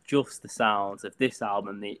in it, just the sounds of this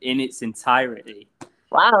album in its entirety.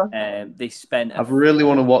 Wow. They spent. I really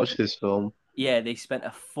want to watch this film. Yeah, they spent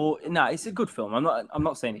it's a good film. I'm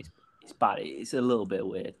not saying it's bad. It's a little bit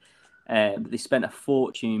weird. But they spent a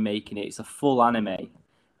fortune making it. It's a full anime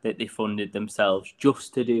that they funded themselves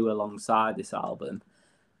just to do alongside this album.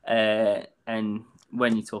 And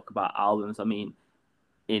when you talk about albums, I mean,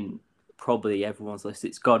 in probably everyone's list,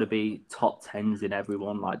 it's got to be top 10s in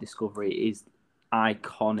everyone. Like Discovery is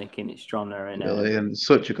iconic in its genre, and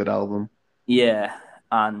such a good album. Yeah,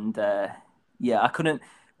 and I couldn't.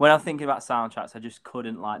 When I'm thinking about soundtracks, I just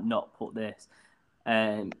couldn't like not put this.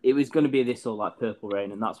 It was going to be this or like Purple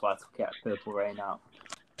Rain, and that's why I took Purple Rain out.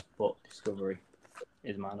 But Discovery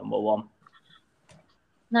is my number one.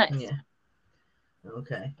 Nice. Yeah.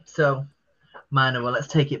 Okay. So, Minor, well, let's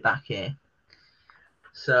take it back here.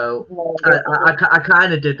 So, I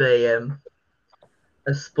kind of did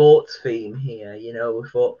a sports theme here. You know, we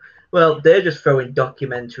thought, well, they're just throwing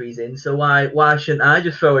documentaries in, so why shouldn't I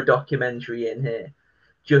just throw a documentary in here,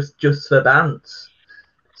 just for bands?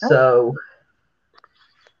 So,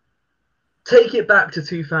 take it back to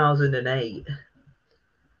 2008.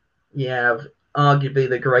 You have arguably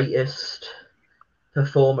the greatest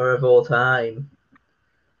performer of all time,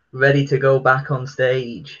 ready to go back on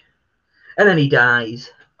stage, and then he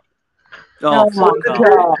dies. Oh my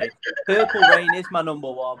God. Purple Rain is my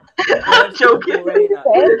number one. I'm joking. I'm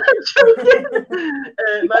joking.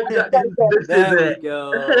 Michael Jackson's This There Is we It.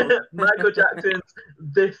 go. Michael Jackson's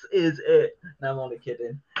This Is It. No, I'm only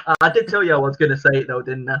kidding. I did tell you I was going to say it though,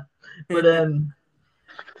 didn't I? But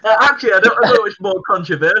actually, I don't know what's more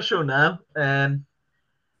controversial now.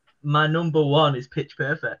 My number one is Pitch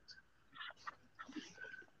Perfect.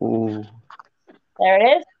 Ooh. There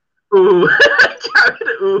it is. Ooh,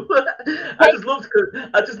 Jarad, ooh. I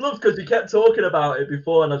just loved because you kept talking about it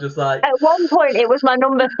before, and I was just like. At one point, it was my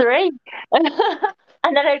number 3, and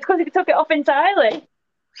then it's because he took it off entirely.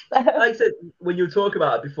 Like I said, when you were talking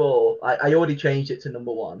about it before, I already changed it to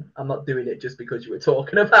number 1. I'm not doing it just because you were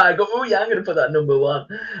talking about it. I go, oh yeah, I'm going to put that number 1.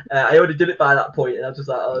 I already did it by that point, and I was just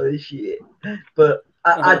like, oh shit. But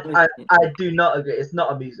I do not agree. It's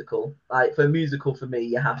not a musical. Like, for a musical, for me,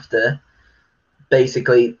 you have to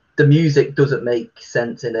basically, the music doesn't make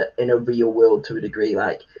sense in a real world to a degree.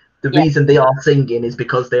 Like, the reason they are singing is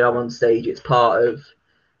because they are on stage. It's part of,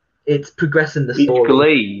 it's progressing the story.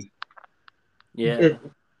 Glee. Yeah.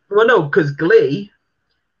 Well, no, because Glee,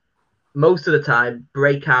 most of the time,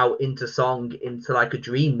 break out into song, into like a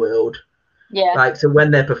dream world. Yeah. Like, so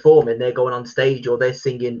when they're performing, they're going on stage or they're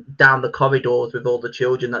singing down the corridors with all the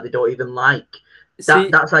children that they don't even like.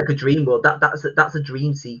 That's like a dream world. That's a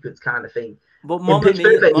dream sequence kind of thing. But Mamma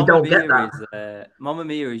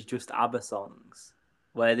Mia is just ABBA songs,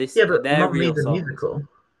 where this but they're Mamma real Mia's a songs. musical.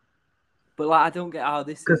 But like, I don't get how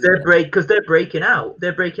this because they're breaking out.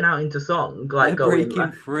 They're breaking out into song. Like, they're breaking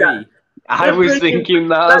like, free. I was thinking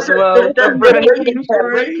that as well.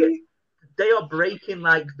 They are breaking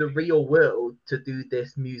like the real world to do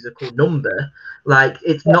this musical number. Like,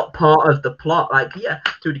 it's not part of the plot. Like, yeah,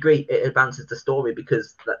 to a degree, it advances the story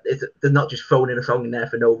because they're not just throwing in a song in there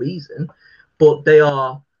for no reason, but they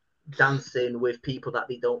are dancing with people that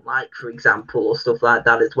they don't like, for example, or stuff like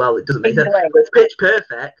that as well. It doesn't make sense. It's Pitch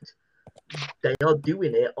Perfect. They are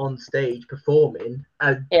doing it on stage, performing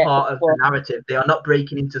as part of the narrative. They are not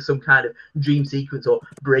breaking into some kind of dream sequence or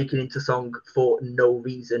breaking into song for no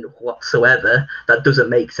reason whatsoever. That doesn't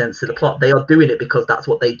make sense to the plot. They are doing it because that's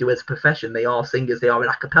what they do as a profession. They are singers. They are an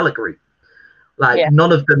a cappella group. Like,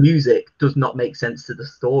 none of the music does not make sense to the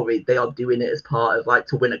story. They are doing it as part of, like,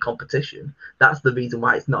 to win a competition. That's the reason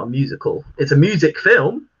why it's not a musical. It's a music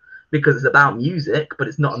film because it's about music, but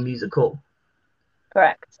it's not a musical.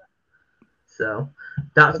 Correct. So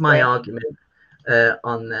that's my argument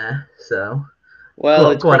on there. So,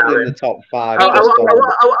 well, it's probably in the top 5. I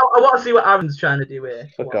want to see what Aaron's trying to do here.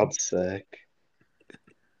 For God's sake.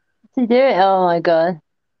 To do it? Oh my God.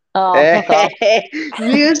 Oh,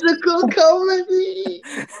 musical comedy.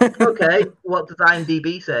 Okay, what does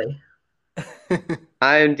IMDb say?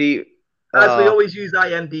 IMDb. As we always use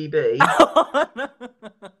IMDb.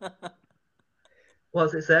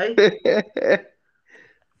 What does it say?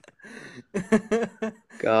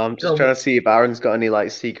 God, I'm just trying to see if Aaron's got any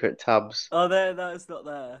like secret tabs. Oh, that's not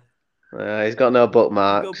there. He's got no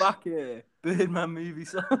bookmarks. Go back here. Birdman movie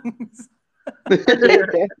songs.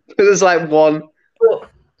 There's like one. Well,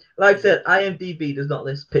 like I said, IMDb does not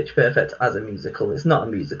list Pitch Perfect as a musical. It's not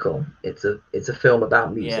a musical. It's a film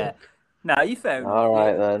about music. Yeah. No, you fair enough. All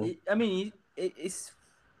right then. I mean, it's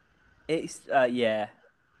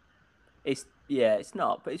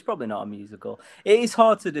not, but it's probably not a musical. It is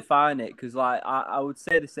hard to define it because, like, I would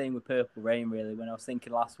say the same with Purple Rain. Really, when I was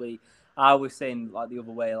thinking last week, I was saying like the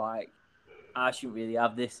other way, like I shouldn't really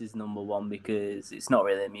have this as number 1 because it's not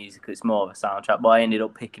really a musical; it's more of a soundtrack. But I ended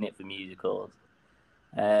up picking it for musicals.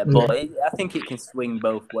 But I think it can swing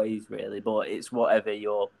both ways, really. But it's whatever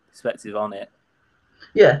your perspective on it.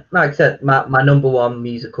 Yeah, like I said, my number 1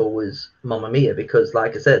 musical was Mamma Mia because,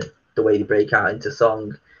 like I said, the way they break out into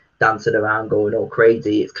song, dancing around, going all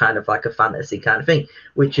crazy, it's kind of like a fantasy kind of thing,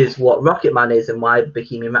 which is what Rocket Man is and why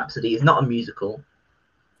Bohemian Rhapsody is not a musical,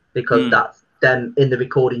 because that's them in the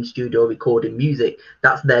recording studio recording music.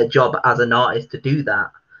 That's their job as an artist to do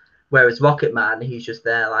that. Whereas Rocket Man, he's just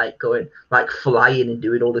there like going like flying and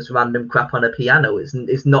doing all this random crap on a piano.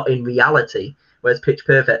 It's not in reality. Whereas Pitch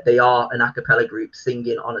Perfect, they are an a cappella group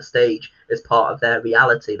singing on a stage as part of their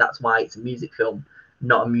reality. That's why it's a music film,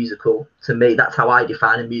 not a musical. To me, that's how I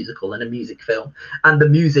define a musical and a music film. And the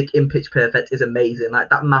music in Pitch Perfect is amazing. Like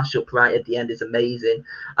that mashup right at the end is amazing.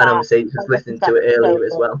 I know Mercedes was listening to it earlier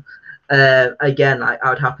as well. Again, I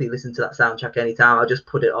would happily listen to that soundtrack anytime. I'll just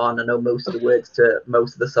put it on. I know most of the words to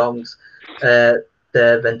most of the songs. The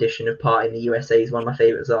rendition of Part in the USA is one of my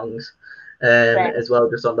favourite songs as well,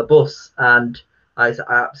 just on the bus. And I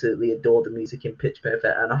absolutely adore the music in Pitch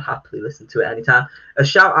Perfect, and I'll happily listen to it anytime. A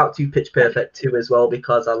shout out to Pitch Perfect 2 as well,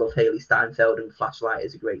 because I love Haley Steinfeld, and Flashlight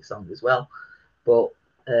is a great song as well. But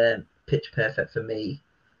Pitch Perfect for me,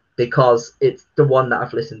 because it's the one that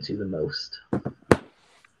I've listened to the most.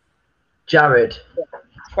 Jarad.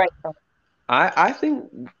 Great. I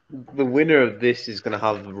think the winner of this is going to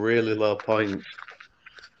have really low points.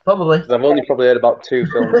 Probably. I've only probably heard about 2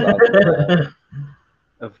 films that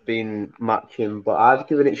have been matching, but I've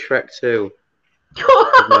given it Shrek 2. It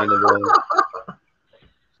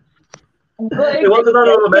was an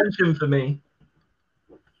honorable mention for me.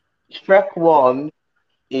 Shrek 1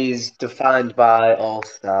 is defined by All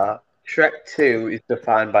Star. Shrek 2 is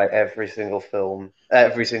defined by every single song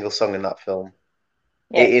in that film.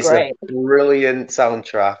 Yeah, it is great. a brilliant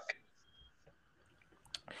soundtrack.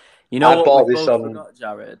 You know I what bought we this both on- forgot,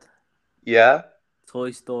 Jarad? Yeah?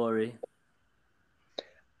 Toy Story.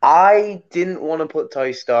 I didn't want to put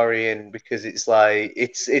Toy Story in because it's like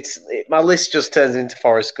my list just turns into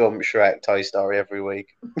Forrest Gump, Shrek, Toy Story every week.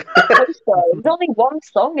 Toy Story. There's only one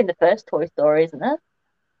song in the first Toy Story, isn't there?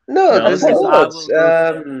 No, No, there's there's I loads. Will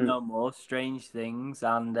Go to No More, Strange Things,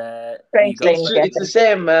 and Strange You Got Things, Me. It's the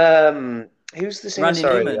same. Who's the singer? Randy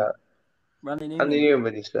Sorry, Newman. Randy Newman. Andy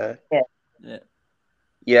Newman is there. Yeah.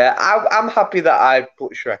 Yeah, I'm happy that I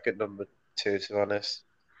put Shrek at number 2, to be honest,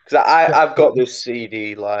 because I've got this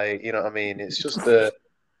CD, like, you know what I mean. It's just and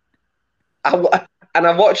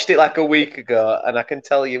I watched it like a week ago, and I can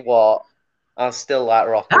tell you what, I'm still like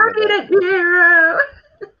rocking I with need it. a hero.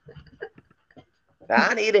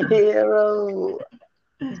 I need a hero.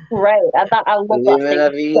 Great. I love that Living la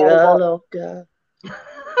thing vida so much. loca.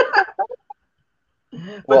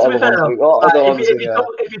 But to be fair,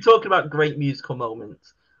 If if you're talking about great musical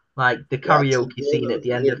moments, like the karaoke scene at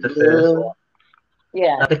the end of the first one,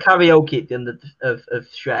 Yeah. the karaoke at the end of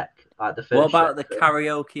Shrek, like the first. What about Shrek the film.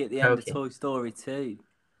 karaoke at the end of Toy Story 2?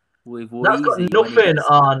 With Wheezy. That's got nothing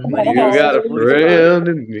on. When he You gets got to a the voice friend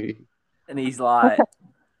in me. and he's like,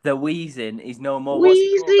 the wheezing is no more.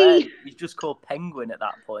 Wheezy. What's he called then? He's just called Penguin at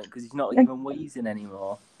that point because he's not even wheezing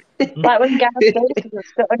anymore. Like when Gareth goes to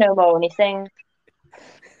stutter no more when he sings.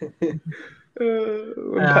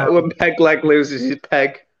 When Peg Leg loses his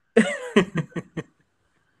peg.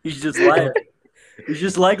 He's just like, he's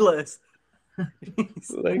just legless.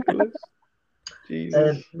 Legless.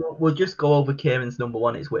 Jesus. We'll just go over Kieran's number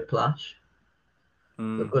 1. It's Whiplash.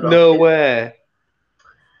 No way.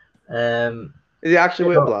 Is it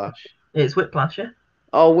actually Whiplash? It's Whiplash, yeah.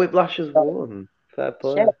 Oh, Whiplash has won. Fair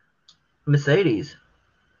play. Shit. Mercedes.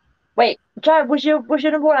 Wait, Jared, was your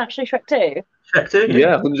number 1 actually Shrek 2? Shrek 2?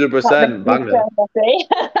 Yeah, 100%. Banger.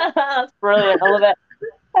 That's brilliant. I love it.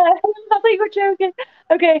 I think we're joking.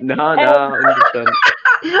 Okay. No, 100%.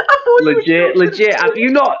 Legit. Have you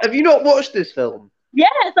not watched this film?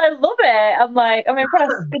 Yes, I love it. I'm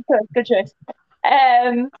impressed. Good choice.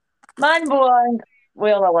 My number 1,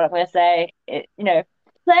 we all know what I'm going to say.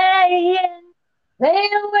 Playing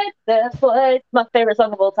with the boys. My favorite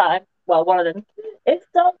song of all time. Well, one of them. It's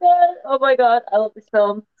so good. Oh my god, I love this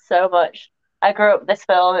film so much. I grew up with this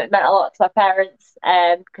film. It meant a lot to my parents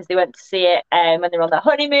because they went to see it when they were on their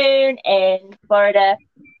honeymoon in Florida,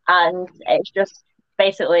 and it's just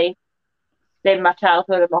basically been my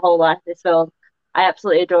childhood and my whole life. This film, I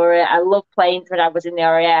absolutely adore it. I love planes. When I was in the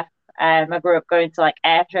RAF, I grew up going to like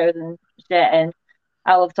air shows and shit, and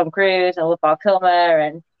I love Tom Cruise. I love Val Kilmer,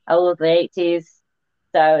 and I love the 80s.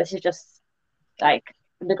 So this is just like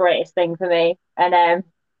the greatest thing for me. And I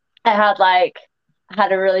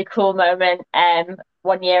had a really cool moment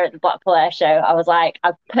one year at the Blackpool Air Show. I was like,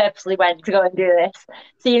 I purposely went to go and do this.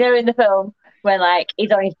 So in the film when like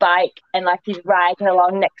he's on his bike and like he's riding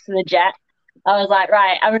along next to the jet, I was like,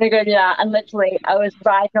 right, I'm gonna go do that. And literally I was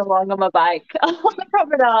riding along on my bike on the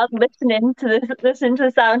promenade listening to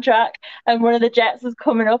the soundtrack, and one of the jets was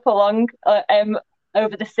coming up along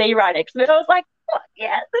over the sea right next to me. I was like, fuck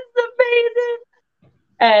yes, this is amazing.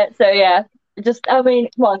 So yeah,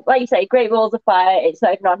 come on, like you say, Great Balls of Fire. It's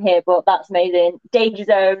not even on here, but that's amazing. Danger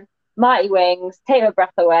Zone, Mighty Wings, Take My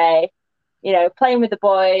Breath Away. Playing with the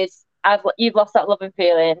boys. You've lost that love and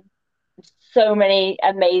feeling. So many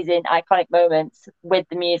amazing, iconic moments with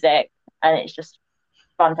the music, and it's just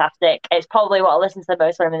fantastic. It's probably what I listen to the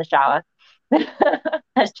most when I'm in the shower.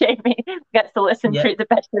 As Jamie gets to listen through the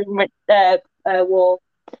bedroom wall.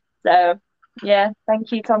 So, yeah,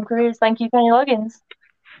 thank you, Tom Cruise. Thank you, Kenny Loggins.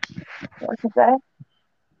 What can I say?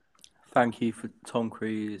 Thank you for Tom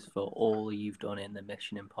Cruise for all you've done in the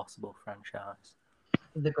Mission Impossible franchise.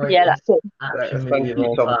 The greatest action Thank movie of you,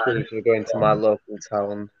 all Tom time. Cruise, for going to my local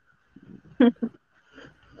town.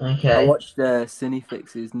 Okay. I watched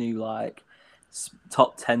Cinefix's new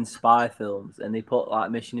top 10 spy films, and they put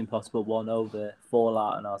Mission Impossible 1 over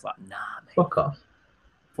Fallout, and I was like, nah, mate. Fuck off.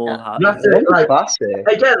 Fallout. Again,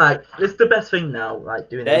 it's the best thing now,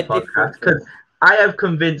 doing this podcast, because I have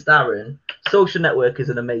convinced Aaron Social Network is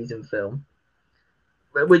an amazing film,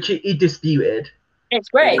 which he disputed. It's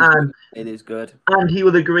great. It is good. And he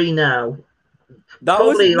will agree now. That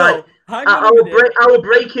Probably, was I will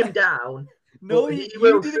break him down. No, you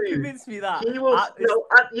didn't convince me that. He will.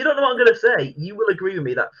 You don't know what I'm going to say. You will agree with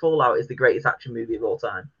me that Fallout is the greatest action movie of all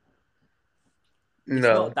time. It's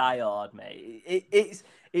not Die Hard, mate.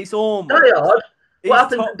 It's almost Die Hard. What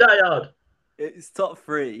happens in Die Hard? It's top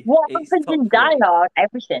 3. What happens in Die Hard?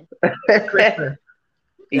 Everything.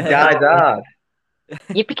 He died hard.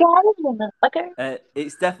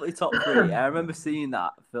 It's definitely top 3. I remember seeing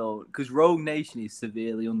that film because Rogue Nation is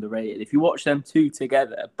severely underrated. If you watch them two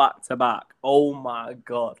together back to back, oh my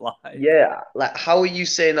god! How are you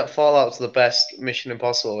saying that Fallout's the best Mission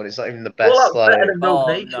Impossible when it's not even the best? Fallout's better than Rogue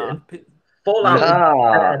Nation. Fallout is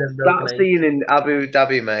better than Rogue Nation. That scene in Abu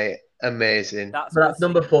Dhabi, mate, amazing. That's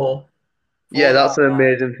number 4. Yeah, that's an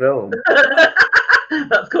amazing film.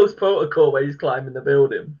 That's Ghost Protocol where he's climbing the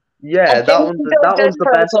building. Yeah, that one's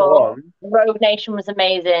the best one. Rogue Nation was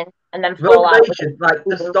amazing, and then Rogue Nation,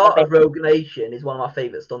 the start of Rogue Nation is one of my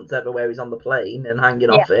favourite stunts ever, where he's on the plane and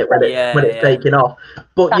hanging off it when it's taking off.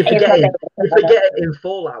 But you're forgetting in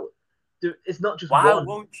Fallout, it's not just one.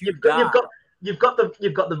 Won't You've got the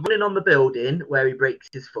running on the building where he breaks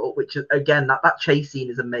his foot, which again that chase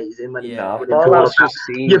scene is amazing. Fallout's just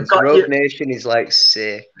scenes. Rogue Nation is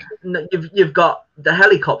sick. You've got the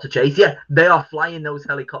helicopter chase. Yeah, they are flying those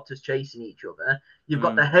helicopters chasing each other. You've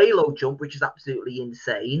got the Halo jump, which is absolutely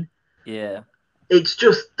insane. Yeah. It's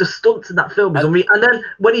just the stunts in that film is unreal. And then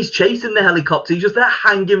when he's chasing the helicopter, he's just there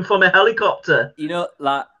hanging from a helicopter.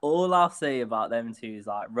 All I'll say about them two is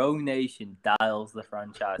Rogue Nation dials the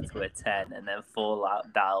franchise to a 10, and then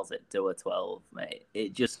Fallout dials it to a 12, mate.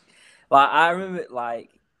 It just I remember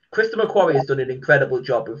Christopher McQuarrie has done an incredible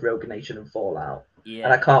job with Rogue Nation and Fallout. Yeah.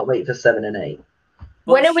 And I can't wait for 7 and 8.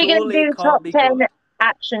 When are we going to do top 10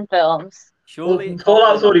 action films? Surely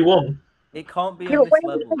Fallout's already won. It can't be on this level. When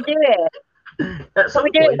are we going to do it? So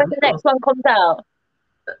we do it when the next one comes out.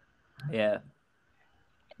 Yeah.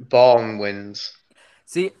 Bourne wins.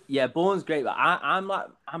 See, yeah, Bourne's great, but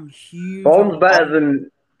I'm huge. Bourne's better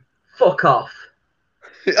than. Fuck off.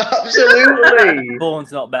 Absolutely.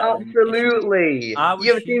 Bourne's not better. Absolutely. You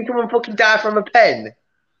ever seen someone fucking die from a pen?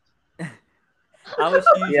 I was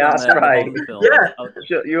huge. Yeah, that's right. Yeah.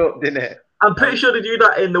 Shut you up, didn't it? I'm pretty sure they do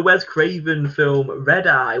that in the Wes Craven film Red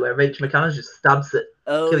Eye, where Rachel McAdams just stabs at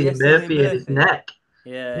Cillian Murphy in his neck.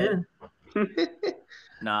 Yeah.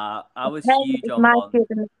 Nah, I was huge on Bond.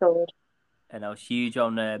 And I was huge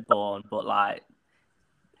on Bourne, but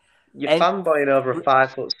you're fanboying over a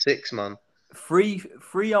 5'6", man.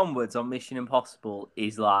 Three onwards on Mission Impossible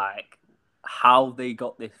is how they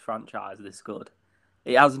got this franchise this good.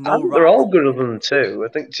 It has no. They're all good other than 2.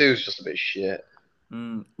 I think 2 is just a bit shit.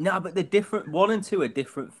 No, but they're different. 1 and 2 are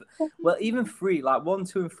different. Well, even 3, 1,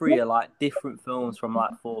 2, and 3 are different films from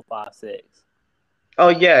 4, 5, 6. Oh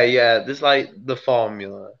yeah. There's the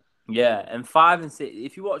formula. Yeah, and 5 and 6.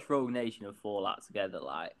 If you watch Rogue Nation and Fallout together,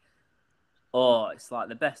 it's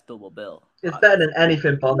the best double bill. It's better than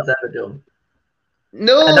anything Bond's ever done.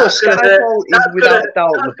 No, Skyfall is without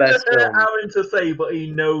doubt the best film. Aaron to say, but he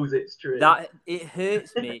knows it's true. It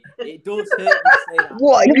hurts me. It does hurt me to say that.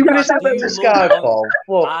 What? Are you going to say that to Skyfall?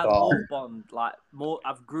 I love Bond.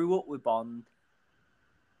 I've grew up with Bond,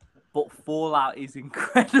 but Fallout is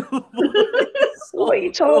incredible. What are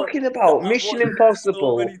you talking about? Mission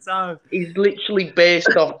Impossible is literally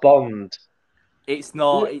based off Bond. It's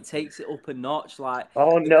not. It takes it up a notch.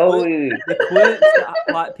 Oh no! The quirks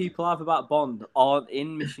that people have about Bond aren't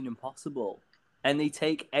in Mission Impossible, and they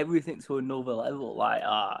take everything to another level.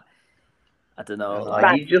 I don't know.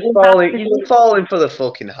 You're just falling for the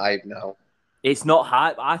fucking hype now. It's not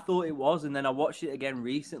hype. I thought it was, and then I watched it again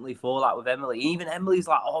recently. Fallout with Emily. Even Emily's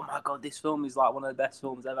oh my god, this film is one of the best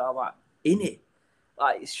films ever. I'm in it.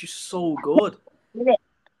 Like, it's just so good.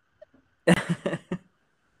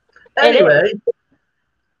 Anyway,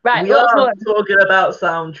 right, we are talking about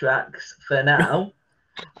soundtracks for now.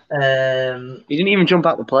 He didn't even jump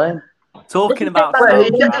out the plane. Talking about Well, he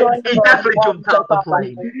soundtracks. definitely jumped out the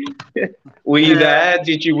plane. Were you there?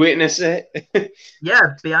 Did you witness it?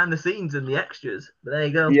 Yeah, behind the scenes and the extras. But there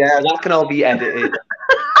you go. Yeah, that can all be edited.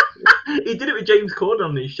 He did it with James Corden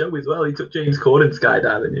on his show as well. He took James Corden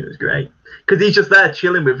skydiving. It was great because he's just there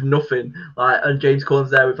chilling with nothing. And James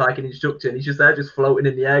Corden's there with like an instructor, and he's just there, just floating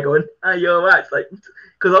in the air, going, "Hey, you're all right." It's like,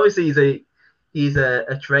 because obviously he's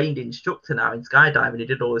a trained instructor now in skydiving. He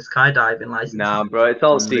did all his skydiving license. Nah, bro, it's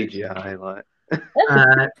all CGI. Like,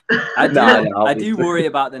 I do worry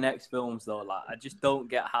about the next films though. Like, I just don't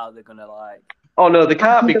get how they're gonna like. Oh no, they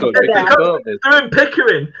can't be good because they're in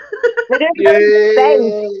Pickering.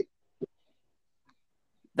 Yeah.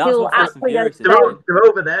 That's what Fast and Furious is. They're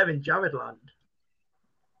over there in Jarad land.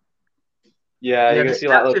 Yeah, you can see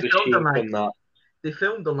like loads of sheep and that. They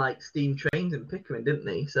filmed on like steam trains in Pickering, didn't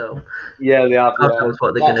they? So yeah, they have. That knows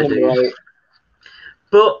what they're gonna do. Right.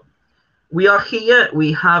 But we are here.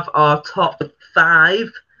 We have our top 5.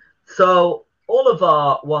 So all of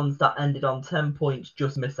our ones that ended on 10 points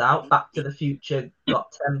just miss out. Back to the Future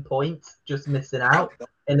got 10 points, just missing out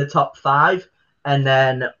in the top 5. And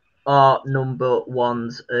then our number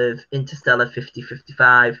ones of Interstellar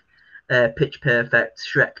 50-55, Pitch Perfect,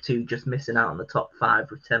 Shrek 2 just missing out on the top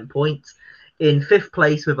 5 with 10 points. In 5th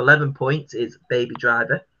place with 11 points is Baby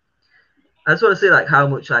Driver. I just want to say like how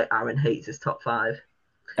much like Aaron hates his top 5.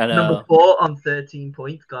 Number 4 on 13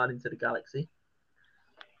 points, Guardians of the Galaxy.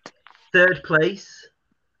 3rd place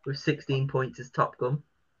with 16 points is Top Gun.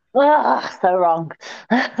 Oh, so wrong.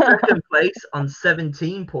 2nd place on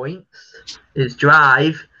 17 points is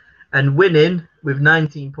Drive. And winning with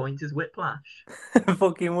 19 points is Whiplash.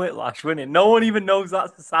 Fucking Whiplash winning. No one even knows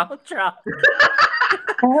that's the soundtrack.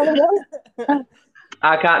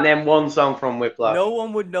 I can't name one song from Whiplash. No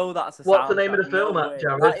one would know that's a soundtrack. What's the name of the film,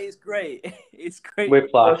 Jarad? That is great. It's great.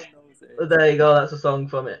 Whiplash. There you go. That's a song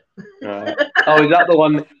from it. Right. Oh, is that the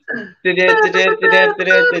one? Yeah,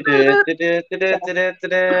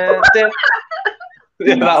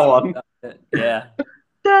 that one. Yeah.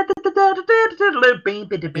 Yeah,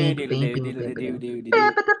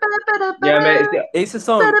 mate. It's a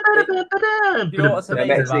song. You know what's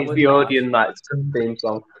amazing it's about the Odeon theme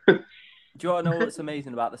song. Do you want to know what's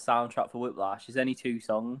amazing about the soundtrack for Whiplash? There's only 2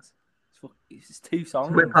 songs. It's just 2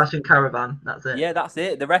 songs. Whiplash and Caravan. That's it. Yeah, that's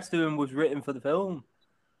it. The rest of them was written for the film.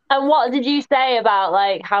 And what did you say about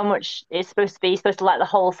like how much it's supposed to be? You're supposed to like the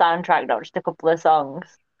whole soundtrack, not just a couple of songs.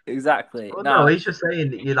 Exactly. Well, no, he's just saying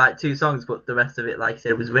that you like 2 songs, but the rest of it, like I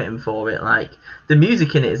said, was written for it. Like the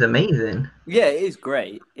music in it is amazing. Yeah, it is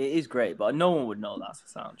great. It is great, but no one would know that's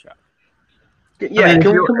a soundtrack. Yeah, I mean,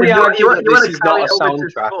 can we argue that this is not a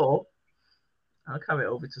soundtrack? Score, I'll carry it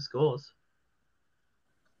over to scores.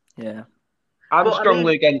 Yeah. I'm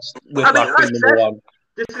strongly against Whiplash being number 1.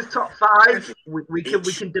 This is top 5. We can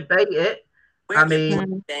debate it. I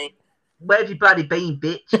mean, where have you bloody been,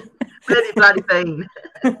 bitch? Where have you bloody been?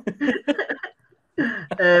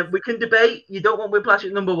 We can debate. You don't want Whiplash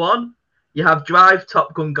at number 1. You have Drive,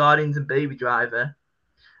 Top Gun, Guardians, and Baby Driver.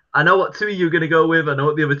 I know what 2 of you are going to go with. I know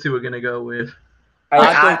what the other 2 are going to go with.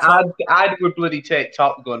 I would bloody take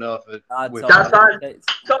Top Gun over. That's fine.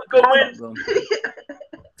 Top Gun wins.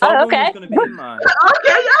 Top Gun was going to be in mine.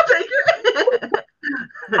 Okay, I'll take it.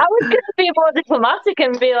 I was going to be more diplomatic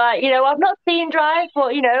and be like, I've not seen Drive,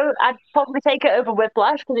 but I'd probably take it over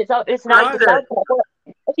Whiplash because it's an active soundtrack.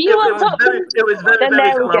 If you want Top Gun, it was very, then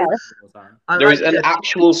very there we close. go. There is an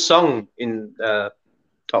actual song in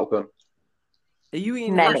Top Gun. Are you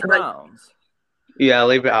eating hash browns? Yeah,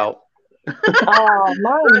 leave it out. Oh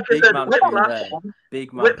man!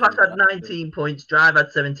 Whiplash had 19 points, Drive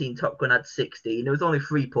had 17, Top Gun had 16. It was only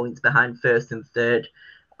 3 points behind 1st and 3rd.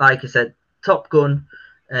 Like I said, Top Gun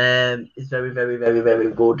is very, very, very,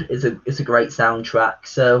 very good. It's a great soundtrack,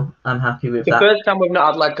 so I'm happy with that. The first time we've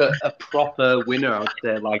not had like a proper winner, I would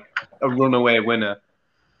say, like a runaway winner.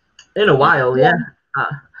 In a while, yeah.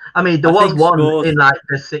 I mean, there was one in like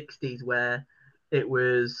the 60s where it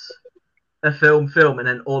was a film, and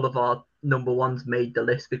then all of our number 1s made the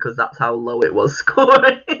list because that's how low it was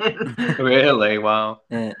scoring. Really? Wow.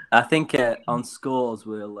 Yeah, I think on scores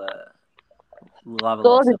we'll have a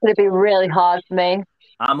scores is going to be really hard for me.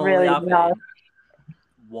 I'm really only having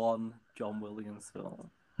 1 John Williams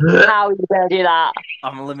film. How are you going to do that?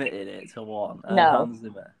 I'm limiting it to 1. No.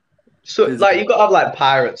 So, like, you've got to have like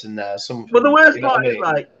pirates in there. Well, the worst part is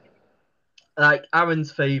like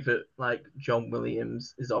Aaron's favourite, like John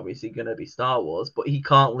Williams, is obviously going to be Star Wars, but he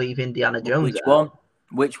can't leave Indiana Jones. Which one?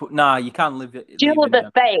 Nah, you can leave it. Duel of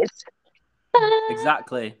the Fates.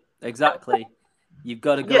 Exactly. You've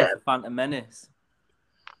got to go for Phantom Menace.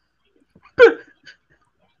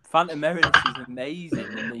 Phantom Menace is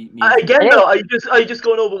amazing. Again, though, are you just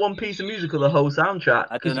going over one piece of music or the whole soundtrack?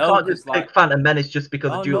 Because you can't just pick Phantom Menace just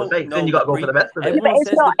because of Duel of Fates. Then you got to go for the rest of it. Everyone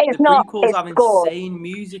says the prequels have scored. insane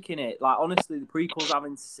music in it. Like, honestly, the prequels have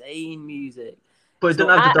insane music. But it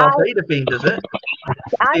doesn't have the Darth Vader theme, does it?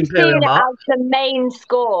 I'm seeing it as the main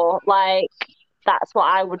score. Like, that's what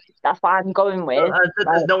I'm going with.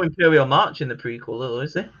 There's no Imperial March in the prequel, though,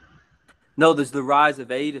 is there? No, there's the Rise of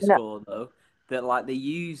Vader score, though. That, like, they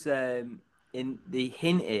use they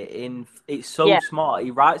hint it in. It's so smart.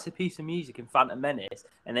 He writes a piece of music in Phantom Menace,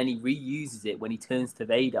 and then he reuses it when he turns to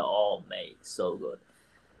Vader. Oh, mate, it's so good.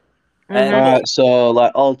 Alright, so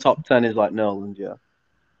like all top 10 is like Nolan, yeah.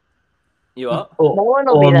 You what? Nolan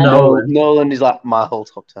will be there. Nolan is like my whole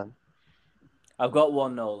top 10. I've got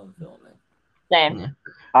one Nolan film. Same. Yeah.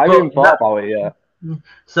 I haven't thought about it yet.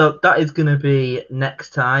 So that is going to be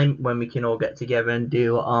next time when we can all get together and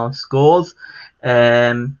do our scores.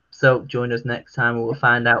 So join us next time and we'll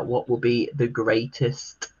find out what will be the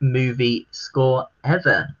greatest movie score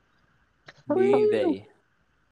ever. Movie.